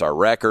transcripts, our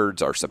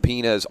records, our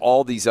subpoenas,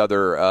 all these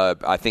other,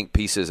 I think,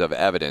 pieces of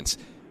evidence.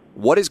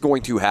 What is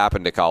going to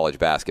happen to college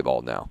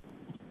basketball now?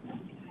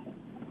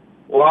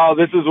 Well,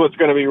 this is what's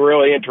going to be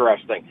really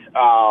interesting.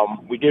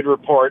 We did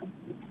report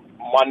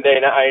Monday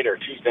night or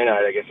Tuesday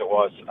night, I guess it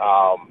was,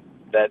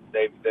 that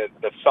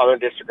the Southern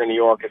District of New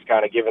York has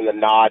kind of given the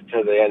nod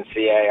to the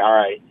NCAA. All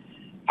right,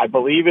 I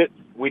believe it.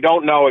 We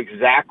don't know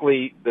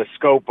exactly the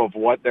scope of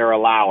what they're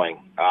allowing.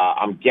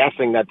 I'm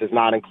guessing that does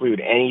not include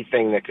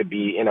anything that could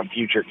be in a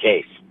future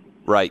case.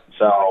 Right.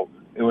 So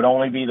it would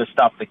only be the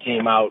stuff that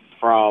came out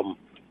from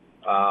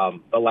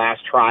the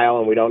last trial,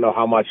 and we don't know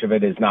how much of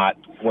it is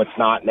what's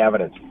not in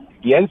evidence.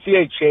 The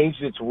NCAA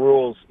changed its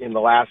rules in the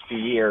last few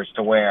years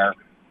to where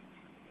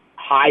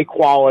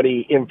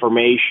high-quality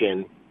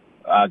information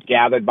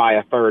gathered by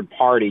a third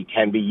party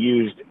can be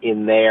used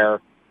in their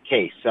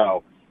case.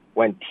 So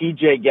when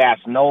TJ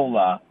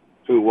Gasnola,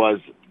 who was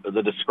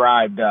the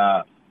described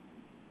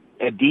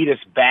Adidas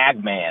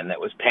bag man that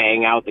was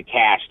paying out the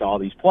cash to all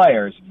these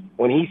players,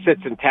 when he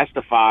sits and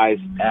testifies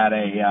at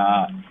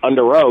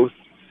under oath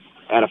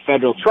at a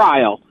federal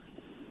trial,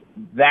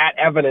 that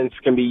evidence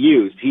can be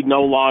used. He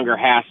no longer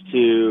has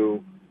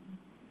to,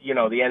 the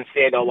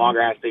NCAA no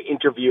longer has to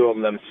interview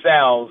them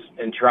themselves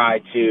and try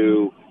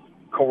to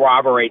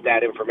corroborate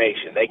that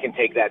information. They can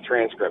take that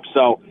transcript.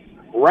 So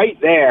right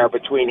there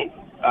between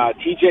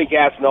TJ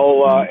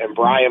Gasnola and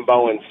Brian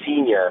Bowen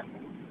Sr.,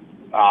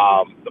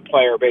 the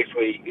player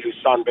whose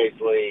son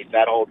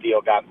that whole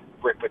deal got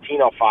Rick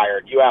Pitino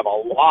fired, you have a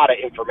lot of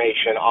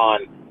information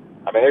on,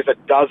 there's a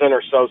dozen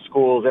or so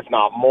schools, if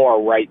not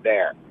more, right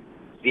there.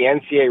 The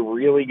NCAA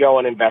really go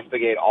and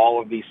investigate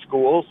all of these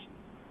schools.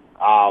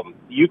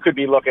 You could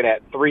be looking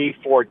at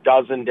 3-4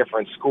 dozen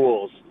different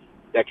schools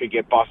that could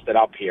get busted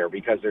up here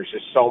because there's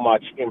just so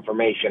much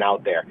information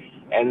out there.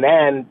 And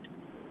then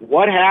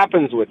what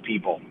happens with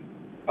people?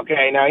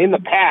 Okay, now in the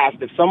past,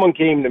 if someone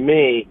came to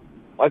me,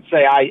 let's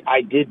say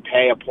I did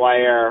pay a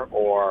player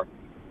or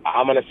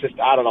I'm an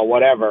assistant, I don't know,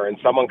 whatever, and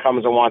someone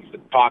comes and wants to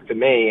talk to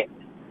me,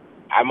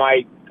 I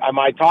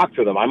might talk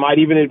to them. I might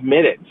even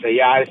admit it. Say,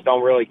 yeah, I just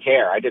don't really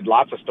care. I did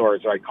lots of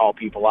stories where I call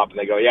people up and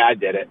they go, yeah, I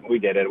did it. We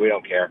did it. We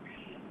don't care.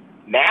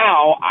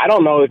 Now, I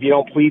don't know if you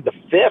don't plead the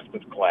fifth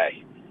with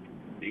Clay.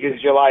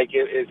 Because you're like,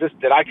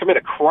 did I commit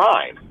a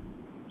crime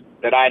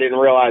that I didn't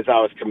realize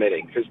I was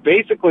committing? Because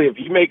basically, if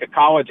you make a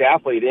college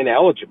athlete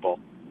ineligible,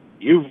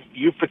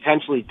 you've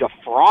potentially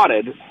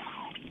defrauded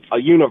a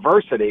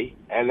university,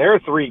 and there are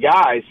 3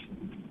 guys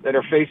that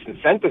are facing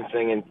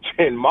sentencing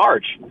in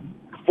March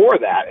for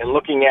that, and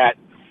looking at,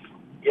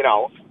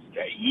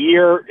 a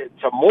year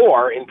to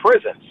more in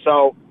prison.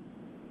 So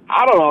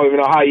I don't even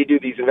know how you do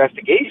these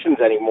investigations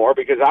anymore,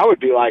 because I would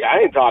be like, I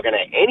ain't talking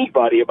to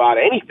anybody about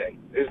anything.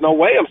 There's no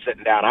way I'm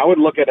sitting down. I would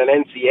look at an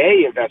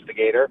NCAA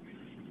investigator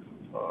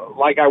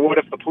like I would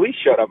if the police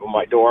showed up at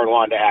my door and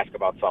wanted to ask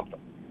about something.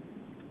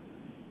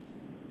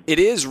 It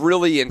is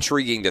really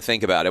intriguing to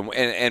think about.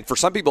 And for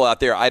some people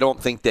out there, I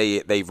don't think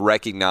they've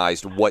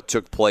recognized what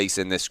took place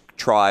in this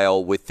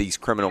trial with these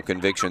criminal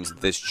convictions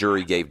that this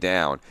jury gave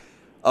down.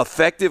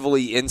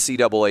 Effectively,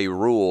 NCAA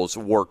rules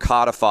were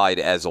codified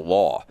as a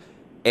law.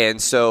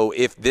 And so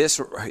if this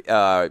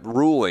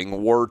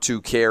ruling were to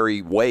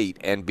carry weight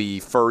and be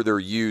further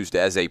used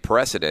as a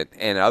precedent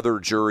and other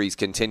juries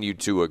continued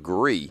to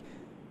agree,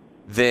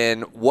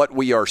 then what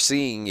we are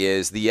seeing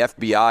is the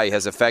FBI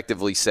has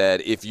effectively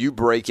said, if you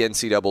break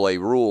NCAA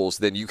rules,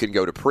 then you can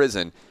go to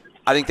prison.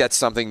 I think that's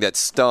something that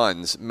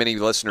stuns many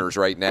listeners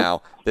right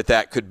now,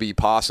 that could be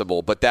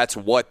possible. But that's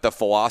what the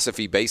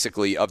philosophy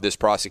basically of this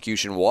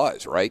prosecution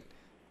was, right?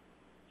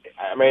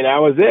 I mean, that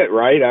was it,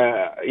 right?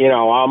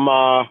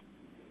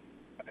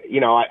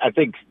 I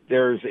think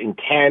there's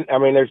intent. I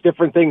mean, there's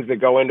different things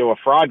that go into a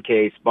fraud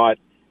case, but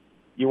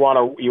you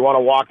want to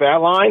walk that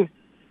line?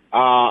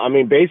 I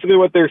mean, basically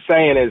what they're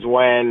saying is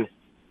when,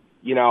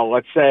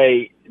 let's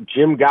say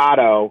Jim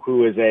Gatto,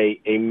 who is a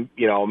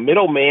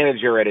middle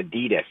manager at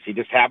Adidas, he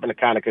just happened to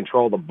kind of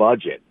control the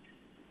budget,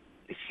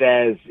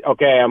 says,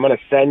 okay, I'm going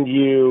to send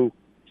you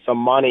some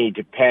money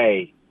to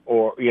pay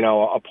or,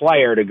 a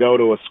player to go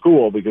to a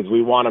school because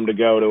we want him to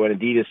go to an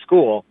Adidas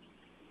school.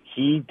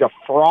 He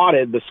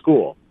defrauded the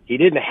school. He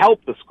didn't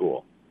help the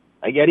school.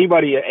 Like any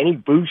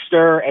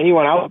booster,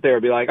 anyone out there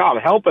would be like, oh,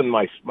 I'm helping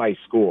my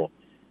school.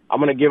 I'm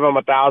going to give them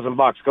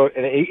 $1,000. Go,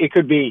 and it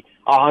could be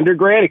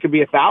 $100,000. It could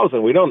be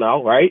 $1,000. We don't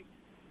know, right?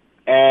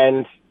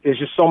 And there's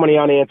just so many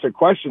unanswered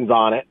questions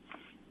on it.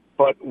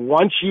 But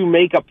once you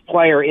make a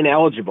player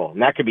ineligible,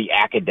 and that could be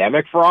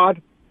academic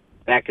fraud,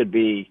 that could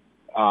be,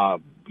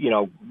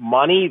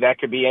 money, that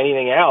could be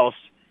anything else.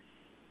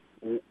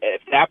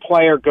 If that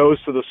player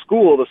goes to the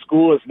school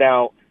is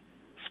now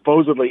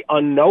supposedly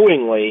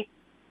unknowingly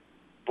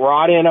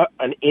brought in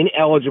an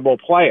ineligible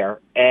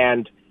player.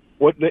 And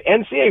what the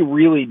NCAA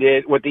really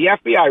did, what the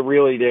FBI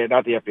really did,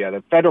 not the FBI,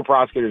 the federal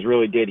prosecutors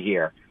really did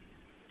here,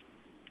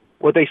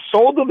 what they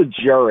sold to the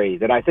jury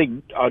that I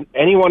think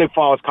anyone who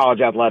follows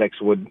college athletics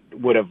would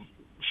have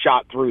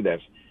shot through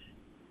this,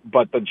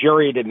 but the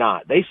jury did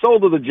not. They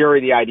sold to the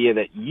jury the idea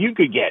that you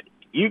could get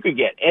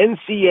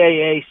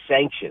NCAA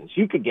sanctions,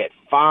 you could get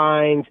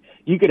fines,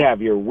 you could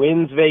have your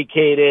wins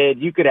vacated,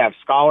 you could have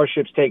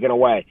scholarships taken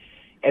away.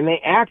 And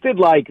they acted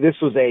like this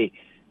was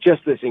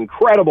just this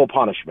incredible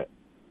punishment.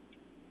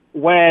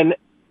 When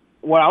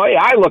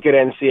I look at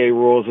NCAA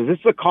rules is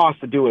it's the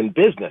cost of doing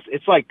business.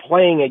 It's like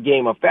playing a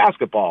game of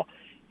basketball.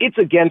 It's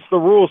against the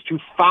rules to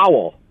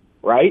foul,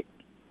 right?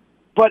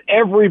 But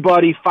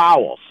everybody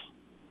fouls.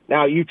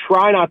 Now, you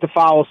try not to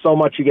foul so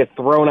much you get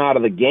thrown out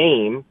of the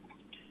game,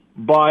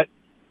 but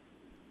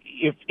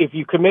if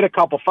you commit a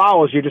couple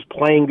fouls, you're just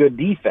playing good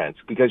defense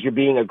because you're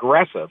being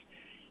aggressive.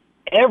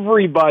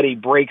 Everybody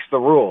breaks the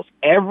rules.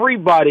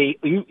 Everybody,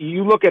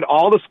 you look at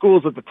all the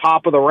schools at the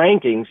top of the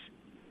rankings,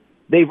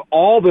 they've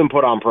all been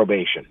put on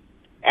probation.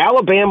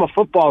 Alabama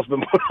football's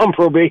been put on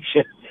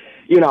probation,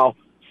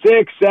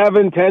 6,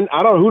 7, 10,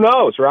 I don't know, who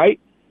knows, right?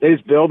 They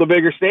just build a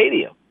bigger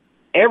stadium.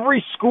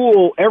 Every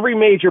school, every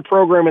major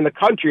program in the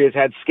country has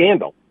had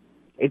scandal.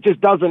 It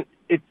just doesn't,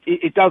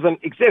 it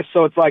doesn't exist.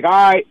 So it's like, all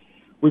right,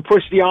 we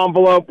pushed the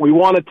envelope, we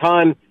won a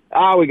ton,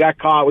 we got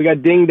caught, we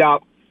got dinged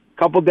up,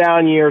 couple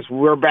down years,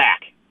 we're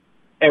back,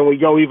 and we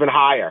go even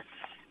higher.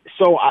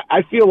 So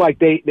I feel like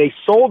they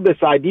sold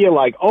this idea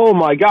like, oh,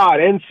 my God,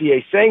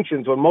 NCAA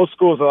sanctions, when most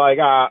schools are like,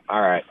 all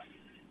right,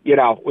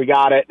 we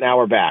got it, now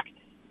we're back.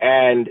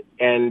 And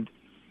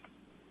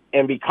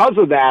because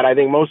of that, I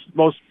think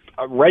most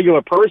a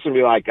regular person would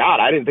be like, God,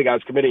 I didn't think I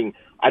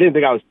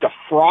was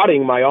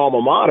defrauding my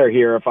alma mater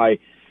here if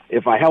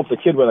I helped a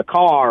kid with a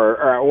car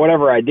or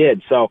whatever I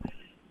did. So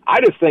I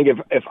just think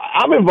if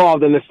I'm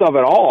involved in this stuff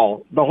at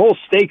all, the whole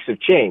stakes have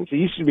changed. It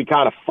used to be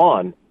kind of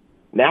fun.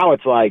 Now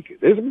it's like,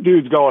 this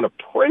dude's going to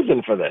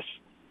prison for this.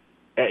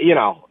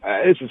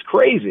 This is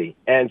crazy.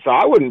 And so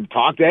I wouldn't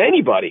talk to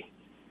anybody.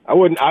 I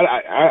would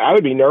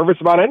be nervous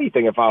about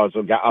anything if I was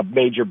a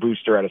major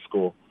booster at a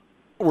school.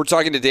 We're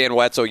talking to Dan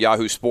Wetzel,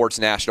 Yahoo Sports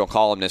national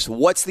columnist.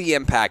 What's the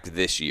impact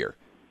this year?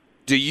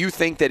 Do you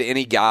think that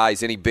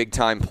any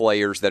big-time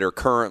players that are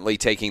currently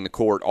taking the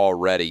court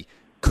already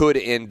could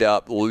end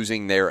up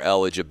losing their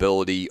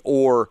eligibility,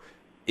 or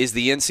is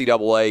the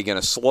NCAA going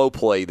to slow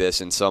play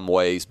this in some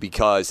ways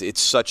because it's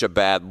such a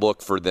bad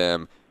look for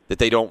them that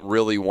they don't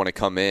really want to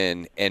come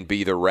in and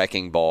be the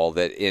wrecking ball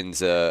that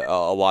ends a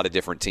lot of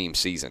different team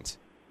seasons?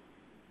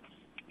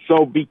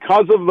 So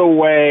because of the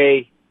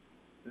way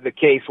the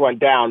case went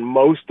down,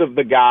 most of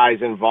the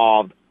guys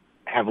involved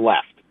have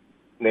left.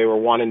 They were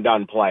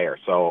one-and-done players.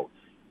 So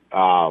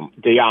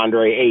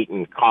DeAndre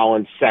Ayton,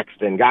 Colin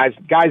Sexton, guys'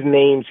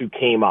 names who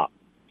came up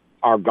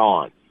are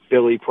gone.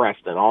 Billy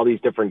Preston, all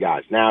these different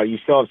guys. Now, you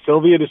still have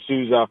Sylvia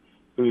D'Souza,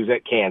 who's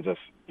at Kansas.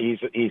 He's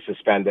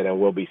suspended and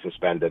will be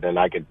suspended, and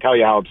I can tell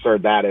you how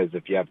absurd that is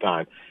if you have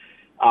time.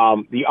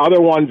 The other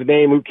one's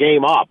name who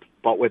came up,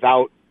 but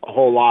without a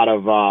whole lot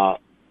of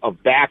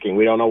backing,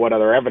 we don't know what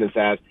other evidence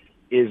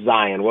is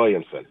Zion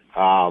Williamson.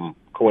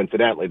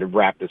 Coincidentally, to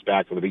wrap this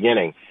back to the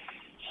beginning,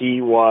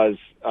 he was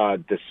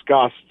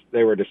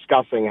they were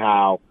discussing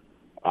how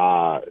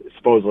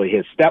supposedly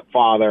his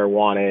stepfather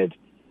wanted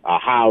a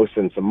house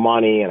and some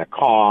money and a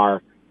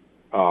car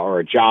or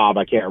a job.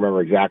 I can't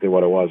remember exactly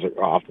what it was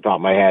off the top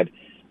of my head,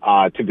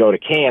 to go to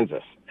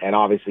Kansas. And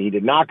obviously he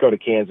did not go to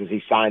Kansas.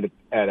 He signed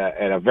at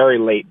a very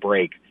late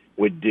break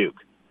with Duke.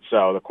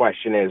 So the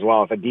question is,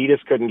 well, if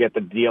Adidas couldn't get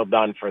the deal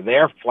done for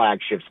their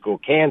flagship school,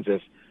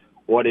 Kansas,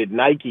 what did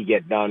Nike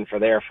get done for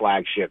their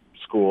flagship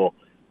school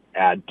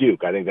at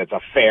Duke? I think that's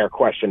a fair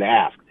question to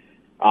ask.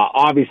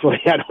 Obviously,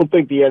 I don't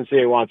think the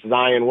NCAA wants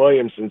Zion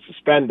Williamson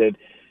suspended.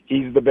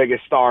 He's the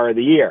biggest star of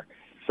the year.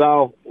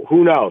 So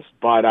who knows?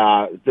 But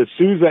the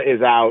Souza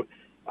is out.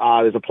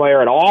 There's a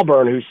player at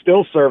Auburn who's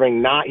still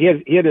serving. He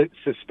had it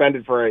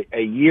suspended for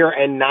a year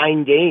and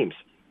 9 games.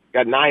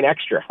 Got 9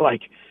 extra.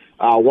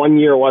 1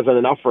 year wasn't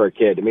enough for a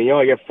kid. I mean, you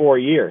only get 4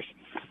 years.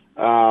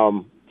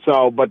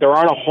 But there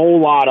aren't a whole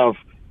lot of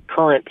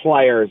current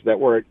players that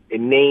were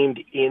named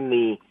in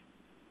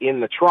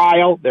the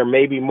trial. There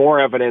may be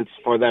more evidence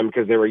for them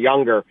because they were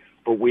younger,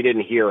 but we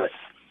didn't hear it.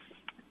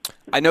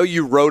 I know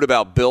you wrote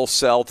about Bill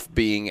Self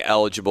being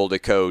eligible to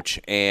coach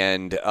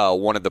and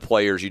one of the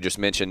players you just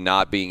mentioned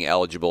not being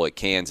eligible at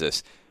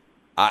Kansas.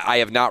 I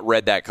have not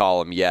read that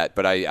column yet,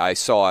 but I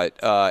saw it,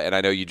 and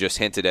I know you just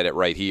hinted at it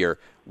right here.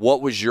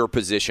 What was your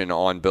position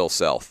on Bill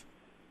Self?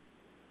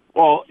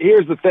 Well,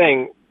 here's the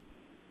thing.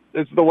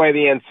 This is the way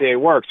the NCAA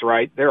works,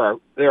 right? There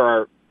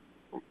are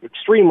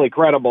extremely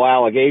credible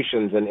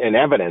allegations and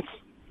evidence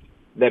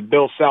that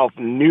Bill Self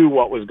knew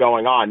what was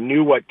going on,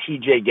 knew what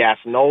TJ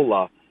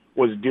Gassnola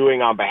was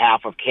doing on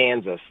behalf of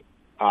Kansas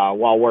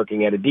while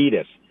working at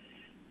Adidas.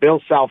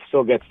 Bill Self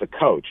still gets to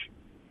coach.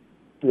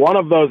 One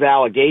of those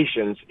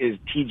allegations is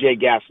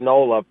TJ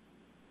Gassnola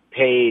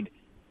paid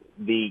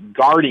the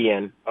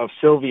guardian of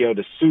Silvio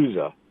de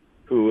Souza,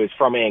 who is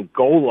from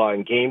Angola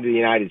and came to the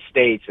United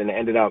States and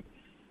ended up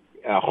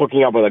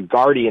hooking up with a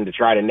guardian to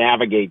try to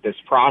navigate this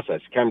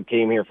process.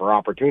 Came here for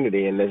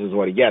opportunity, and this is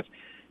what he gets,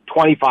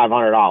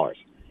 $2,500.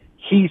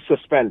 He's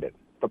suspended.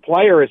 The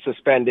player is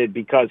suspended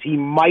because he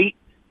might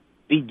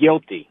be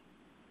guilty,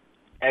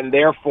 and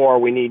therefore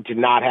we need to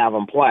not have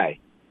him play.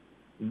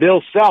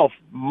 Bill Self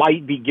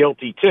might be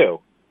guilty too,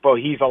 but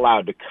he's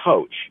allowed to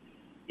coach.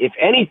 If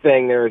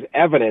anything, there is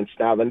evidence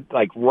now that,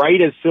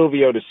 right as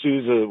Silvio de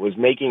Souza was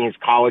making his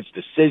college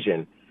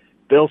decision,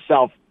 Bill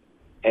Self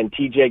and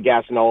TJ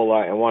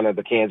Gassnola and one of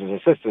the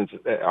Kansas assistants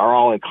are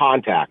all in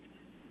contact,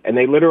 and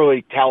they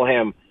literally tell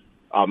him,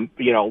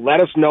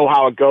 let us know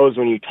how it goes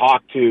when you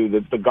talk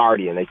to the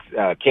guardian.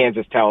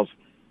 Kansas tells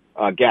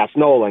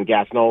Gassnola, and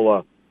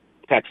Gassnola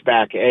texts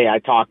back, hey, I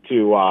talked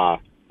to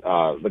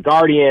the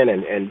guardian,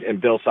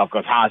 and Bill Self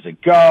goes, how's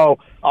it go?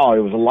 Oh, it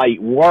was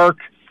light work,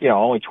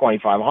 only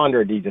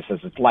 $2,500. He just says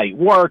it's light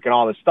work and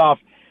all this stuff.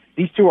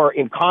 These two are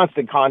in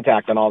constant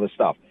contact on all this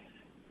stuff.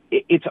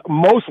 It's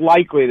most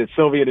likely that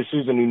Silvio de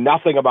Souza knew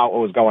nothing about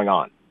what was going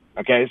on.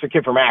 Okay, it's a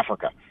kid from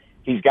Africa.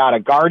 He's got a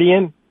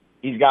guardian,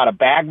 he's got a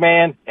bag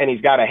man, and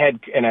he's got a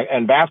head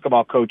and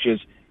basketball coaches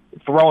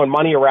throwing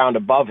money around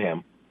above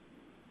him.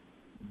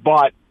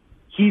 But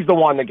he's the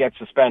one that gets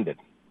suspended.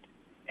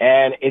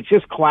 And it's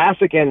just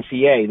classic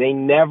NCAA. They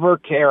never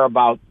care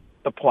about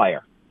the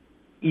player.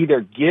 Either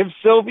give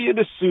Silvio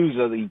de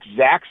Souza the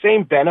exact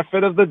same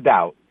benefit of the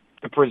doubt,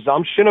 the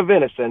presumption of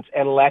innocence,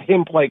 and let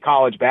him play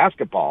college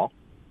basketball,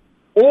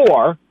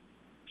 or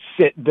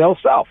sit Bill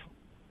Self.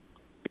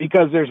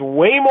 Because there's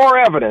way more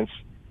evidence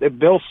that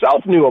Bill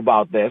Self knew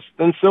about this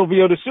than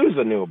Silvio de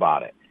Souza knew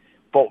about it.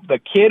 But the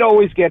kid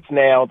always gets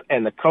nailed,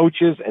 and the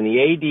coaches and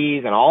the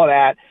ADs and all of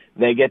that,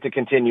 they get to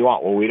continue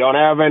on. Well, we don't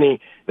have any,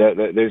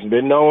 there's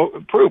been no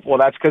proof. Well,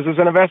 that's because there's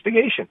an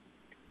investigation.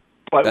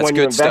 But that's when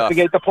you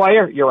investigate the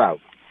player, you're out.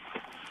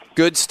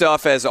 Good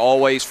stuff, as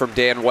always, from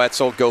Dan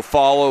Wetzel. Go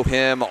follow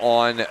him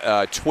on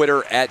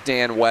Twitter, at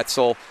Dan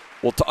Wetzel.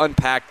 We'll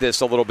unpack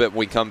this a little bit when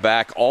we come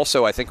back.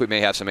 Also, I think we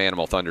may have some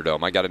Animal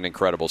Thunderdome. I got an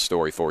incredible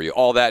story for you.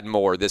 All that and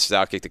more. This is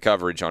Outkick the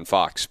Coverage on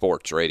Fox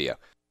Sports Radio.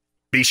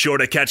 Be sure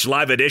to catch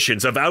live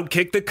editions of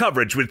Outkick the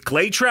Coverage with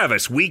Clay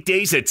Travis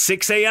weekdays at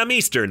 6 a.m.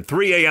 Eastern,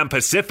 3 a.m.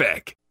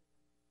 Pacific.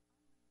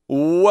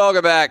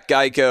 Welcome back,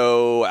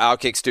 Geico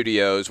Outkick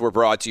Studios. We're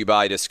brought to you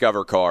by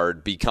Discover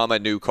Card. Become a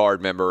new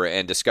card member,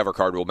 and Discover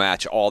Card will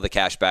match all the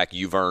cash back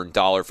you've earned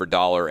dollar for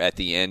dollar at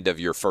the end of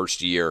your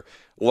first year.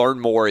 Learn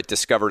more at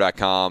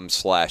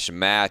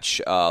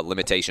discover.com/match.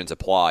 Limitations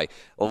apply.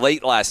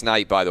 Late last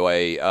night, by the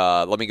way,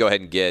 let me go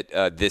ahead and get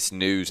this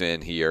news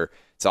in here.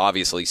 It's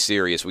obviously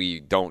serious. We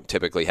don't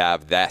typically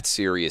have that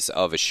serious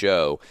of a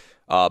show.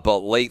 But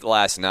late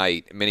last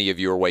night, many of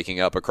you are waking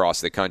up across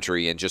the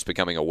country and just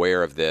becoming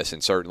aware of this.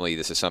 And certainly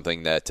this is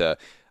something that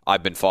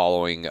I've been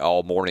following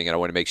all morning, and I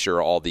want to make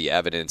sure all the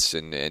evidence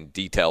and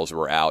details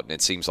were out. And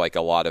it seems like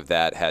a lot of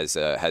that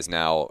has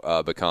now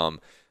become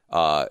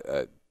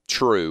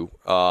true.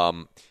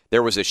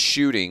 There was a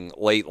shooting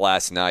late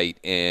last night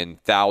in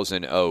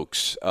Thousand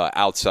Oaks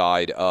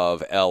outside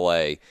of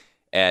L.A.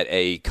 at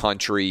a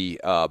country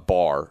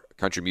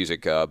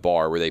music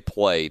bar where they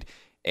played.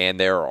 and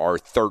there are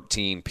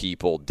 13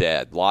 people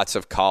dead. Lots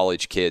of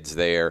college kids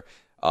there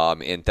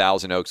in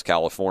Thousand Oaks,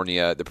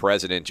 California. The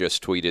president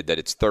just tweeted that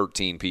it's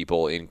 13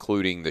 people,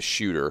 including the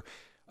shooter.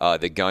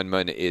 The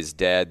gunman is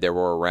dead. There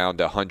were around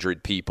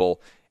 100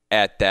 people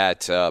at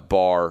that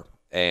bar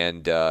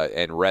and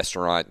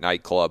restaurant,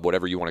 nightclub,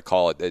 whatever you want to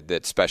call it,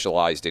 that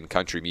specialized in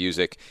country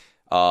music.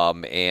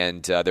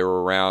 And there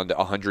were around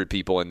 100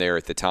 people in there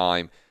at the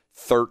time.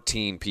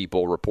 13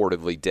 people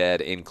reportedly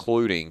dead,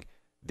 including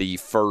the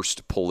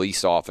first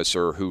police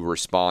officer who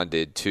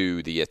responded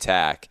to the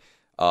attack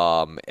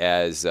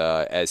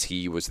as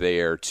he was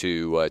there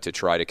to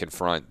try to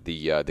confront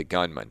the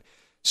gunman.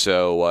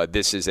 So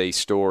this is a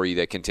story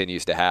that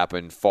continues to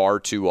happen far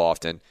too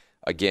often.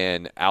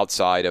 Again,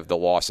 outside of the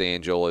Los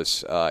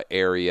Angeles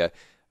area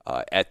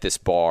at this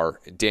bar.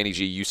 Danny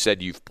G, you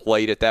said you've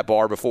played at that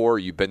bar before?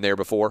 You've been there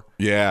before?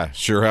 Yeah,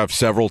 sure have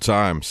several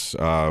times.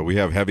 We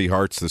have heavy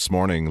hearts this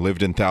morning.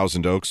 Lived in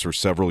Thousand Oaks for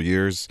several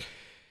years,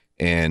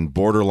 and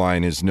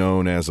Borderline is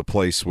known as a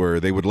place where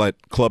they would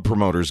let club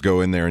promoters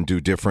go in there and do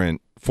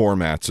different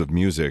formats of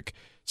music,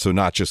 so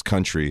not just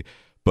country.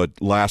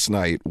 But last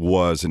night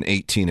was an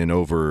 18 and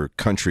over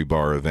country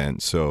bar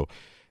event. So,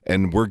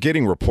 and we're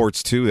getting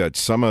reports too that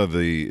some of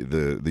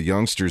the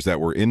youngsters that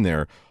were in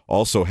there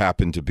also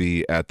happened to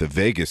be at the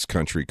Vegas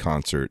country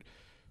concert,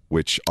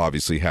 which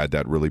obviously had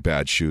that really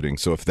bad shooting.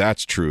 So if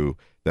that's true,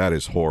 that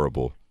is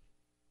horrible.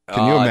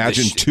 Can you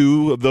imagine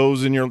two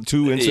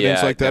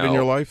incidents like that in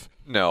your life?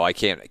 No, I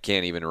can't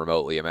even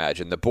remotely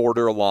imagine. The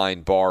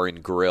Borderline Bar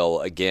and Grill,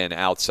 again,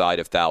 outside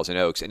of Thousand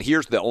Oaks. And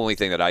here's the only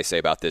thing that I say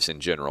about this in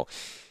general,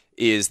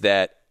 is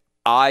that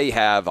we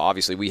have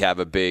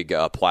a big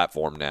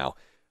platform now.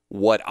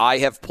 What I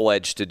have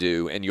pledged to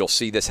do, and you'll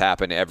see this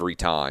happen every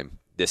time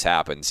this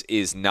happens,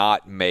 is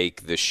not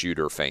make the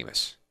shooter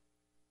famous.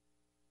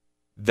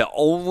 The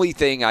only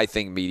thing I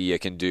think media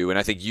can do, and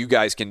I think you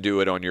guys can do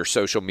it on your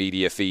social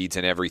media feeds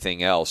and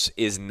everything else,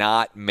 is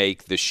not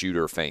make the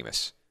shooter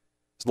famous.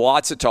 There's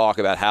lots of talk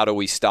about how do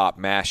we stop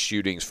mass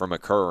shootings from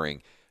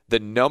occurring. The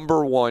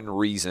number one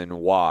reason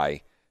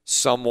why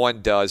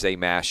someone does a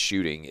mass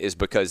shooting is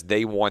because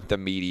they want the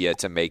media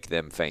to make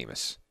them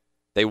famous.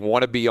 They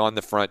want to be on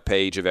the front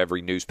page of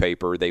every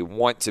newspaper. They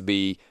want to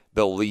be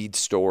the lead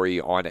story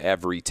on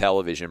every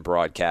television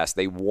broadcast.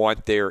 They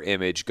want their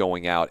image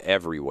going out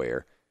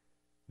everywhere.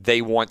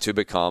 They want to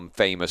become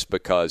famous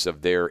because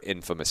of their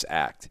infamous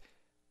act.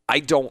 I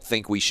don't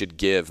think we should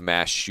give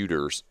mass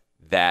shooters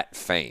that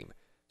fame.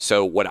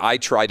 So what I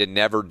try to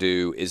never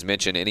do is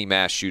mention any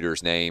mass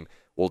shooter's name.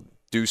 We'll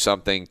do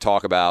something,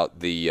 talk about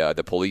the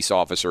police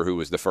officer who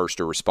was the first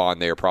to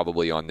respond there,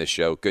 probably on this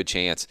show. Good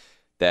chance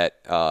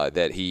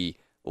that he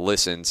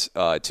listens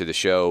to the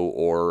show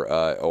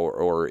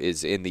or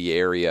is in the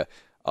area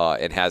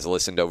and has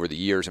listened over the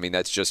years. I mean,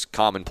 that's just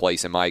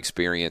commonplace in my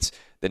experience.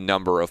 The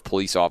number of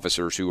police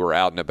officers who are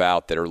out and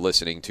about that are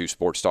listening to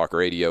sports talk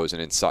radio is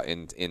an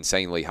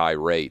insanely high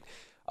rate.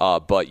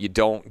 But you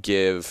don't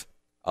give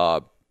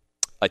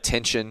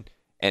attention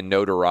and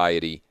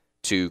notoriety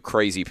to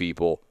crazy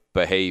people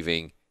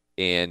behaving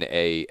in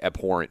a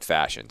abhorrent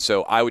fashion.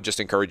 So I would just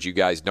encourage you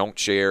guys, don't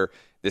share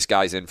this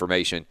guy's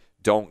information.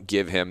 Don't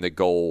give him the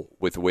goal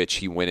with which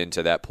he went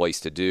into that place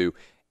to do.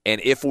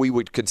 And if we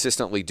would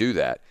consistently do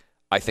that,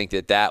 I think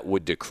that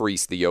would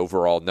decrease the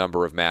overall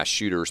number of mass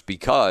shooters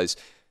because,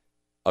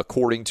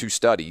 according to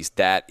studies,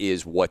 that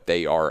is what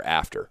they are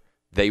after.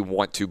 They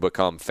want to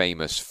become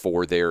famous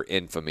for their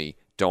infamy.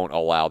 Don't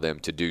allow them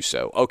to do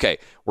so. Okay,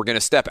 we're going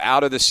to step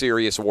out of the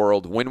serious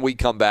world. When we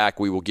come back,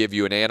 we will give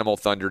you an Animal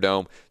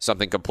Thunderdome,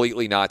 something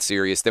completely not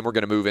serious. Then we're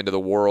going to move into the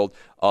world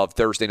of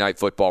Thursday Night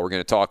Football. We're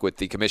going to talk with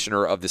the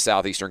commissioner of the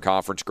Southeastern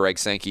Conference, Greg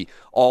Sankey.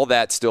 All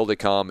that still to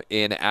come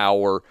in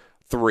Hour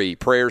 3.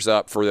 Prayers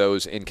up for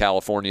those in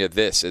California.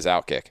 This is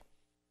Outkick.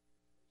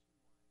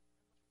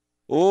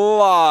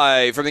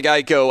 Live from the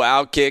Geico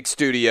Outkick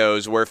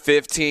Studios, where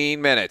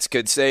 15 minutes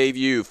could save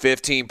you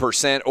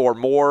 15% or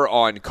more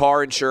on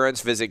car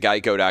insurance. Visit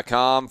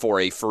geico.com for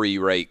a free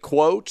rate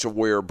quote.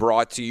 We're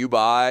brought to you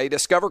by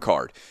Discover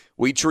Card.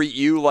 We treat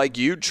you like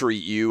you'd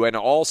treat you, and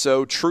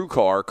also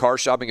TrueCar. Car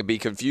shopping can be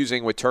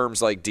confusing with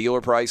terms like dealer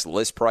price,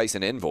 list price,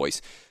 and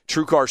invoice.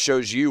 TrueCar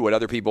shows you what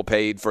other people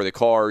paid for the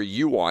car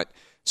you want,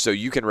 so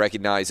you can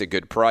recognize a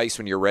good price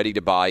when you're ready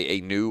to buy a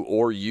new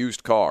or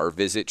used car.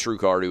 Visit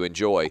TrueCar to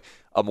enjoy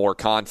a more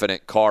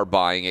confident car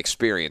buying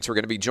experience. We're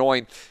going to be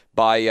joined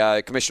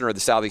by Commissioner of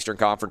the Southeastern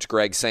Conference,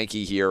 Greg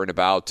Sankey, here in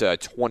about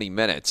 20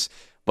 minutes.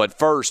 But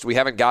first, we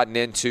haven't gotten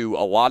into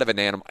a lot of an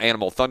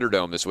Animal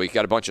Thunderdome this week.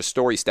 Got a bunch of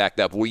stories stacked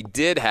up. We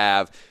did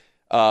have,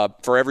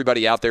 for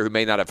everybody out there who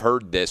may not have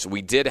heard this,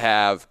 we did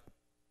have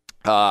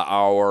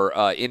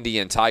our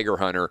Indian tiger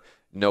hunter,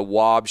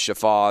 Nawab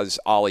Shafaz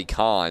Ali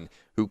Khan,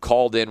 who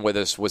called in with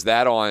us. Was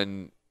that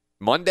on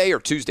Monday or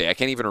Tuesday? I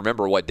can't even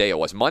remember what day it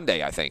was.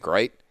 Monday, I think,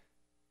 right?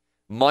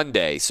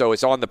 Monday. So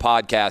it's on the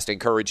podcast. I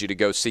encourage you to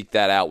go seek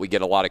that out. We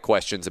get a lot of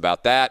questions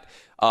about that.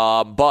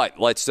 But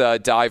let's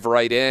dive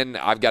right in.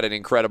 I've got an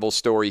incredible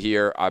story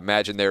here. I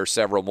imagine there are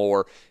several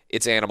more.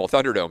 It's Animal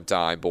Thunderdome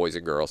time, boys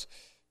and girls.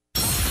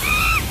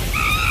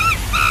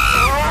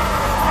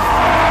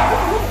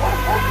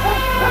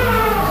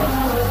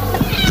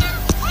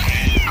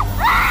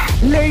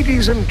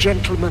 Ladies and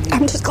gentlemen.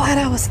 I'm just glad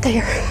I was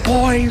there.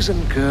 Boys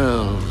and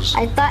girls.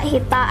 I thought he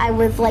thought I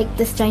was like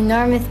this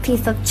ginormous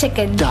piece of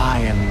chicken.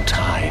 Dying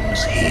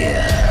times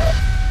here.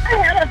 I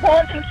had a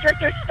boa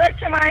constrictor stuck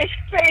to my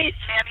face.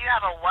 Sam, you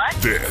have a what?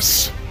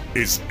 This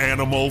is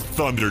Animal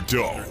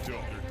Thunderdome.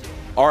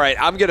 All right,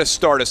 I'm going to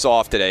start us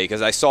off today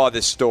because I saw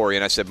this story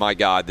and I said, my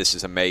God, this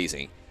is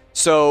amazing.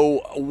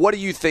 So what do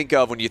you think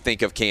of when you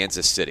think of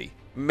Kansas City?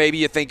 Maybe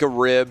you think of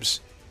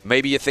ribs.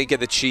 Maybe you think of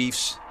the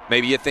Chiefs.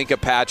 Maybe you think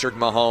of Patrick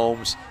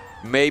Mahomes.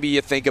 Maybe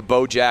you think of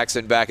Bo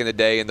Jackson back in the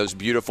day in those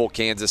beautiful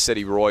Kansas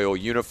City Royal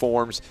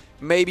uniforms.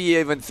 Maybe you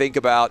even think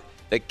about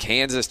the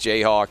Kansas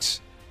Jayhawks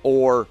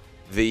or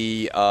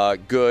the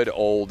good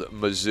old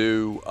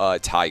Mizzou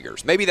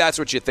Tigers. Maybe that's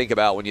what you think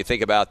about when you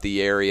think about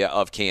the area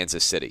of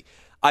Kansas City.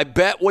 I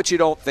bet what you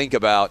don't think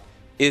about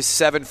is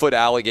 7-foot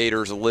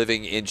alligators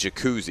living in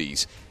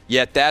jacuzzis.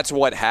 Yet that's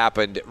what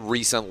happened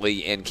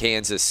recently in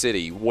Kansas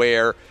City,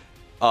 where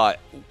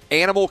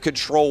animal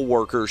control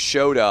workers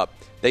showed up.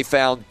 They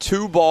found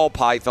 2 ball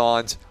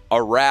pythons,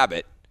 a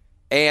rabbit,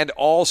 and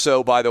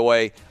also, by the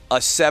way, a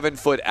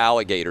 7-foot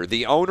alligator.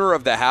 The owner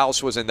of the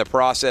house was in the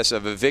process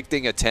of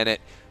evicting a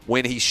tenant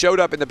when he showed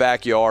up in the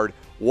backyard,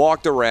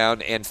 walked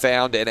around, and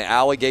found an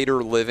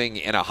alligator living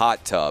in a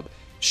hot tub.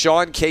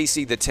 Sean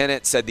Casey, the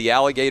tenant, said the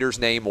alligator's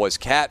name was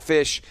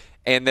Catfish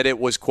and that it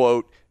was,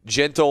 quote,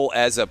 gentle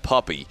as a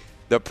puppy.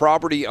 The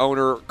property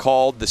owner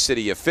called the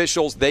city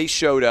officials. They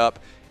showed up,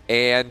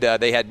 and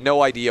they had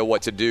no idea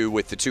what to do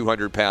with the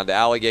 200-pound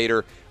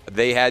alligator.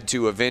 They had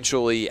to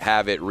eventually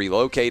have it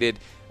relocated.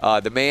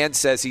 The man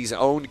says he's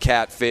owned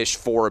Catfish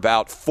for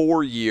about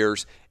 4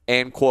 years,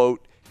 and,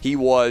 quote, he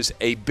was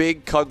a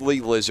big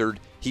cuddly lizard.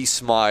 He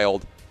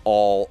smiled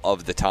all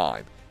of the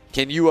time.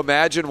 Can you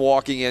imagine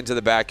walking into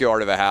the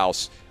backyard of a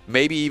house,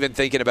 maybe even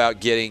thinking about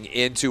getting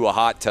into a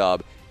hot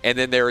tub, and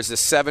then there is a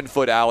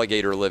 7-foot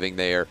alligator living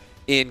there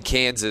in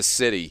Kansas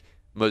City,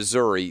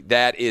 Missouri?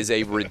 That is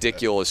a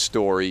ridiculous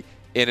story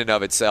in and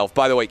of itself.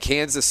 By the way,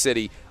 Kansas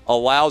City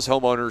allows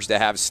homeowners to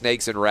have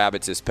snakes and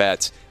rabbits as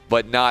pets,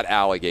 but not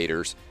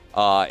alligators.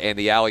 And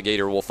the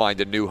alligator will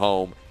find a new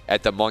home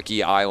at the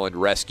Monkey Island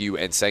Rescue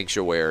and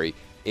Sanctuary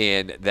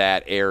in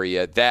that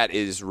area. That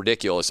is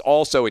ridiculous.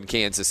 Also in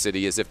Kansas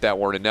City, as if that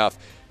weren't enough,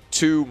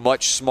 2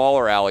 much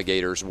smaller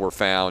alligators were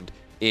found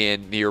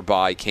in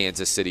nearby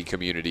Kansas City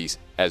communities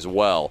as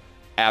well.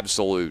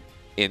 Absolute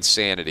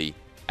insanity.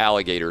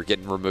 Alligator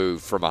getting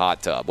removed from a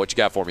hot tub. What you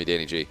got for me,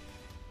 Danny G?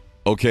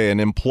 Okay, an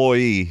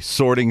employee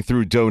sorting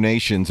through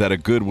donations at a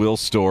Goodwill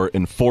store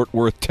in Fort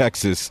Worth,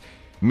 Texas,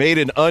 made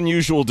an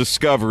unusual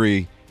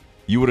discovery.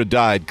 You would have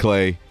died,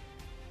 Clay.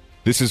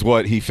 This is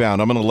what he found.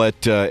 I'm going to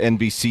let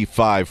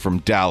NBC5 from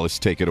Dallas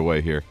take it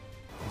away here.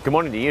 Good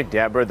morning to you,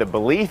 Deborah. The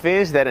belief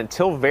is that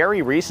until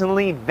very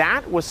recently,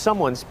 that was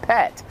someone's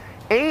pet,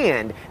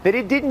 and that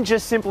it didn't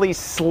just simply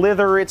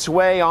slither its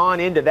way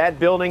on into that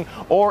building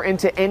or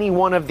into any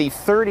one of the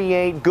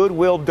 38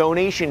 Goodwill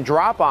donation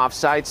drop-off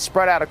sites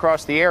spread out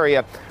across the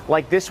area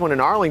like this one in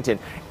Arlington.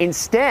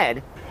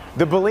 Instead,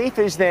 the belief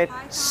is that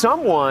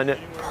someone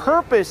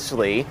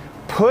purposely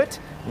put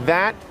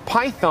that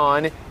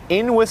python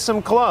in with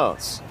some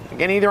clothes.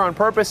 Again, either on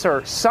purpose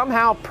or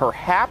somehow,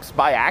 perhaps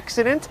by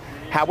accident,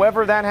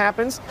 however that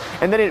happens,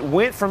 and then it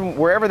went from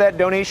wherever that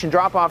donation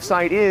drop-off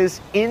site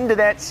is into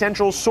that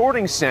central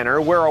sorting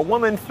center where a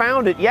woman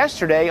found it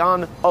yesterday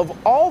on, of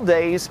all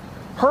days,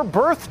 her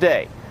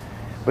birthday.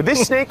 But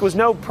this snake was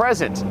no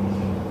present.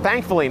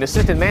 Thankfully, an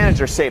assistant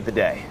manager saved the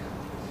day.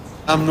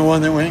 I'm the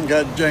one that went and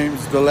got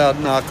James the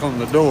loud knock on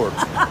the door.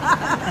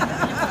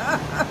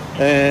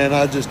 And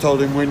I just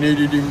told him we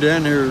needed him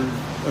down here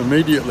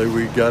immediately.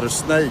 We got a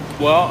snake.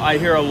 Well, I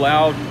hear a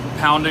loud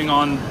pounding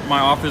on my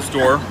office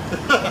door,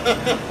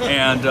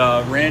 and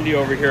Randy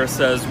over here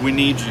says, we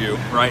need you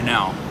right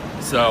now.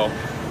 So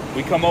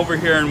we come over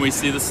here and we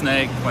see the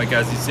snake, like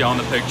as you see on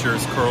the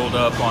pictures, curled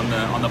up on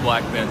the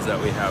black bins that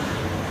we have.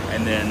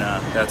 And then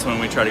that's when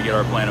we try to get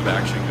our plan of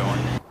action going.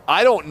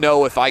 I don't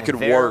know if I could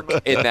work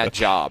in that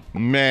job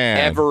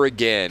ever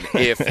again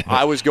if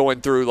I was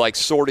going through, like,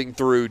 sorting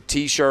through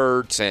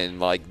T-shirts and,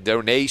 like,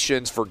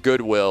 donations for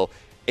Goodwill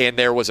and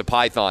there was a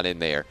python in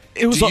there.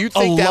 It was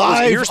a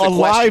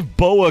live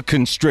boa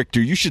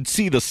constrictor. You should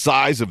see the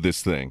size of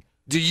this thing.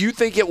 Do you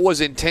think it was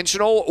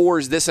intentional, or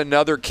is this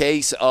another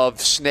case of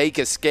snake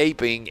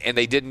escaping and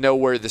they didn't know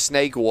where the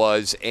snake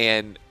was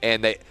and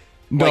they...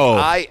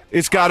 No,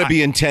 it's got to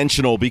be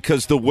intentional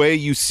because the way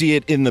you see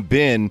it in the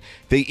bin,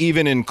 they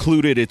even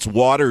included its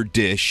water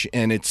dish,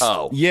 and it's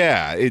so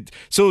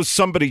is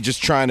somebody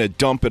just trying to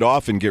dump it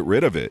off and get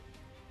rid of it.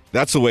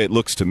 That's the way it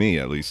looks to me,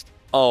 at least.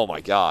 Oh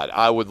my God,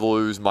 I would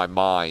lose my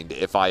mind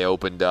if I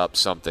opened up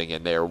something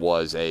and there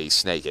was a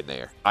snake in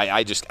there.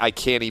 I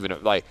can't even,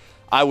 like,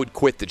 I would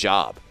quit the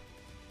job.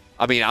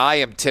 I mean, I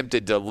am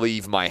tempted to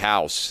leave my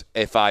house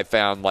if I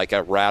found, like,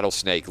 a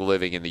rattlesnake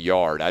living in the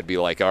yard. I'd be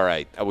like, all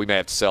right, we may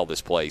have to sell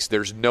this place.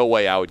 There's no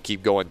way I would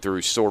keep going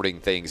through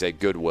sorting things at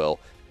Goodwill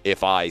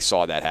if I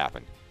saw that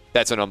happen.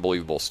 That's an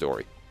unbelievable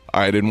story.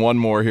 All right, and one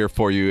more here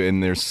for you,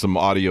 and there's some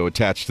audio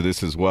attached to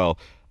this as well.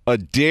 A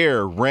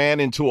dare ran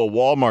into a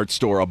Walmart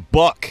store, a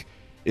buck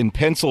in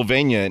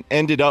Pennsylvania, and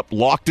ended up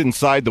locked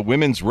inside the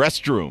women's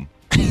restroom.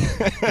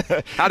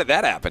 How did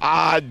that happen?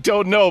 I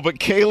don't know, but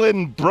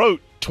Kaylin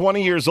Brote,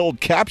 20 years old,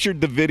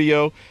 captured the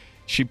video.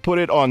 She put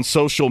it on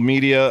social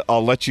media.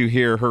 I'll let you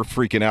hear her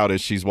freaking out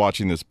as she's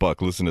watching this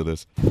buck. Listen to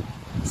this.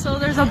 So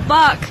there's a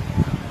buck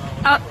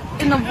out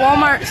in the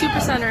Walmart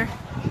Supercenter.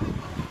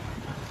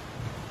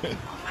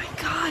 Oh my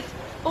God.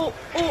 Oh,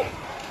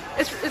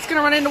 it's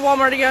gonna run into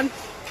Walmart again.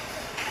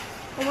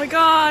 Oh my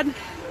God.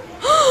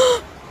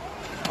 Oh,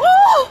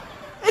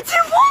 it's in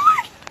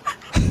Walmart.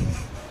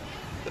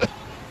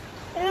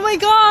 Oh my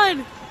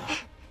God.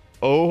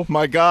 Oh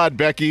my God,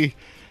 Becky.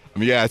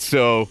 Yeah,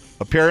 so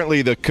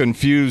apparently the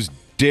confused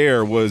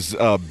dare was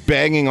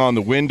banging on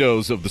the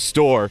windows of the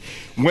store.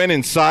 Went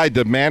inside,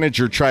 the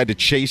manager tried to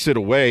chase it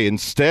away.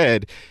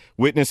 Instead,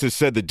 witnesses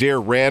said the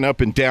dare ran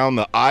up and down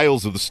the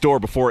aisles of the store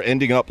before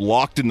ending up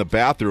locked in the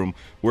bathroom,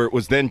 where it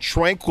was then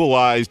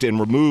tranquilized and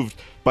removed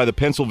by the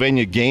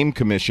Pennsylvania Game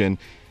Commission.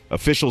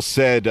 Officials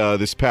said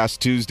this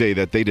past Tuesday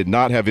that they did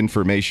not have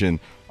information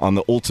on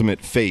the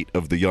ultimate fate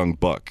of the young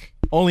buck.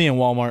 Only in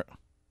Walmart.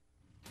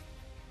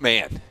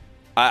 Man.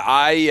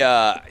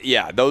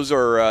 Those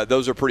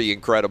are pretty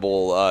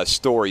incredible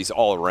stories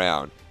all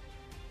around.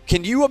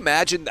 Can you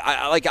imagine?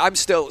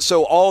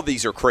 So all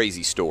these are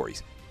crazy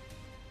stories.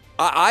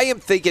 I am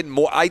thinking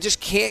more. I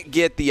just can't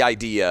get the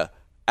idea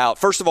out.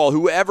 First of all,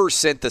 whoever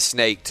sent the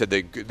snake to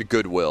the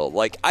Goodwill,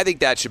 I think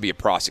that should be a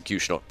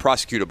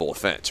prosecutable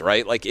offense,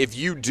 right? Like, if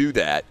you do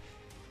that,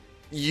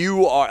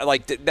 you are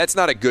that's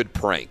not a good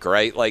prank,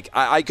 right?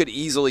 I could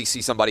easily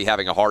see somebody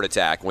having a heart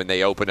attack when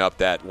they open up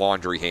that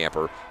laundry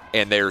hamper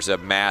and there's a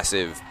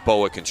massive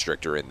boa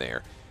constrictor in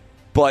there.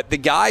 But the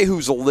guy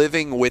who's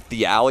living with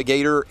the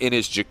alligator in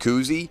his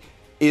jacuzzi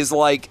is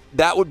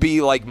that would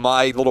be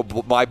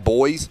my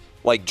boy's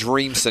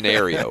dream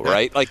scenario,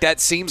 right? That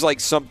seems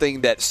like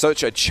something that's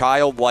such a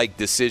childlike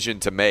decision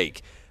to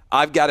make.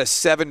 I've got a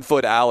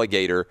 7-foot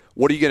alligator.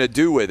 What are you going to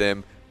do with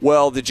him?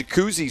 Well, the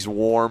jacuzzi's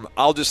warm.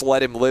 I'll just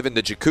let him live in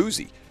the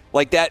jacuzzi.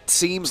 That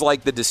seems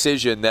like the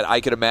decision that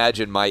I could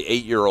imagine my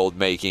 8-year-old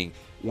making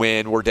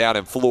when we're down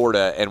in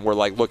Florida and we're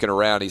looking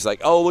around. He's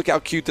like, oh, look how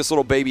cute this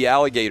little baby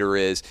alligator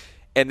is.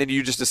 And then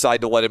you just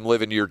decide to let him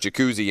live in your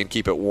jacuzzi and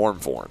keep it warm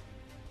for him.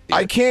 Yeah.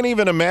 I can't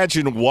even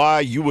imagine why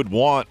you would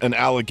want an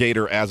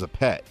alligator as a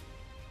pet.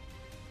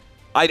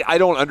 I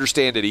don't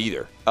understand it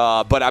either.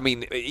 But, I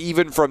mean,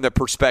 even from the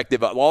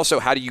perspective of also,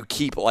 how do you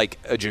keep, a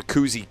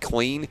jacuzzi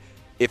clean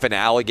if an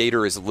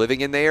alligator is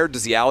living in there?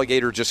 Does the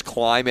alligator just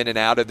climb in and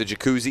out of the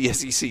jacuzzi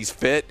as he sees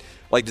fit?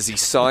 Does he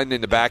sun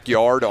in the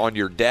backyard on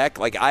your deck?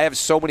 I have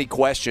so many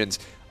questions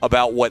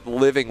about what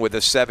living with a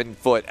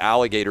 7-foot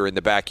alligator in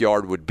the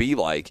backyard would be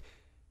like.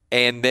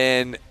 And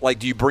then,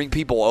 do you bring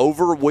people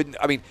over?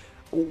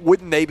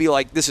 Wouldn't they be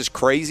like, this is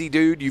crazy,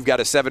 dude? You've got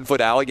a 7-foot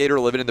alligator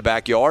living in the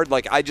backyard?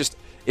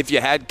 If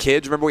you had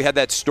kids, remember we had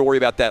that story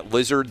about that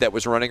lizard that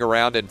was running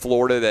around in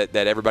Florida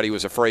that everybody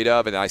was afraid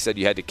of, and I said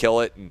you had to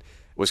kill it, and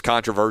it was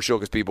controversial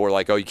because people were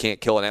like, oh, you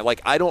can't kill it.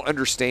 I don't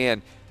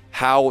understand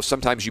how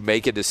sometimes you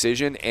make a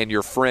decision and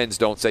your friends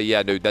don't say,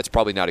 yeah, dude, that's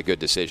probably not a good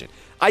decision.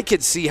 I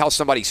could see how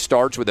somebody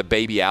starts with a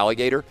baby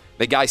alligator.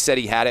 The guy said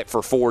he had it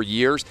for 4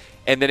 years,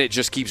 and then it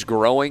just keeps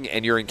growing,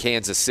 and you're in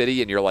Kansas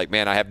City, and you're like,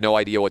 man, I have no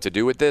idea what to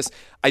do with this.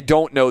 I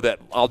don't know that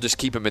I'll just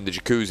keep him in the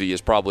jacuzzi is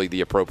probably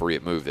the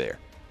appropriate move there.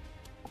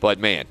 But,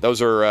 man,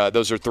 those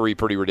are 3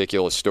 pretty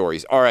ridiculous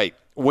stories. All right,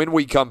 when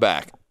we come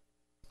back,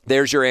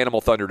 there's your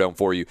Animal Thunderdome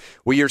for you.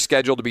 We are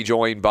scheduled to be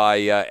joined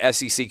by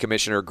SEC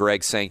Commissioner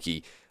Greg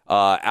Sankey.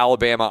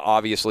 Alabama,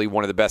 obviously,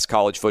 one of the best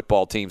college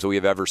football teams we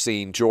have ever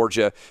seen.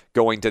 Georgia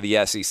going to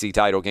the SEC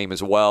title game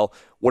as well.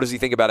 What does he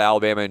think about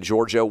Alabama and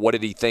Georgia? What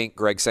did he think,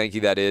 Greg Sankey,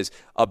 that is,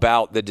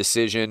 about the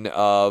decision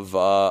of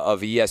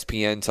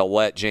ESPN to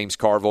let James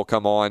Carville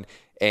come on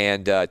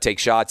and take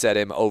shots at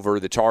him over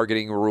the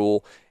targeting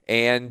rule?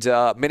 And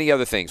many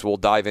other things we'll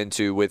dive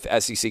into with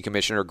SEC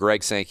Commissioner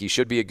Greg Sankey.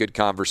 Should be a good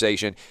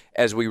conversation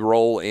as we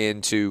roll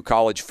into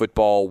college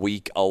football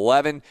week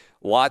 11.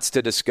 Lots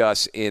to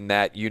discuss in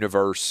that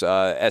universe,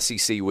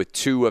 SEC with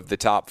 2 of the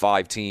top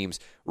 5 teams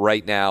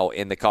right now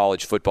in the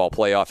college football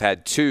playoff.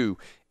 Had 2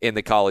 in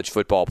the college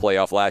football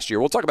playoff last year.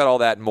 We'll talk about all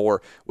that and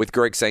more with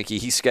Greg Sankey.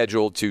 He's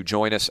scheduled to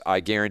join us.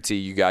 I guarantee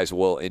you guys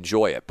will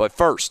enjoy it. But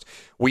first,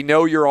 we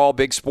know you're all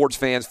big sports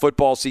fans.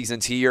 Football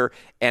season's here,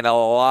 and a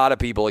lot of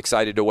people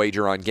excited to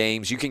wager on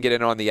games. You can get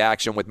in on the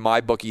action with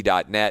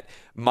MyBookie.net.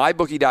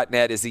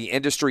 MyBookie.net is the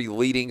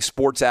industry-leading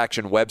sports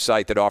action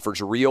website that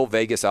offers real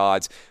Vegas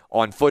odds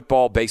on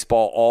football,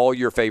 baseball, all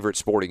your favorite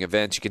sporting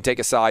events. You can take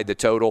aside the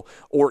total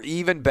or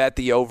even bet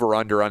the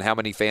over-under on how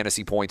many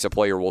fantasy points a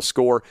player will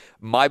score.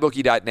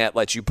 MyBookie.net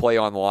lets you play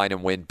online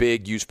and win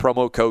big. Use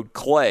promo code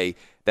CLAY.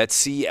 That's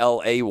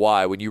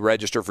C-L-A-Y when you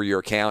register for your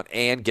account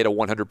and get a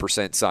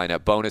 100%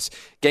 sign-up bonus.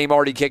 Game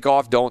already kick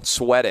off. Don't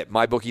sweat it.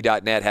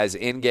 MyBookie.net has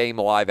in-game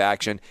live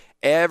action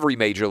every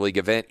major league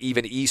event,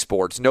 even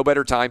esports. No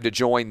better time to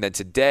join than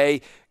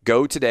today.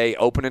 Go today,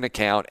 open an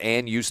account,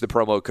 and use the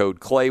promo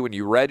code CLAY when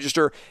you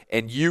register,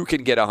 and you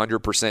can get a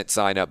 100%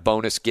 sign-up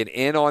bonus. Get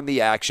in on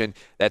the action.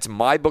 That's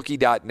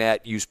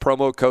mybookie.net. Use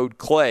promo code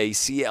CLAY,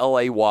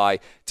 C-L-A-Y,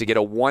 to get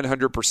a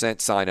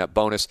 100% sign-up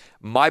bonus.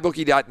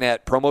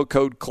 Mybookie.net, promo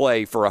code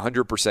CLAY for a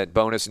 100%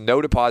 bonus.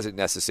 No deposit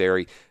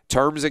necessary.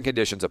 Terms and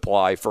conditions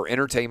apply. For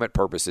entertainment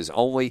purposes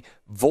only.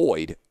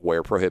 Void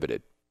where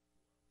prohibited.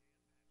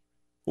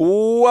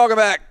 Welcome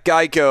back,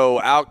 Geico,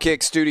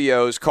 Outkick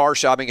Studios. Car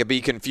shopping can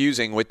be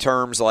confusing with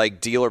terms like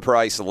dealer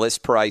price,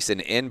 list price,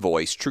 and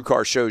invoice.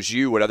 TrueCar shows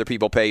you what other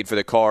people paid for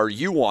the car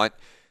you want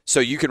so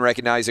you can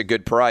recognize a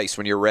good price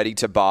when you're ready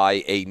to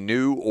buy a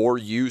new or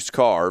used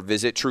car.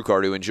 Visit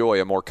TrueCar to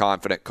enjoy a more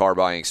confident car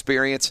buying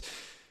experience.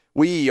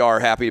 We are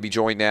happy to be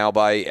joined now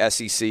by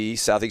SEC,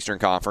 Southeastern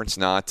Conference,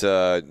 not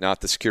the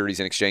Securities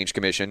and Exchange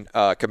Commission,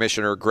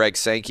 Commissioner Greg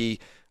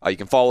Sankey. You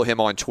can follow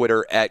him on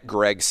Twitter at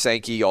Greg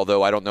Sankey,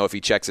 although I don't know if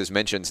he checks his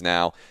mentions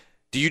now.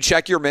 Do you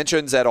check your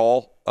mentions at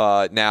all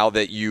now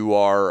that you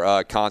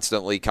are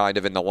constantly kind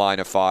of in the line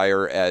of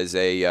fire as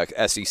a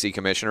SEC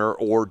commissioner,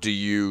 or do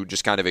you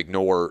just kind of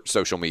ignore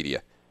social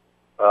media?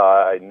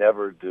 I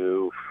never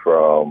do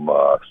from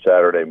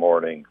Saturday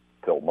morning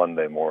till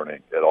Monday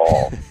morning at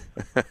all.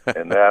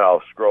 And then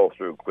I'll scroll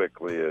through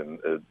quickly, and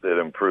it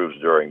improves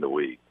during the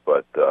week.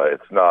 But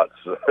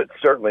it's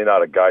certainly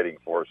not a guiding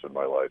force in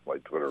my life, my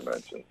Twitter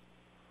mentions.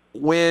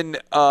 When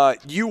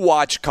you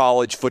watch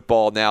college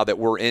football now that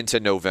we're into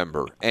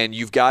November, and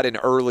you've got an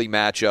early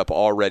matchup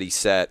already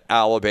set,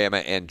 Alabama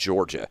and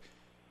Georgia,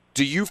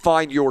 do you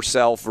find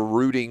yourself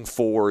rooting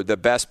for the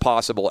best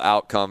possible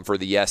outcome for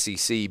the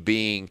SEC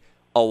being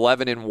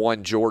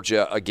 11-1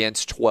 Georgia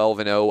against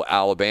 12-0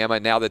 Alabama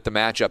now that the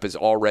matchup is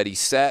already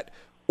set?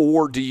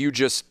 Or do you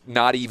just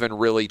not even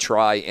really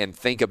try and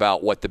think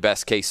about what the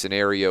best case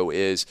scenario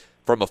is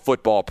from a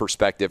football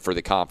perspective for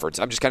the conference?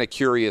 I'm just kind of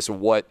curious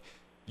what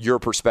your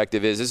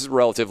perspective is. This is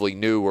relatively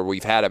new where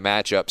we've had a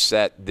matchup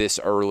set this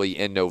early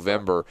in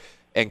November,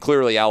 and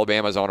clearly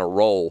Alabama's on a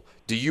roll.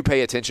 Do you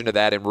pay attention to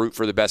that and root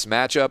for the best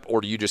matchup,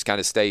 or do you just kind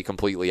of stay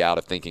completely out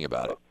of thinking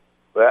about it?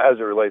 As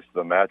it relates to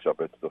the matchup,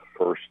 it's the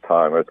first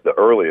time, it's the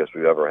earliest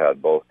we've ever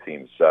had both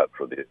teams set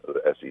for the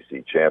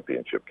SEC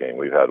championship game.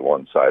 We've had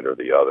one side or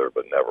the other,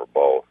 but never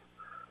both.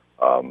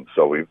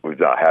 So we've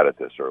not had it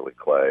this early,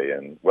 Clay.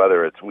 And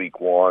whether it's week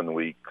 1,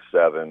 week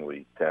 7,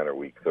 week 10, or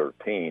week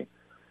 13,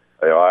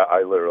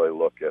 I literally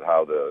look at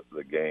how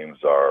the games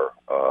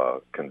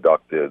are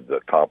conducted,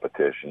 the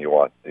competition. You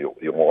want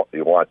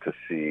to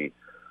see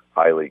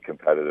highly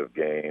competitive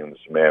games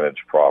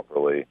managed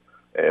properly.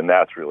 And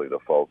that's really the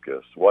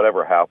focus.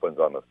 Whatever happens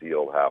on the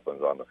field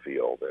happens on the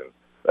field. And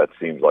that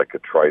seems like a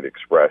trite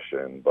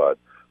expression, but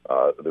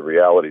the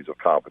realities of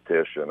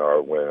competition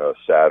are when a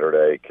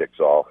Saturday kicks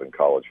off in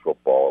college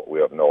football, we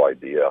have no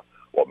idea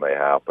what may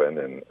happen.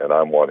 And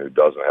I'm one who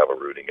doesn't have a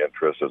rooting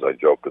interest. As I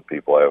joke with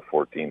people, I have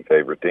 14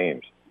 favorite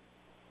teams.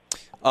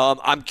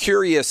 I'm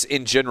curious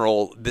in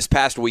general, this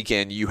past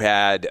weekend you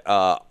had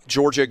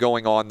Georgia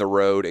going on the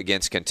road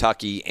against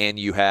Kentucky, and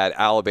you had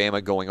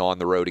Alabama going on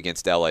the road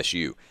against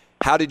LSU.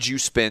 How did you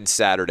spend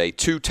Saturday?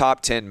 2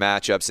 top 10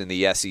 matchups in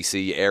the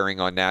SEC airing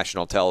on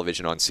national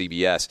television on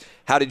CBS.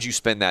 How did you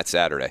spend that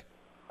Saturday?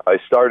 I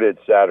started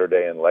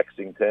Saturday in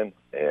Lexington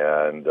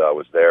and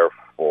was there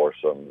for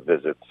some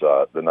visits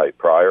the night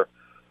prior.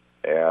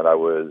 And I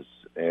was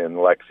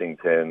in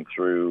Lexington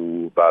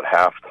through about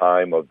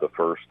halftime of the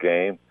first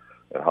game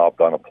and hopped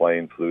on a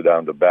plane, flew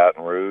down to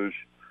Baton Rouge.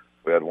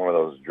 We had one of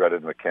those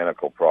dreaded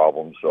mechanical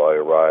problems, so I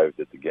arrived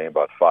at the game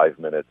about 5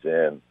 minutes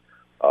in.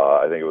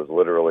 I think it was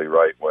literally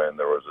right when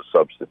there was a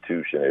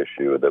substitution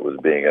issue that was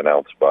being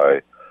announced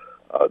by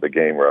the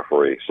game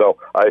referee. So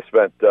I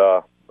spent days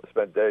in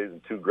spent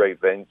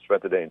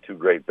the day in 2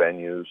 great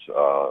venues,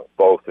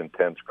 both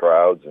intense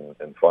crowds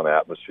and fun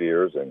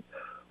atmospheres, and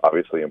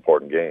obviously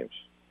important games.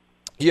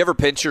 You ever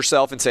pinch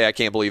yourself and say, "I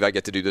can't believe I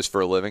get to do this for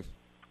a living"?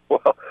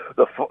 Well,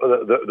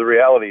 the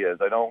reality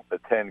is I don't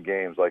attend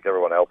games like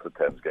everyone else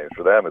attends games.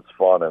 For them, it's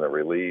fun and a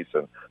release,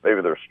 and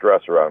maybe there's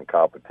stress around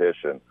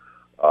competition.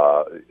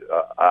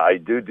 I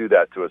do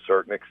that to a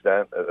certain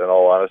extent. In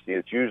all honesty,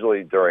 it's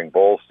usually during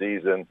bowl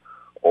season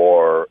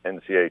or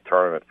NCAA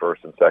tournament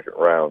first and second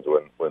rounds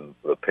when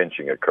the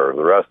pinching occurs.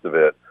 The rest of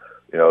it,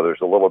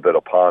 there's a little bit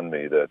upon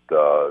me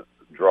that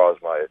draws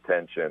my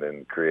attention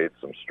and creates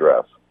some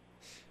stress.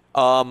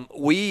 And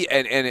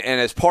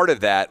as part of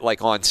that,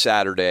 like on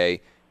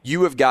Saturday,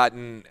 you have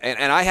gotten,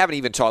 and I haven't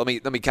even talked.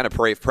 Let me kind of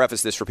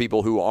preface this for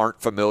people who aren't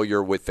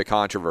familiar with the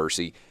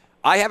controversy.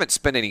 I haven't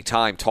spent any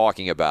time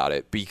talking about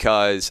it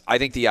because I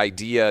think the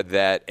idea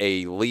that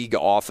a league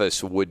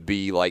office would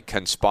be like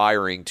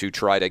conspiring to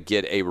try to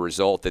get a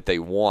result that they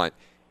want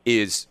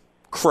is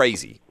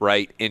crazy,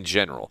 right, in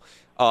general.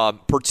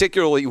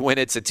 Particularly when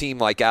it's a team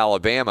like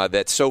Alabama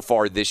that so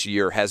far this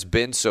year has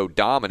been so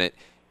dominant.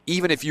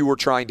 Even if you were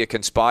trying to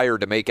conspire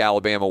to make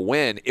Alabama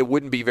win, it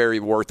wouldn't be very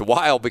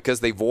worthwhile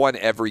because they've won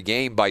every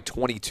game by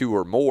 22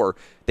 or more.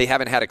 They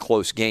haven't had a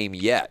close game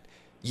yet.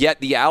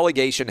 Yet the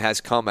allegation has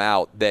come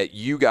out that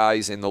you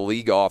guys in the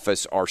league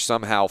office are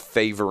somehow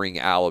favoring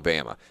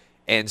Alabama.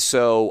 And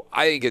so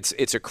I think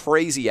it's a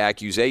crazy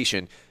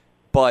accusation,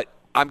 but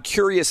I'm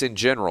curious in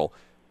general.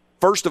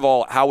 First of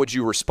all, how would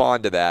you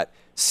respond to that?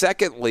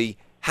 Secondly,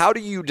 how do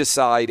you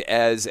decide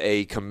as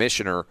a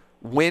commissioner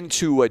when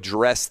to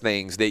address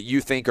things that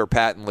you think are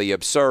patently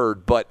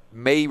absurd but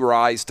may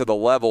rise to the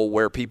level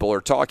where people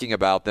are talking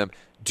about them?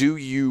 Do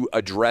you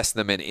address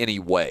them in any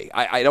way?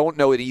 I don't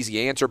know an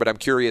easy answer, but I'm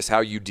curious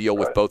how you deal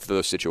with both of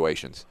those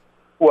situations.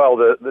 Well,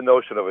 the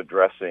notion of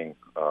addressing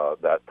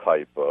that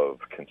type of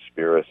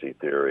conspiracy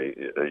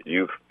theory,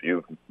 you've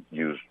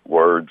used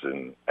words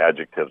and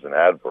adjectives and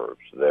adverbs.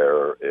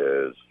 There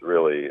is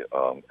really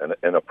an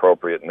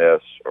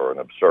inappropriateness or an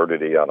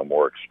absurdity on a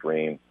more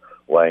extreme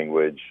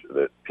language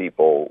that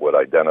people would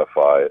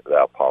identify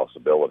that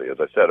possibility. As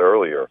I said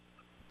earlier,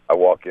 I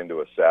walk into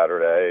a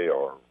Saturday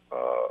or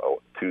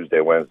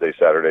Tuesday, Wednesday,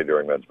 Saturday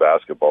during men's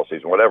basketball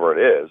season, whatever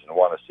it is, and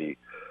want to see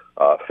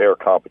fair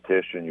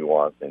competition. You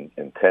want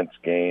intense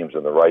games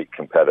and the right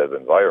competitive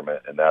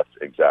environment, and that's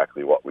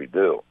exactly what we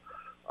do.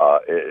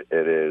 It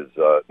is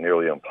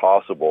nearly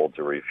impossible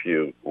to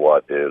refute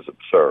what is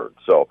absurd.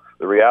 So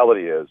the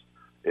reality is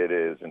it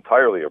is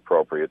entirely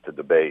appropriate to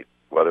debate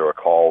whether a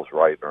call is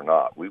right or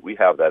not. We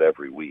have that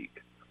every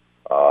week.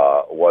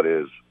 What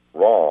is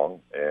wrong,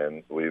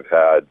 and we've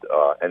had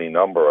any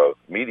number of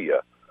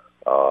media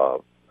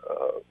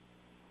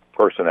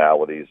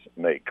personalities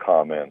make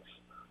comments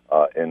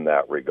in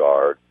that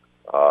regard.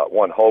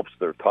 One hopes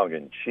they're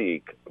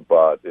tongue-in-cheek,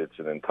 but it's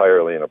an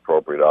entirely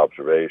inappropriate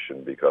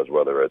observation because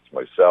whether it's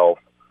myself,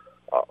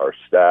 our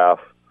staff,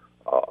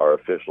 our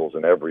officials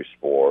in every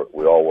sport,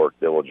 we all work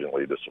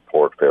diligently to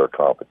support fair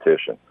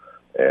competition.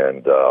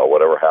 And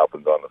whatever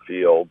happens on the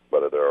field,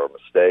 whether there are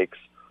mistakes,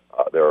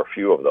 there are a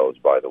few of those,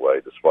 by the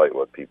way, despite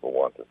what people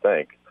want to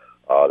think.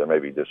 There may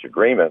be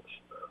disagreements.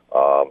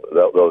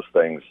 Those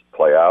things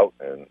play out,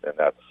 and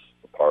that's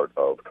part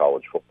of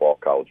college football,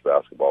 college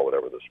basketball,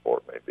 whatever the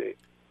sport may be.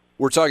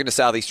 We're talking to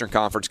Southeastern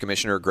Conference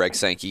Commissioner Greg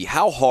Sankey.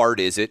 How hard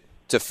is it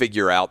to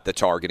figure out the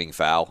targeting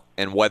foul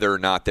and whether or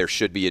not there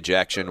should be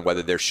ejection,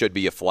 whether there should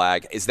be a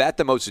flag? Is that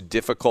the most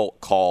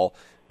difficult call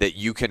that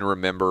you can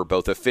remember,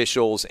 both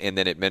officials and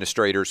then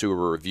administrators who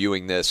are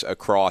reviewing this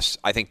across,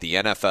 I think, the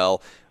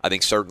NFL, I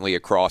think certainly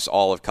across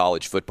all of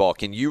college football?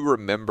 Can you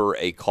remember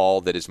a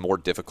call that is more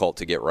difficult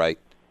to get right?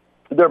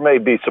 There may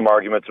be some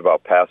arguments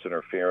about pass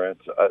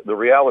interference. The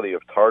reality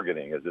of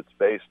targeting is it's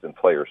based in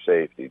player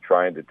safety,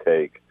 trying to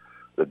take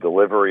the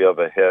delivery of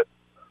a hit,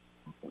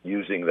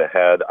 using the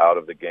head out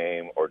of the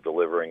game, or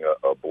delivering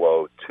a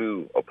blow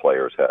to a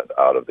player's head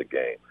out of the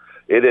game.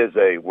 It is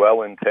a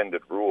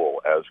well-intended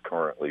rule as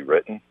currently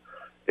written.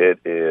 It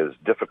is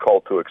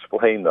difficult to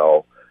explain,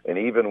 though, and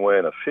even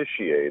when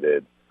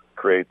officiated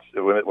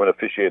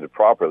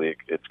properly,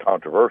 it's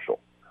controversial.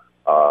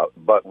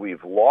 But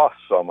we've lost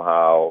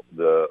somehow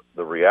the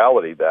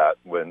reality that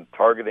when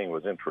targeting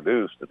was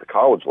introduced at the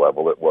college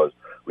level, it was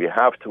we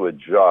have to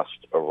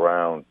adjust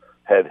around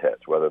head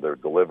hits, whether they're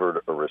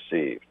delivered or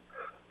received.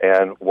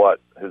 And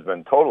what has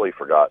been totally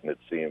forgotten, it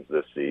seems,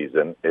 this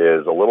season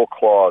is a little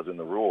clause in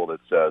the rule that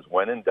says,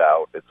 when in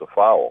doubt, it's a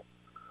foul.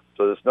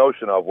 So this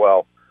notion of,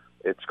 well,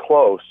 it's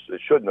close, it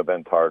shouldn't have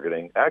been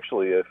targeting.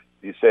 Actually, if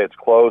you say it's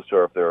close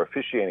or if there are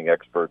officiating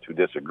experts who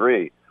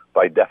disagree,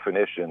 by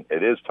definition,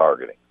 it is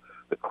targeting.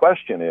 The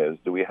question is,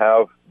 do we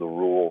have the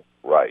rule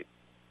right?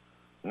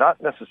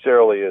 Not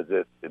necessarily is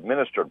it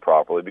administered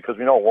properly, because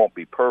we know it won't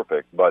be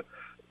perfect, but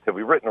have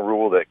we written a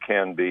rule that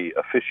can be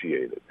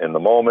officiated in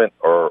the moment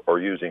or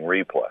using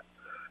replay?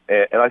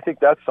 And I think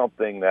that's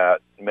something that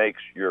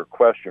makes your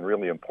question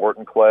really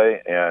important,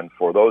 Clay. And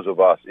for those of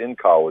us in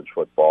college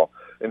football,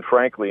 and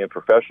frankly in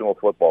professional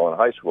football and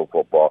high school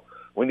football,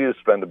 we need to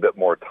spend a bit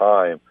more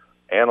time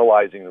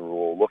analyzing the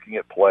rule, looking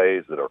at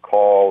plays that are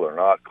called or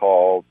not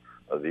called,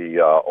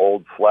 the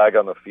old flag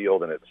on the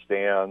field and it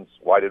stands.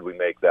 Why did we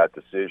make that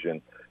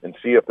decision? And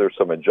see if there's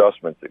some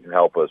adjustments that can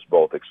help us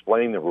both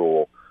explain the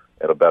rule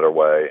in a better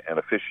way and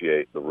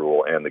officiate the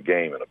rule and the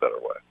game in a better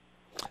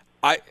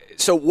way.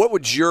 So what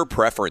would your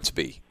preference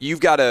be? You've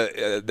got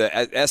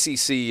the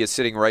SEC is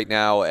sitting right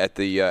now at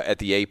the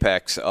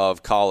apex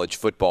of college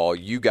football.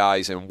 You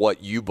guys and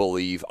what you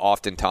believe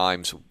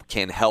oftentimes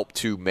can help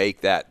to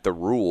make that the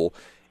rule.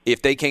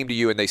 If they came to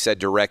you and they said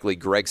directly,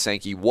 Greg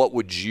Sankey, what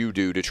would you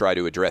do to try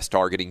to address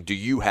targeting? Do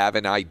you have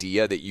an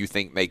idea that you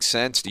think makes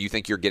sense? Do you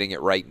think you're getting it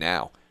right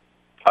now?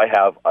 I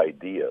have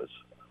ideas.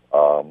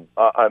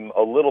 I'm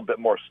a little bit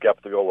more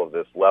skeptical of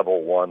this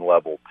level 1,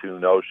 level 2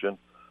 notion.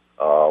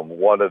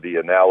 One of the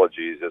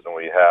analogies is when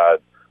we had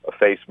a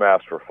face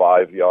mask for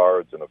 5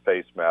 yards and a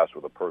face mask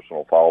with a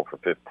personal foul for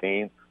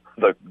 15.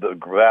 The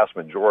vast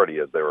majority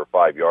is they were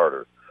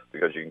 5-yarders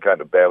because you can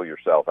kind of bail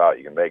yourself out.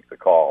 You can make the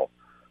call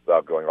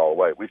without going all the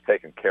way. We've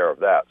taken care of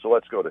that. So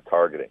let's go to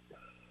targeting.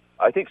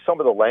 I think some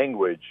of the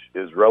language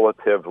is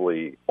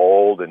relatively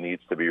old and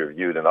needs to be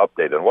reviewed and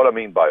updated. And what I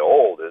mean by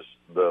old is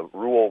the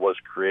rule was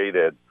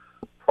created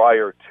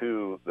prior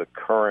to the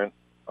current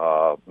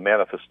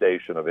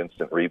manifestation of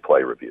instant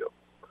replay review.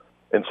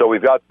 And so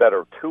we've got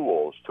better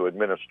tools to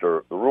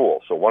administer the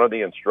rule. So one of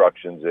the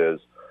instructions is,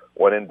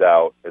 when in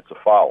doubt, it's a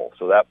foul.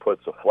 So that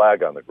puts a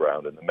flag on the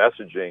ground. And the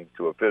messaging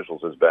to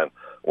officials has been,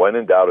 when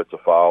in doubt, it's a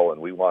foul, and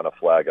we want a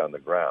flag on the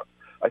ground.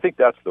 I think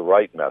that's the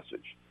right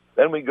message.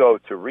 Then we go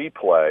to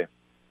replay,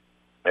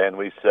 and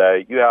we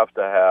say, you have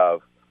to have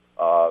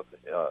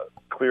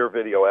clear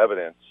video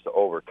evidence to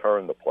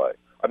overturn the play.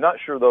 I'm not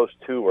sure those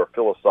two are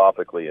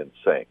philosophically in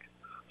sync.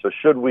 So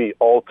should we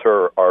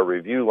alter our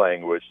review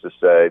language to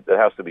say that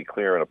has to be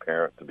clear and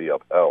apparent to be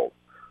upheld?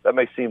 That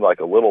may seem like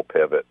a little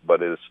pivot,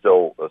 but it is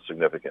still a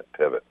significant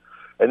pivot.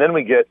 And then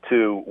we get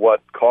to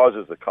what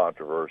causes the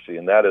controversy,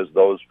 and that is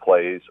those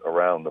plays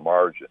around the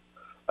margin.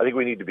 I think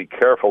we need to be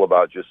careful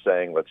about just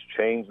saying let's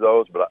change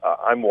those, but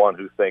I'm one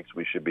who thinks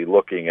we should be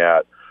looking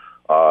at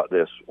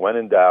this when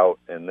in doubt,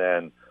 and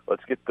then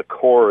let's get the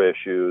core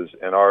issues,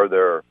 and are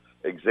there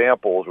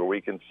examples where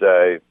we can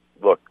say,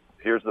 look,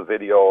 here's the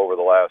video over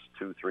the last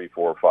 2, 3,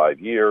 4, 5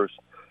 years.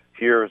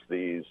 Here's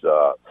these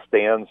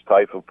stands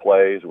type of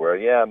plays where,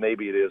 yeah,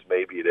 maybe it is,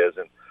 maybe it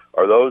isn't.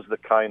 Are those the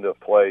kind of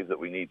plays that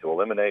we need to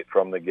eliminate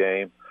from the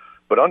game?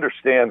 But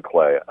understand,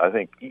 Clay, I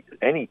think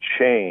any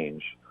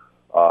change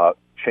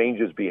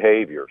changes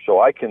behavior.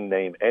 So I can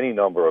name any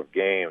number of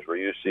games where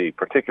you see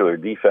particular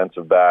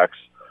defensive backs,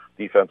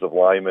 defensive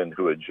linemen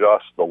who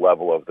adjust the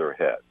level of their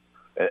head.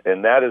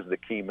 And that is the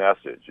key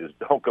message, is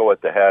don't go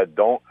at the head,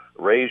 don't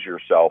raise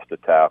yourself to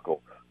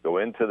tackle, go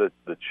into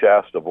the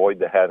chest, avoid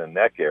the head and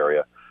neck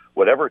area.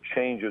 Whatever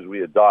changes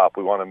we adopt,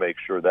 we want to make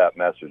sure that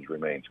message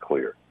remains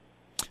clear.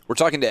 We're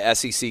talking to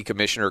SEC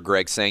Commissioner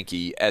Greg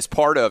Sankey. As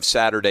part of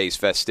Saturday's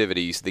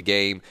festivities, the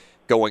game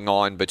going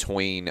on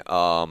between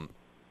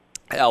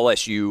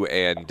LSU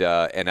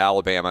and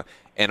Alabama,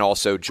 and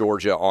also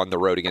Georgia on the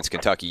road against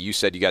Kentucky. You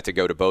said you got to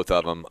go to both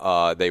of them.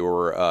 They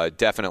were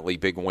definitely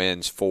big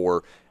wins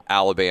for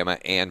Alabama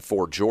and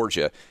for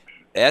Georgia.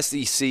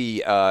 SEC,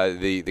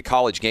 the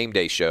College Game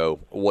Day show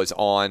was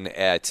on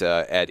at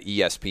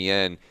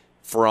ESPN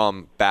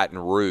from Baton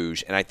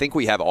Rouge, and I think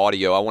we have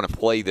audio. I want to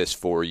play this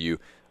for you.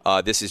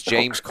 This is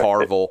James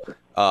Carville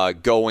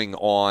going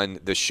on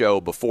the show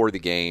before the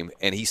game,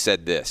 and he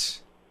said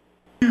this.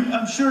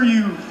 I'm sure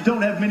you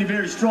don't have many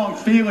very strong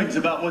feelings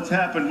about what's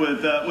happened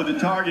with the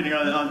targeting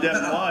on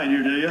Devin White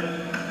here, do you?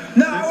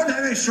 No, I wouldn't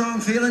have any strong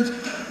feelings.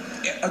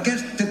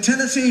 Against the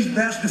Tennessee's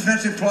best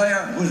defensive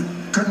player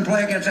couldn't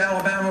play against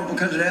Alabama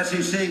because of the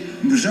SEC.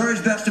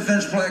 Missouri's best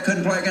defensive player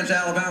couldn't play against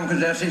Alabama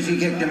because the SEC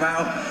kicked him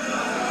out.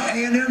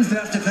 A&M's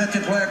best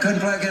defensive player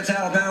couldn't play against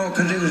Alabama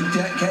because he was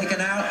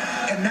taken out.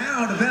 And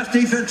now the best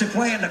defensive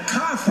player in the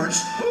conference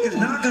is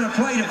not going to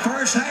play the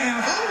first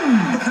half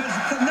because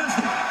for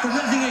nothing.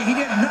 He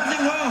did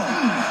nothing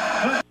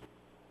wrong.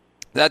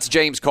 That's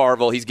James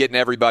Carville. He's getting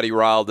everybody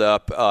riled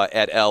up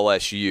at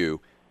LSU.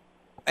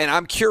 And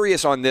I'm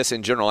curious on this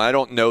in general. I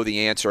don't know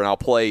the answer, and I'll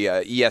play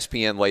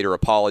ESPN later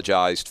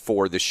apologized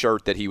for the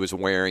shirt that he was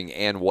wearing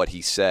and what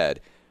he said.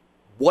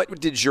 What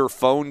did your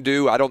phone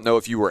do? I don't know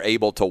if you were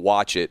able to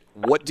watch it.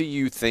 What do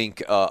you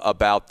think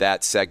about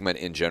that segment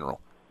in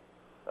general?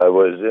 I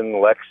was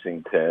in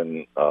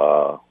Lexington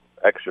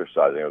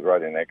exercising. I was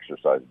riding an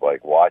exercise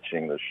bike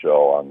watching the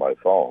show on my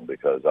phone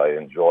because I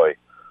enjoy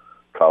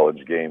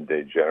College Game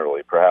Day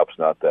generally, perhaps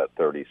not that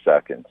 30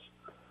 seconds.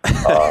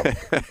 I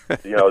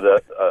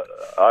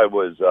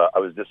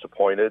was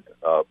disappointed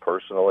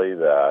personally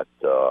that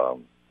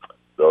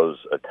those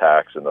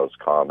attacks and those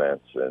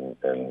comments and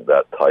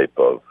that type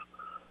of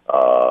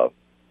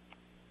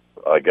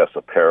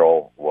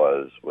apparel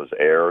was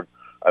aired.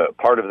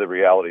 Part of the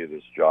reality of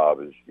this job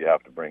is you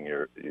have to bring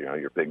your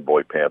big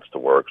boy pants to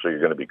work, so you're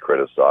going to be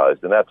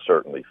criticized, and that's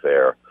certainly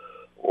fair.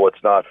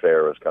 What's not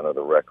fair is kind of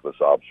the reckless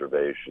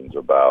observations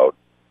about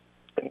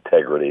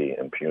integrity,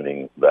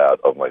 impugning that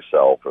of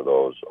myself or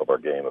those of our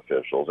game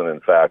officials. And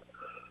in fact,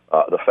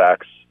 the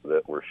facts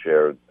that were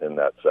shared in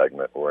that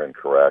segment were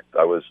incorrect.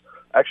 I was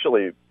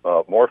actually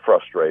more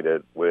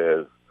frustrated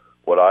with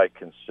what I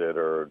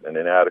considered an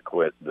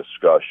inadequate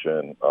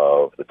discussion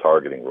of the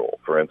targeting rule.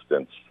 For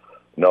instance,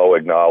 no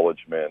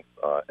acknowledgement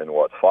in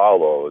what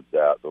followed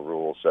that the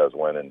rule says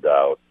when in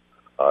doubt,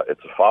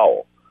 it's a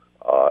foul.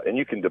 And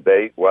you can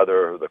debate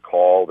whether the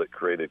call that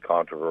created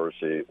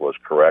controversy was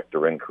correct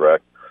or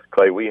incorrect.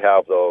 Clay, we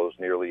have those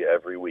nearly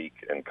every week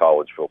in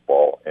college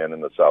football and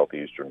in the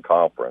Southeastern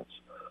Conference.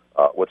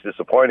 What's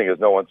disappointing is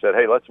no one said,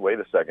 hey, let's wait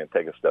a second,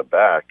 take a step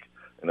back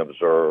and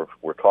observe.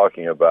 We're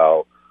talking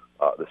about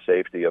the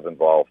safety of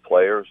involved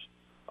players.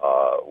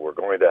 We're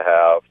going to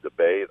have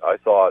debate. I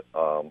thought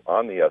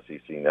on the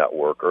SEC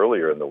network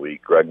earlier in the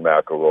week, Greg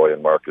McElroy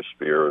and Marcus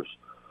Spears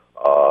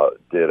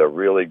did a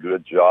really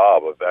good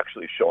job of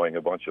actually showing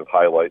a bunch of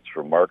highlights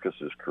from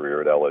Marcus's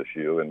career at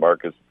LSU. And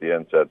Marcus at the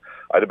end said,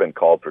 I'd have been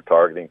called for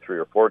targeting 3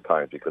 or 4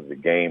 times because the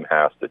game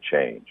has to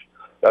change.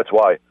 That's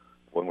why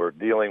when we're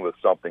dealing with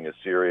something as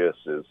serious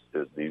as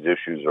these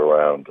issues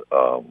around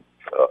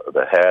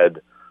the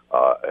head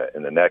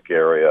and the neck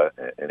area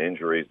and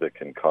injuries that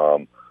can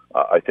come,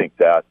 I think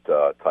that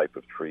type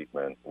of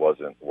treatment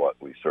wasn't what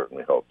we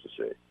certainly hoped to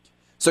see.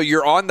 So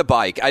you're on the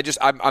bike.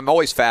 I'm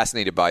always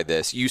fascinated by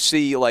this. You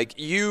see, like,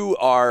 you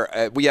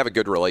are we have a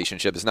good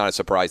relationship. It's not a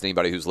surprise to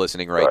anybody who's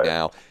listening right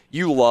now.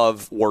 You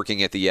love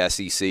working at the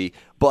SEC,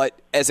 but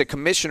as a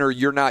commissioner,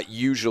 you're not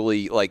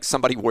usually like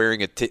somebody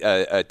wearing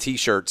a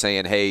T-shirt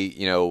saying, "Hey,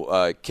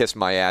 kiss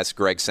my ass,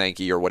 Greg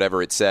Sankey," or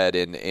whatever it said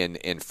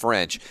in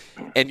French.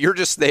 And you're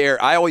just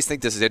there. I always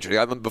think this is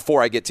interesting.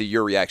 Before I get to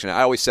your reaction,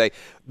 I always say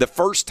the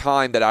first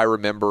time that I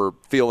remember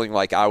feeling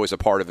like I was a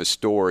part of a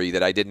story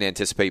that I didn't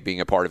anticipate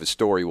being a part of a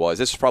story this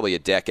was probably a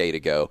decade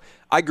ago.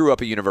 I grew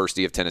up a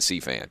University of Tennessee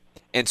fan.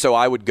 And so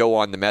I would go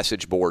on the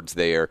message boards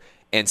there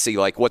and see,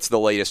 like, what's the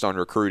latest on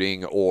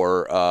recruiting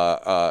or,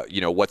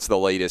 what's the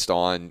latest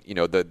on,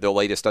 the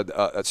latest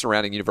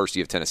surrounding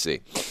University of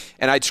Tennessee.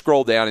 And I'd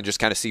scroll down and just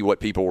kind of see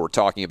what people were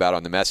talking about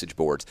on the message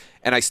boards.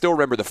 And I still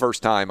remember the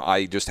first time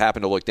I just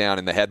happened to look down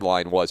and the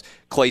headline was,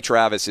 Clay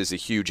Travis is a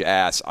huge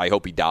ass. I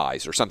hope he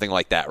dies, or something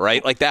like that,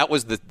 right? Like, that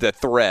was the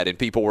thread, and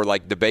people were,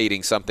 like,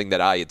 debating something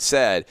that I had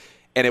said.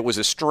 And it was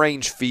a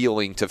strange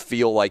feeling to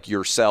feel like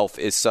yourself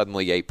is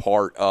suddenly a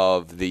part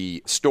of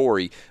the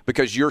story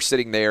because you're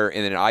sitting there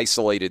in an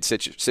isolated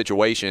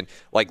situation,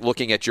 like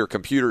looking at your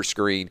computer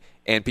screen,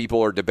 and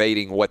people are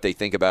debating what they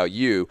think about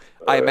you.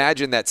 I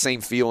imagine that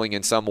same feeling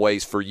in some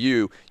ways for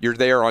you. You're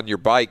there on your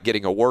bike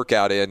getting a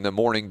workout in the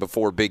morning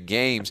before big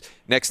games.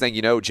 Next thing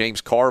you know, James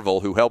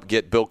Carville, who helped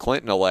get Bill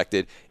Clinton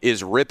elected,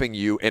 is ripping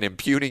you and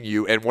impugning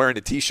you and wearing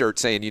a T-shirt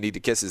saying you need to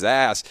kiss his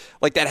ass.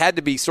 Like, that had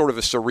to be sort of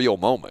a surreal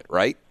moment,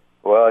 right?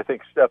 Well, I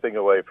think stepping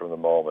away from the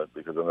moment,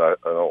 because I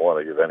don't want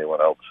to give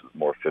anyone else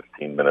more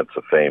 15 minutes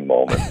of fame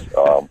moments.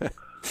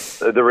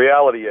 The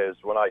reality is,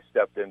 when I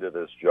stepped into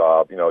this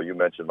job, you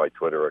mentioned my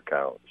Twitter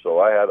account.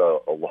 So I had a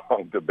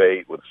long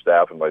debate with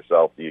staff and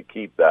myself. Do you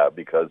keep that?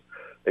 Because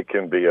it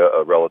can be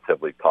a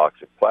relatively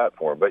toxic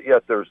platform. But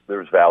yet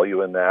there's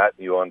value in that.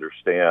 You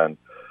understand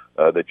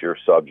that you're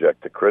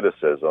subject to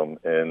criticism,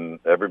 and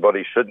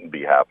everybody shouldn't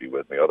be happy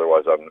with me.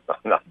 Otherwise, I'm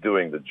not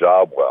doing the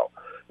job well.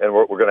 And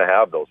we're going to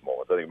have those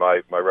moments. I think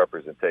my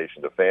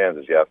representation to fans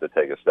is you have to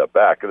take a step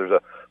back.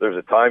 There's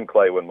a time,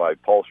 Clay, when my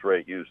pulse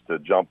rate used to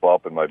jump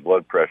up and my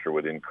blood pressure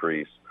would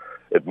increase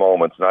at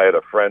moments. And I had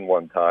a friend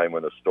one time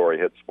when the story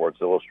hit Sports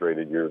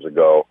Illustrated years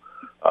ago,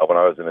 when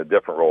I was in a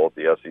different role at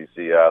the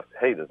SEC, asked,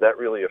 "Hey, does that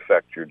really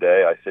affect your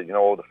day?" I said,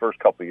 the first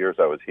couple of years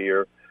I was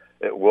here,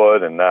 it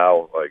would. And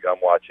now, like,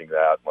 I'm watching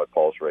that. My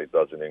pulse rate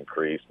doesn't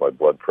increase. My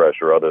blood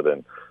pressure, other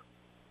than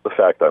the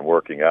fact I'm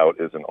working out,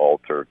 isn't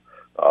altered.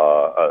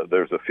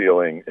 There's a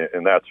feeling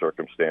in that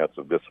circumstance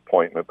of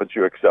disappointment, but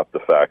you accept the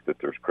fact that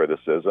there's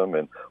criticism,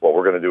 and what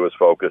we're going to do is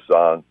focus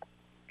on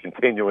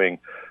continuing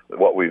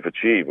what we've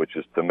achieved, which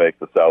is to make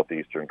the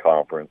Southeastern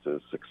Conference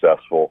as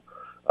successful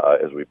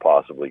as we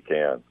possibly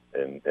can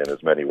in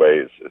as many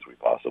ways as we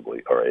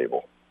possibly are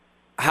able.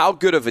 How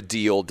good of a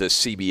deal does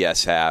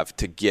CBS have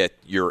to get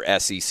your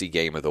SEC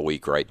Game of the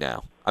Week right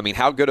now? I mean,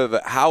 how good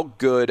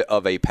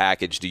of a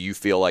package do you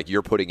feel like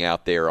you're putting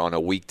out there on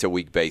a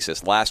week-to-week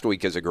basis? Last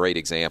week is a great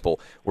example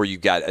where you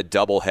got a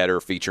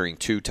doubleheader featuring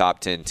 2 top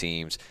 10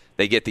 teams.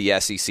 They get the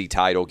SEC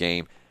title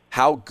game.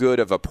 How good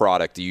of a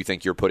product do you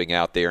think you're putting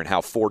out there, and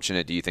how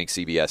fortunate do you think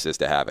CBS is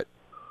to have it?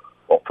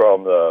 Well,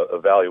 from the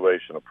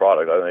evaluation of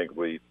product, I think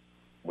we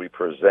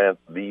present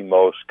the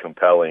most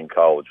compelling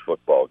college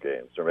football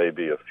games. There may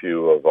be a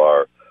few of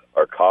our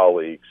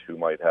colleagues who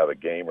might have a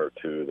game or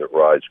two that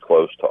rise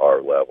close to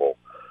our level.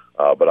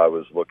 But I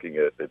was looking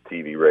at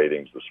TV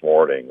ratings this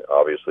morning.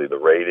 Obviously, the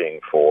rating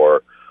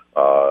for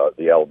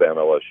the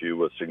Alabama-LSU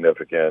was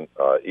significant.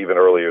 Even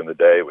earlier in the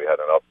day, we had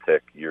an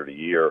uptick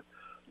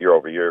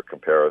year-over-year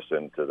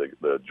comparison to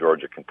the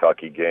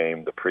Georgia-Kentucky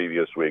game, the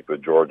previous week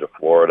with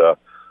Georgia-Florida.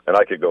 And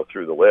I could go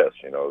through the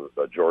list,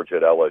 Georgia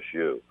at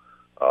LSU,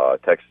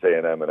 Texas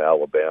A&M and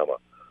Alabama.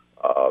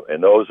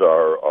 And those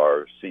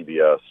are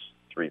CBS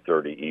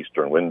 3:30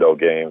 Eastern window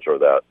games, or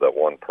that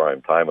one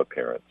prime time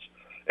appearance.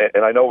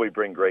 And I know we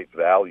bring great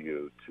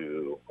value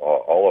to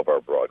all of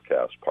our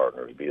broadcast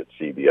partners, be it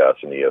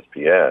CBS and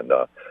ESPN.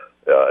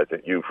 I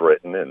think you've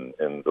written,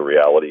 and the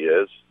reality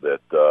is that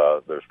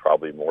there's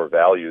probably more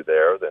value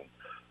there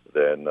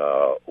than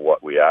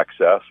what we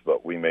access.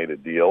 But we made a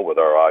deal with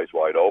our eyes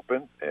wide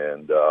open,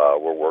 and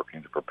we're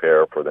working to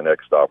prepare for the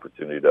next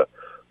opportunity to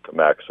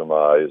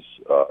maximize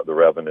the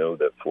revenue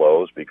that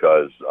flows,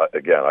 because,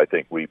 again, I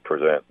think we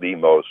present the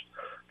most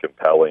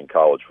compelling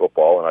college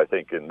football, and I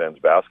think in men's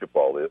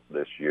basketball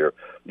this year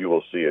you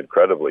will see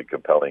incredibly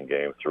compelling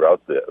games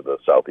throughout the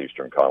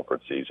Southeastern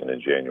Conference season in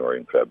January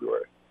and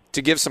February.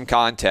 To give some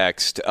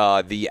context,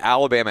 the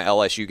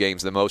Alabama-LSU game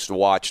is the most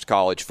watched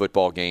college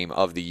football game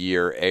of the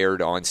year,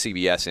 aired on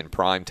CBS in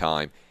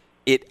primetime.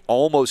 It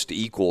almost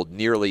equaled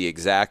nearly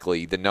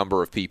exactly the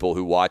number of people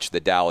who watched the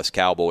Dallas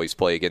Cowboys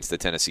play against the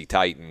Tennessee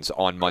Titans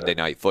on Monday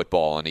Night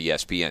Football on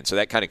ESPN. So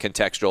that kind of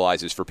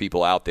contextualizes for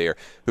people out there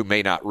who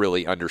may not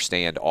really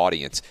understand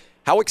audience.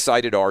 How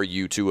excited are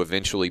you to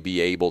eventually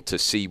be able to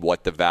see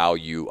what the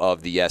value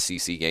of the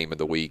SEC Game of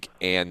the Week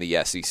and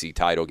the SEC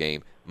title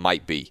game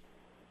might be?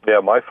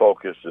 Yeah, my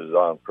focus is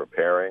on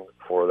preparing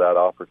for that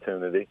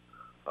opportunity.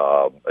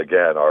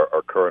 Again,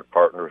 our current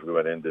partners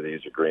went into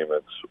these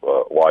agreements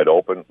wide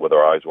open, with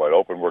our eyes wide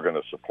open. We're going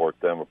to support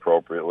them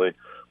appropriately.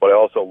 But I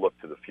also look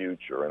to the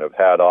future and have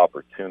had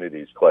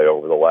opportunities, Clay,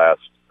 over the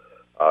last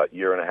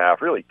year and a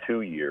half, really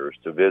 2 years,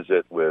 to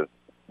visit with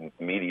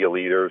media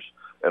leaders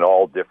in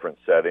all different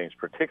settings,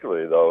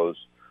 particularly those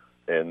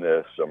in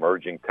this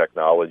emerging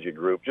technology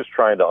group, just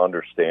trying to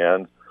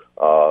understand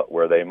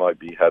where they might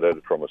be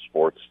headed from a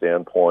sports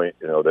standpoint.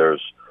 You know,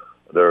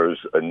 there's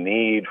a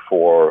need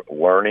for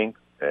learning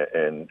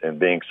and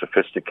being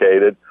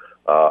sophisticated.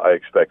 I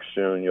expect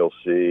soon you'll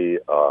see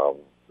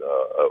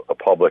a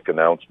public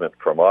announcement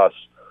from us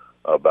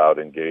about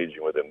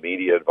engaging with a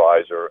media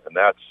advisor, and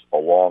that's a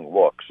long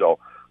look. So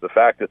the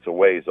fact it's a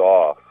ways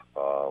off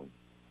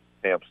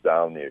tamps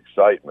down the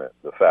excitement.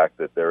 The fact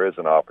that there is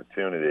an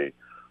opportunity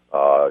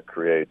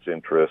creates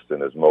interest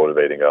and is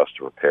motivating us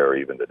to prepare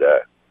even today.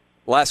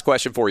 Last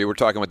question for you. We're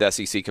talking with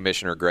SEC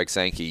Commissioner Greg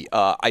Sankey.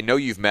 I know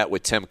you've met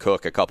with Tim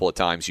Cook a couple of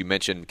times. You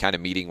mentioned kind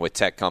of meeting with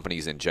tech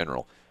companies in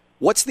general.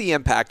 What's the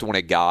impact when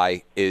a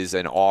guy is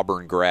an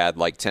Auburn grad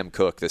like Tim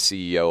Cook, the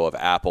CEO of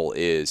Apple,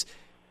 is,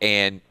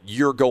 and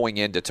you're going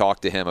in to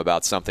talk to him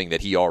about something that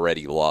he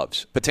already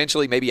loves?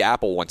 Potentially, maybe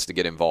Apple wants to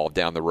get involved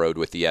down the road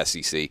with the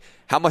SEC.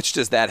 How much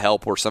does that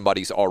help where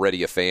somebody's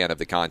already a fan of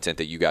the content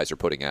that you guys are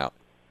putting out?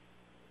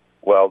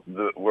 Well,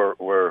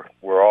 we're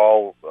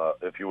all,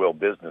 if you will,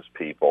 business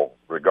people,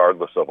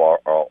 regardless of our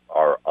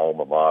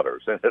alma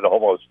maters, and it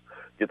almost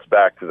gets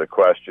back to the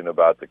question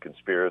about the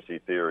conspiracy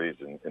theories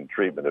and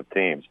treatment of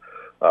teams.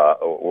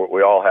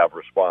 We all have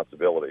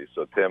responsibilities.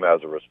 So Tim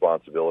has a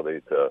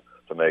responsibility to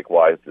make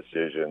wise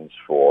decisions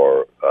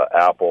for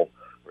Apple,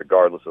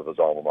 regardless of his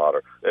alma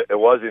mater. It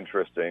was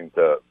interesting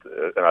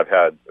and I've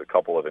had a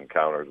couple of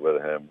encounters with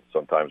him,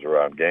 sometimes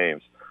around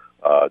games,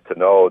 to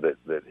know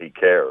that he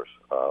cares,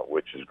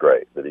 which is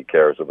great, that he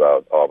cares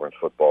about Auburn's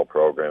football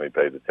program. He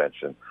pays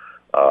attention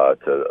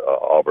to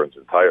Auburn's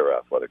entire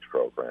athletics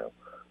program.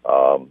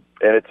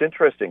 And it's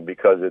interesting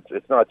because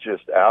it's not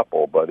just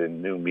Apple, but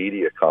in new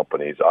media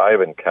companies,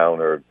 I've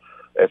encountered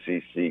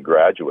SEC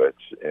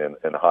graduates in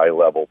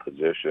high-level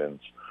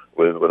positions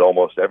with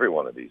almost every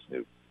one of these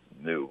new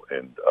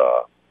and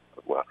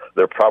well,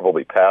 they're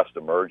probably past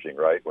emerging,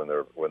 right, when they're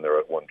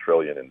at $1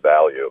 trillion in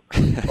value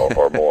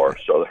or more.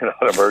 So they're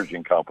not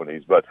emerging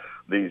companies, but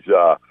these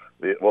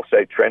we'll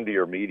say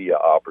trendier media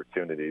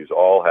opportunities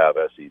all have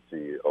SEC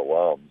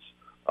alums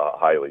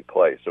highly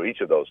placed. So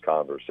each of those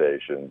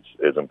conversations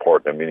is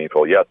important and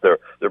meaningful. Yet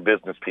they're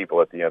business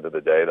people at the end of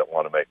the day that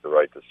want to make the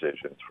right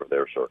decisions for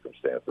their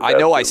circumstances. I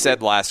know I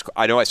said last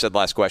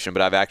question,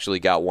 but I've actually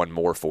got one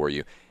more for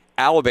you.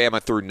 Alabama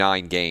through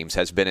 9 games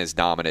has been as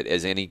dominant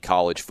as any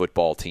college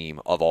football team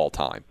of all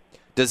time.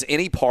 Does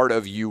any part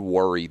of you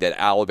worry that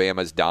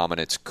Alabama's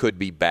dominance could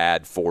be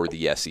bad for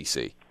the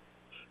SEC?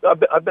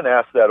 I've been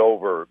asked that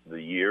over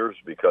the years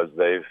because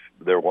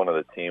they're one of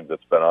the teams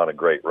that's been on a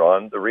great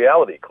run. The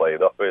reality, Clay,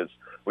 though, is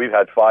we've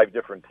had 5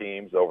 different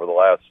teams over the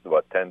last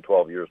 10,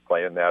 12 years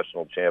playing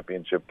national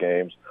championship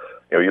games.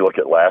 You know, you look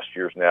at last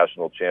year's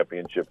national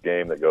championship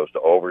game that goes to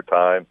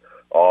overtime.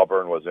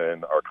 Auburn was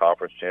in our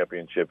conference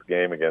championship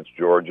game against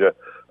Georgia.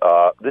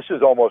 This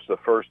is almost the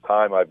first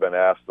time I've been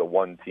asked the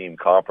one-team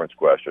conference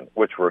question,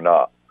 which we're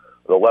not.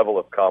 The level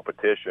of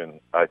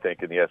competition, I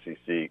think, in the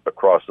SEC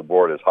across the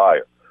board is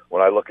higher.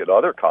 When I look at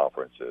other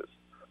conferences,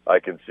 I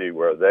can see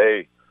where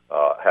they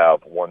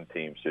have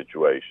one-team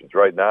situations.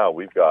 Right now,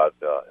 we've got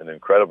an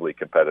incredibly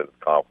competitive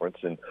conference,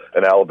 and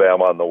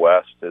Alabama on the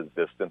West has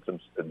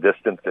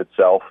distanced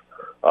itself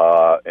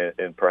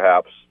and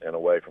perhaps in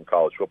away from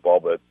college football,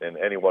 but in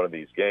any one of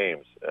these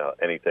games,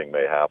 anything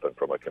may happen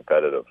from a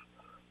competitive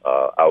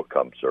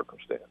outcome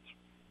circumstance.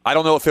 I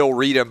don't know if he'll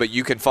read him, but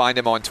you can find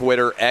him on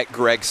Twitter at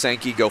Greg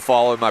Sankey. Go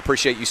follow him. I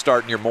appreciate you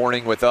starting your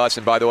morning with us.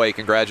 And by the way,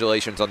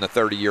 congratulations on the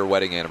 30-year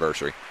wedding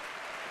anniversary.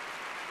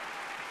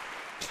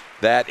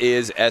 That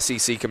is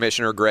SEC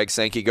Commissioner Greg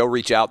Sankey. Go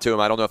reach out to him.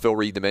 I don't know if he'll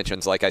read the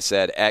mentions, like I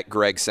said, at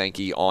Greg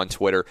Sankey on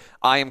Twitter.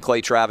 I am Clay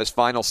Travis.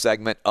 Final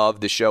segment of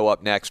the show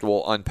up next.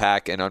 We'll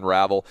unpack and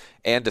unravel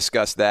and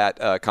discuss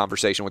that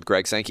conversation with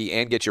Greg Sankey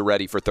and get you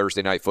ready for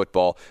Thursday Night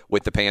Football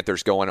with the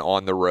Panthers going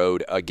on the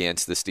road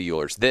against the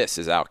Steelers. This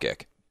is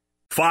Outkick.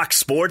 Fox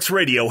Sports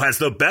Radio has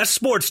the best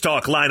sports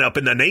talk lineup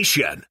in the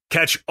nation.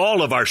 Catch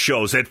all of our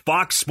shows at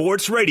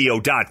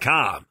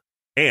foxsportsradio.com.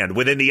 And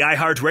within the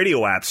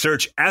iHeartRadio app,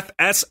 search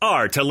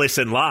FSR to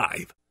listen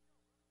live.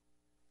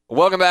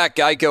 Welcome back,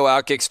 Geico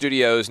Outkick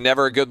Studios.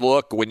 Never a good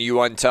look when you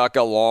untuck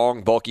a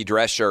long, bulky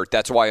dress shirt.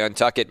 That's why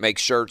Untuck It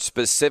makes shirts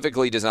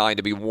specifically designed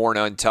to be worn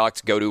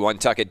untucked. Go to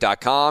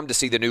untuckit.com to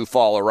see the new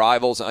fall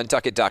arrivals.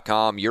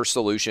 Untuckit.com, your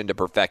solution to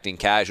perfecting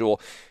casual.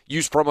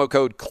 Use promo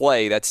code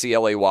CLAY, that's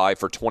C-L-A-Y,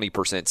 for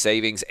 20%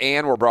 savings.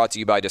 And we're brought to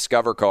you by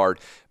Discover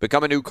Card.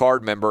 Become a new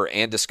card member,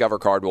 and Discover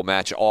Card will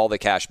match all the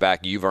cash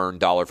back you've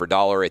earned dollar for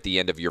dollar at the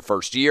end of your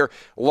first year.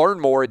 Learn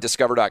more at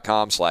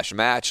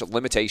discover.com/match.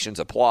 Limitations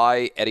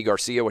apply. Eddie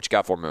Garcia, what you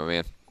got for me, my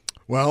man?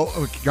 Well,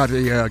 we got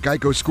a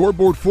Geico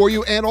scoreboard for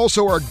you, and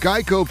also our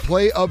Geico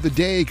play of the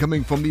day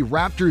coming from the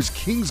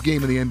Raptors-Kings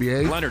game in the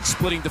NBA. Leonard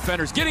splitting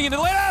defenders, getting into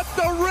the lane at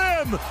the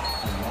rim.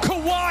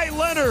 Kawhi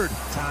Leonard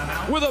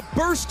with a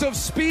burst of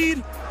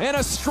speed and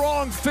a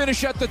strong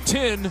finish at the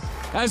 10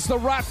 as the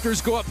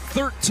Raptors go up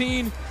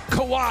 13.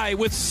 Kawhi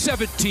with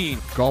 17.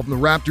 Call from the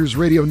Raptors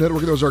Radio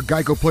Network. Those are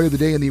Geico Play of the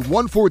Day in the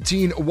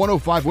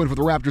 114-105 win for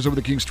the Raptors over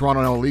the Kings.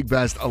 Toronto now league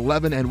best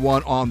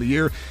 11-1 on the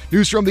year.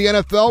 News from the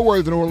NFL,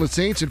 where the New Orleans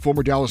Saints and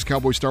former Dallas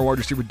Cowboys star wide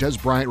receiver Des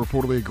Bryant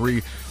reportedly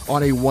agree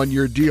on a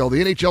one-year deal.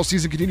 The NHL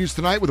season continues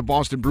tonight with the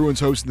Boston Bruins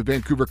hosting the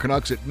Vancouver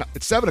Canucks at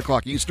 7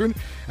 o'clock Eastern.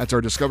 That's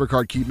our Discover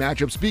Card key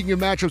matchup. Speaking of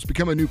matchups,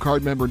 become a new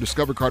card member, and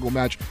Discover Card will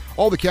match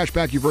all the cash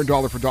back you've earned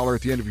dollar for dollar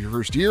at the end of your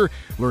first year.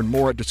 Learn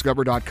more at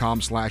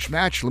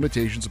discover.com/match.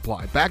 Limitations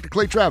apply. Back to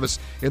Clay Travis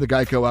in the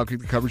Geico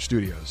Outkick Coverage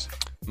Studios.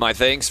 My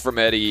thanks from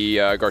Eddie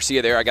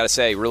Garcia there. I got to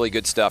say, really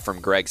good stuff from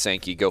Greg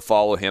Sankey. Go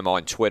follow him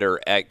on Twitter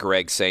at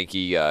Greg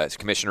Sankey,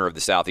 commissioner of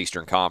the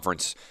Southeastern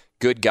Conference.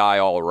 Good guy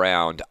all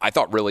around. I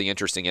thought really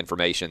interesting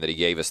information that he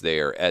gave us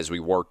there as we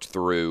worked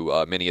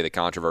through many of the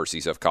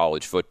controversies of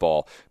college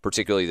football,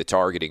 particularly the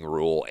targeting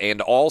rule,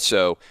 and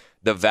also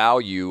the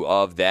value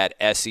of that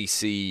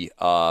SEC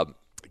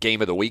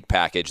Game of the Week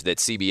package that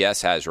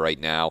CBS has right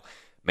now.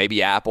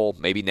 Maybe Apple,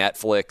 maybe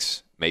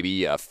Netflix,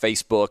 maybe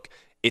Facebook.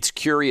 It's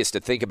curious to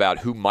think about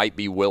who might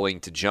be willing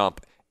to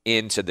jump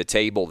into the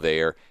table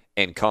there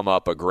and come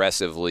up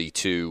aggressively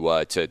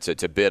to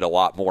bid a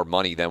lot more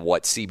money than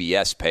what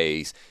CBS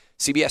pays.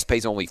 CBS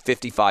pays only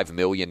 $55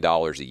 million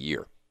a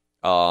year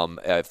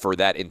for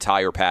that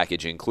entire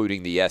package,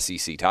 including the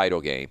SEC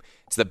title game.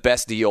 It's the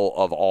best deal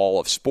of all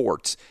of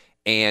sports.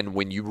 And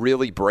when you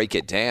really break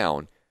it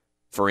down,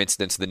 for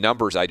instance, the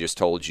numbers I just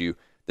told you,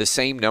 the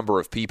same number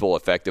of people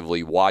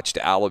effectively watched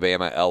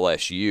Alabama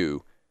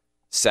LSU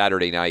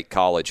Saturday night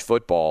college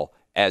football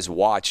as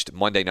watched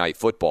Monday Night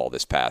Football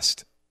this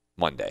past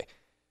Monday.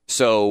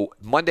 So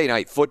Monday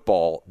Night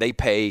Football, they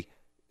pay,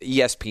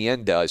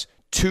 ESPN does,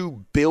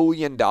 $2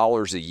 billion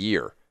a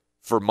year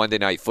for Monday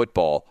Night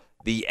Football.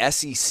 The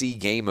SEC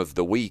Game of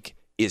the Week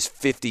is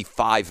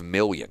 $55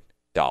 million.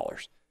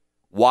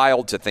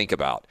 Wild to think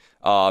about.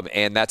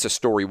 And that's a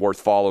story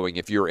worth following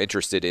if you're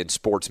interested in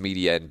sports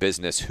media and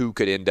business. Who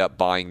could end up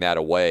buying that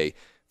away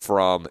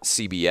from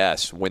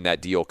CBS when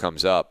that deal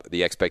comes up?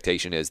 The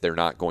expectation is they're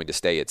not going to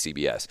stay at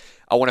CBS.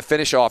 I want to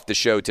finish off the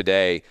show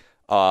today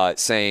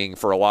saying,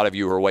 for a lot of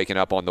you who are waking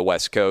up on the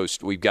West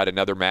Coast, we've got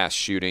another mass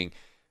shooting.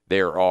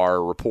 There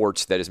are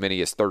reports that as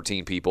many as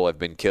 13 people have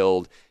been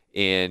killed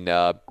in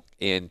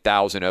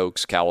Thousand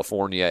Oaks,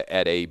 California,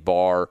 at a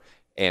bar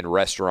and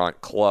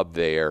restaurant club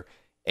there.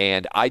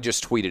 And I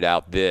just tweeted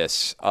out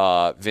this.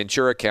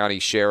 Ventura County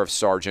Sheriff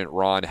Sergeant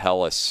Ron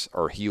Helus,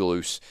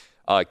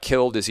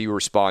 killed as he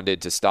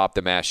responded to stop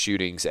the mass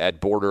shootings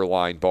at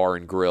Borderline Bar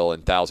and Grill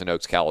in Thousand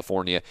Oaks,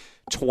 California.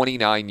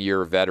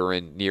 29-year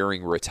veteran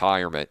nearing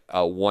retirement,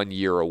 1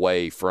 year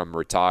away from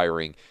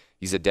retiring.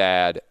 He's a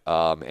dad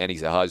and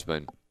he's a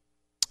husband.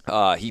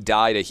 He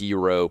died a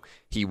hero.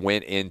 He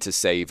went in to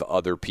save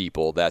other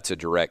people. That's a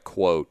direct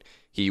quote.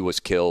 He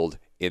was killed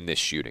in this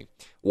shooting.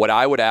 What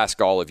I would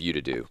ask all of you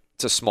to do,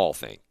 it's a small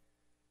thing.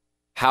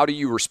 How do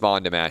you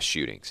respond to mass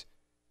shootings?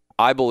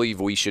 I believe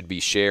we should be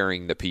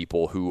sharing the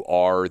people who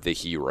are the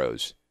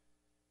heroes,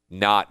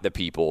 not the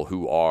people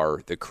who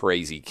are the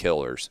crazy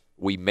killers.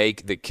 We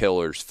make the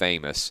killers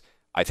famous.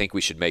 I think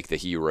we should make the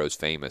heroes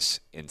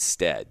famous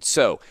instead.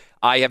 So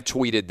I have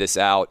tweeted this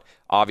out.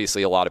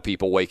 Obviously, a lot of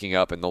people waking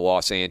up in the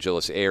Los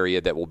Angeles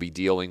area that will be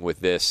dealing with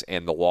this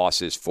and the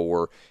losses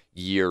for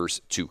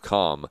years to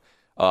come.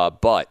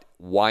 But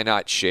why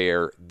not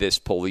share this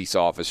police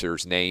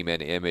officer's name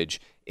and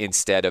image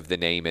instead of the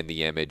name and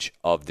the image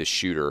of the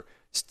shooter?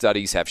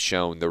 Studies have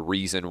shown the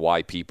reason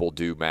why people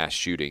do mass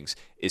shootings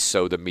is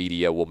so the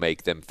media will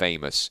make them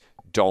famous.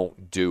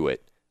 Don't do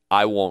it.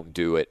 I won't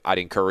do it. I'd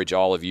encourage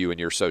all of you in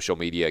your social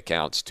media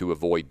accounts to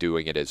avoid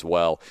doing it as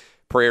well.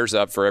 Prayers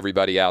up for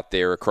everybody out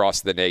there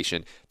across the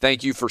nation.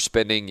 Thank you for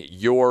spending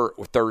your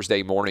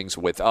Thursday mornings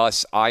with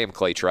us. I am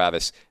Clay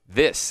Travis.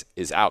 This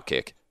is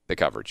Outkick, the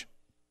coverage.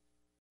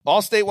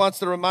 Allstate wants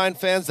to remind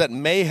fans that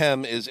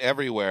mayhem is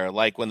everywhere,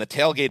 like when the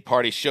tailgate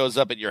party shows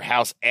up at your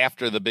house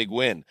after the big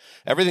win.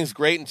 Everything's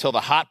great until the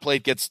hot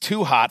plate gets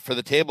too hot for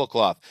the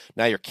tablecloth.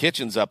 Now your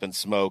kitchen's up in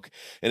smoke.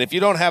 And if you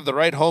don't have the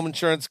right home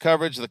insurance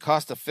coverage, the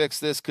cost to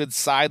fix this could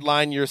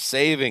sideline your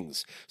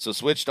savings. So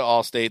switch to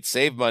Allstate,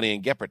 save money,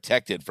 and get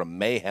protected from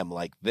mayhem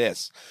like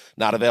this.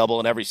 Not available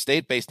in every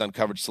state based on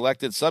coverage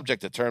selected,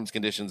 subject to terms,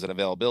 conditions, and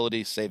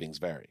availability. Savings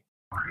vary.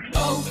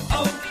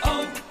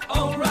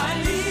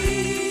 O'Reilly.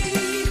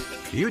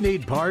 You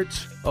need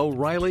parts?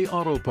 O'Reilly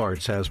Auto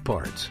Parts has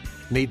parts.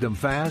 Need them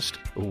fast?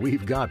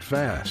 We've got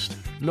fast.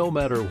 No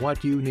matter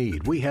what you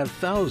need, we have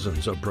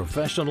thousands of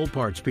professional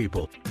parts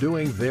people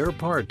doing their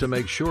part to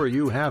make sure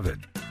you have it.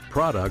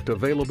 Product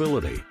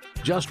availability.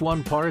 Just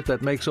one part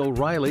that makes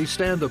O'Reilly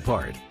stand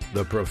apart.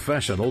 The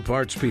professional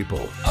parts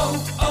people.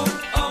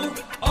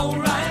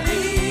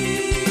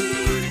 O'Reilly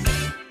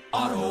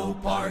Auto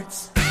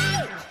Parts.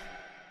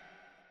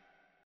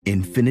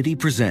 Infiniti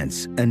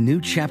presents a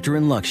new chapter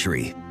in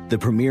luxury, the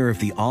premiere of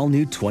the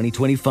all-new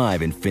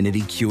 2025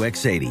 Infiniti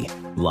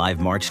QX80,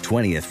 live March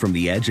 20th from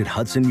the Edge at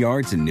Hudson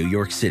Yards in New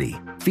York City,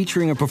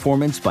 featuring a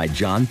performance by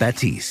John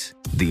Batiste.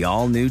 The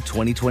all-new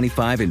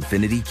 2025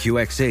 Infiniti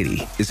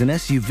QX80 is an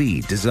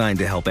SUV designed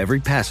to help every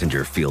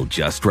passenger feel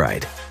just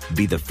right.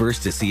 Be the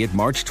first to see it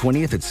March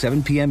 20th at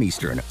 7 p.m.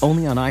 Eastern,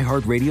 only on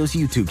iHeartRadio's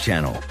YouTube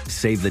channel.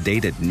 Save the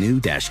date at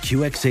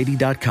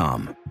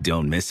new-QX80.com.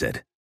 Don't miss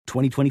it.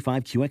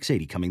 2025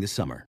 QX80 coming this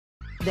summer.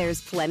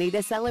 There's plenty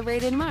to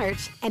celebrate in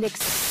March and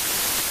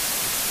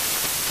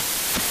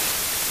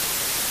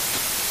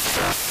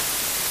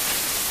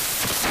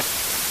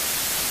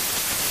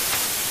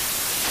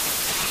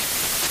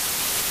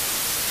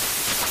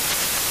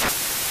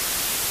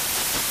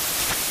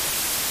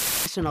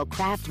National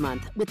Craft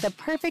Month with the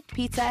perfect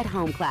pizza at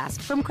home class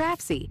from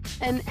Craftsy.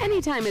 And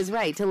anytime is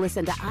right to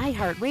listen to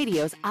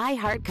iHeartRadio's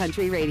iHeart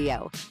Country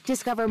Radio.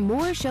 Discover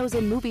more shows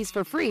and movies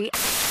for free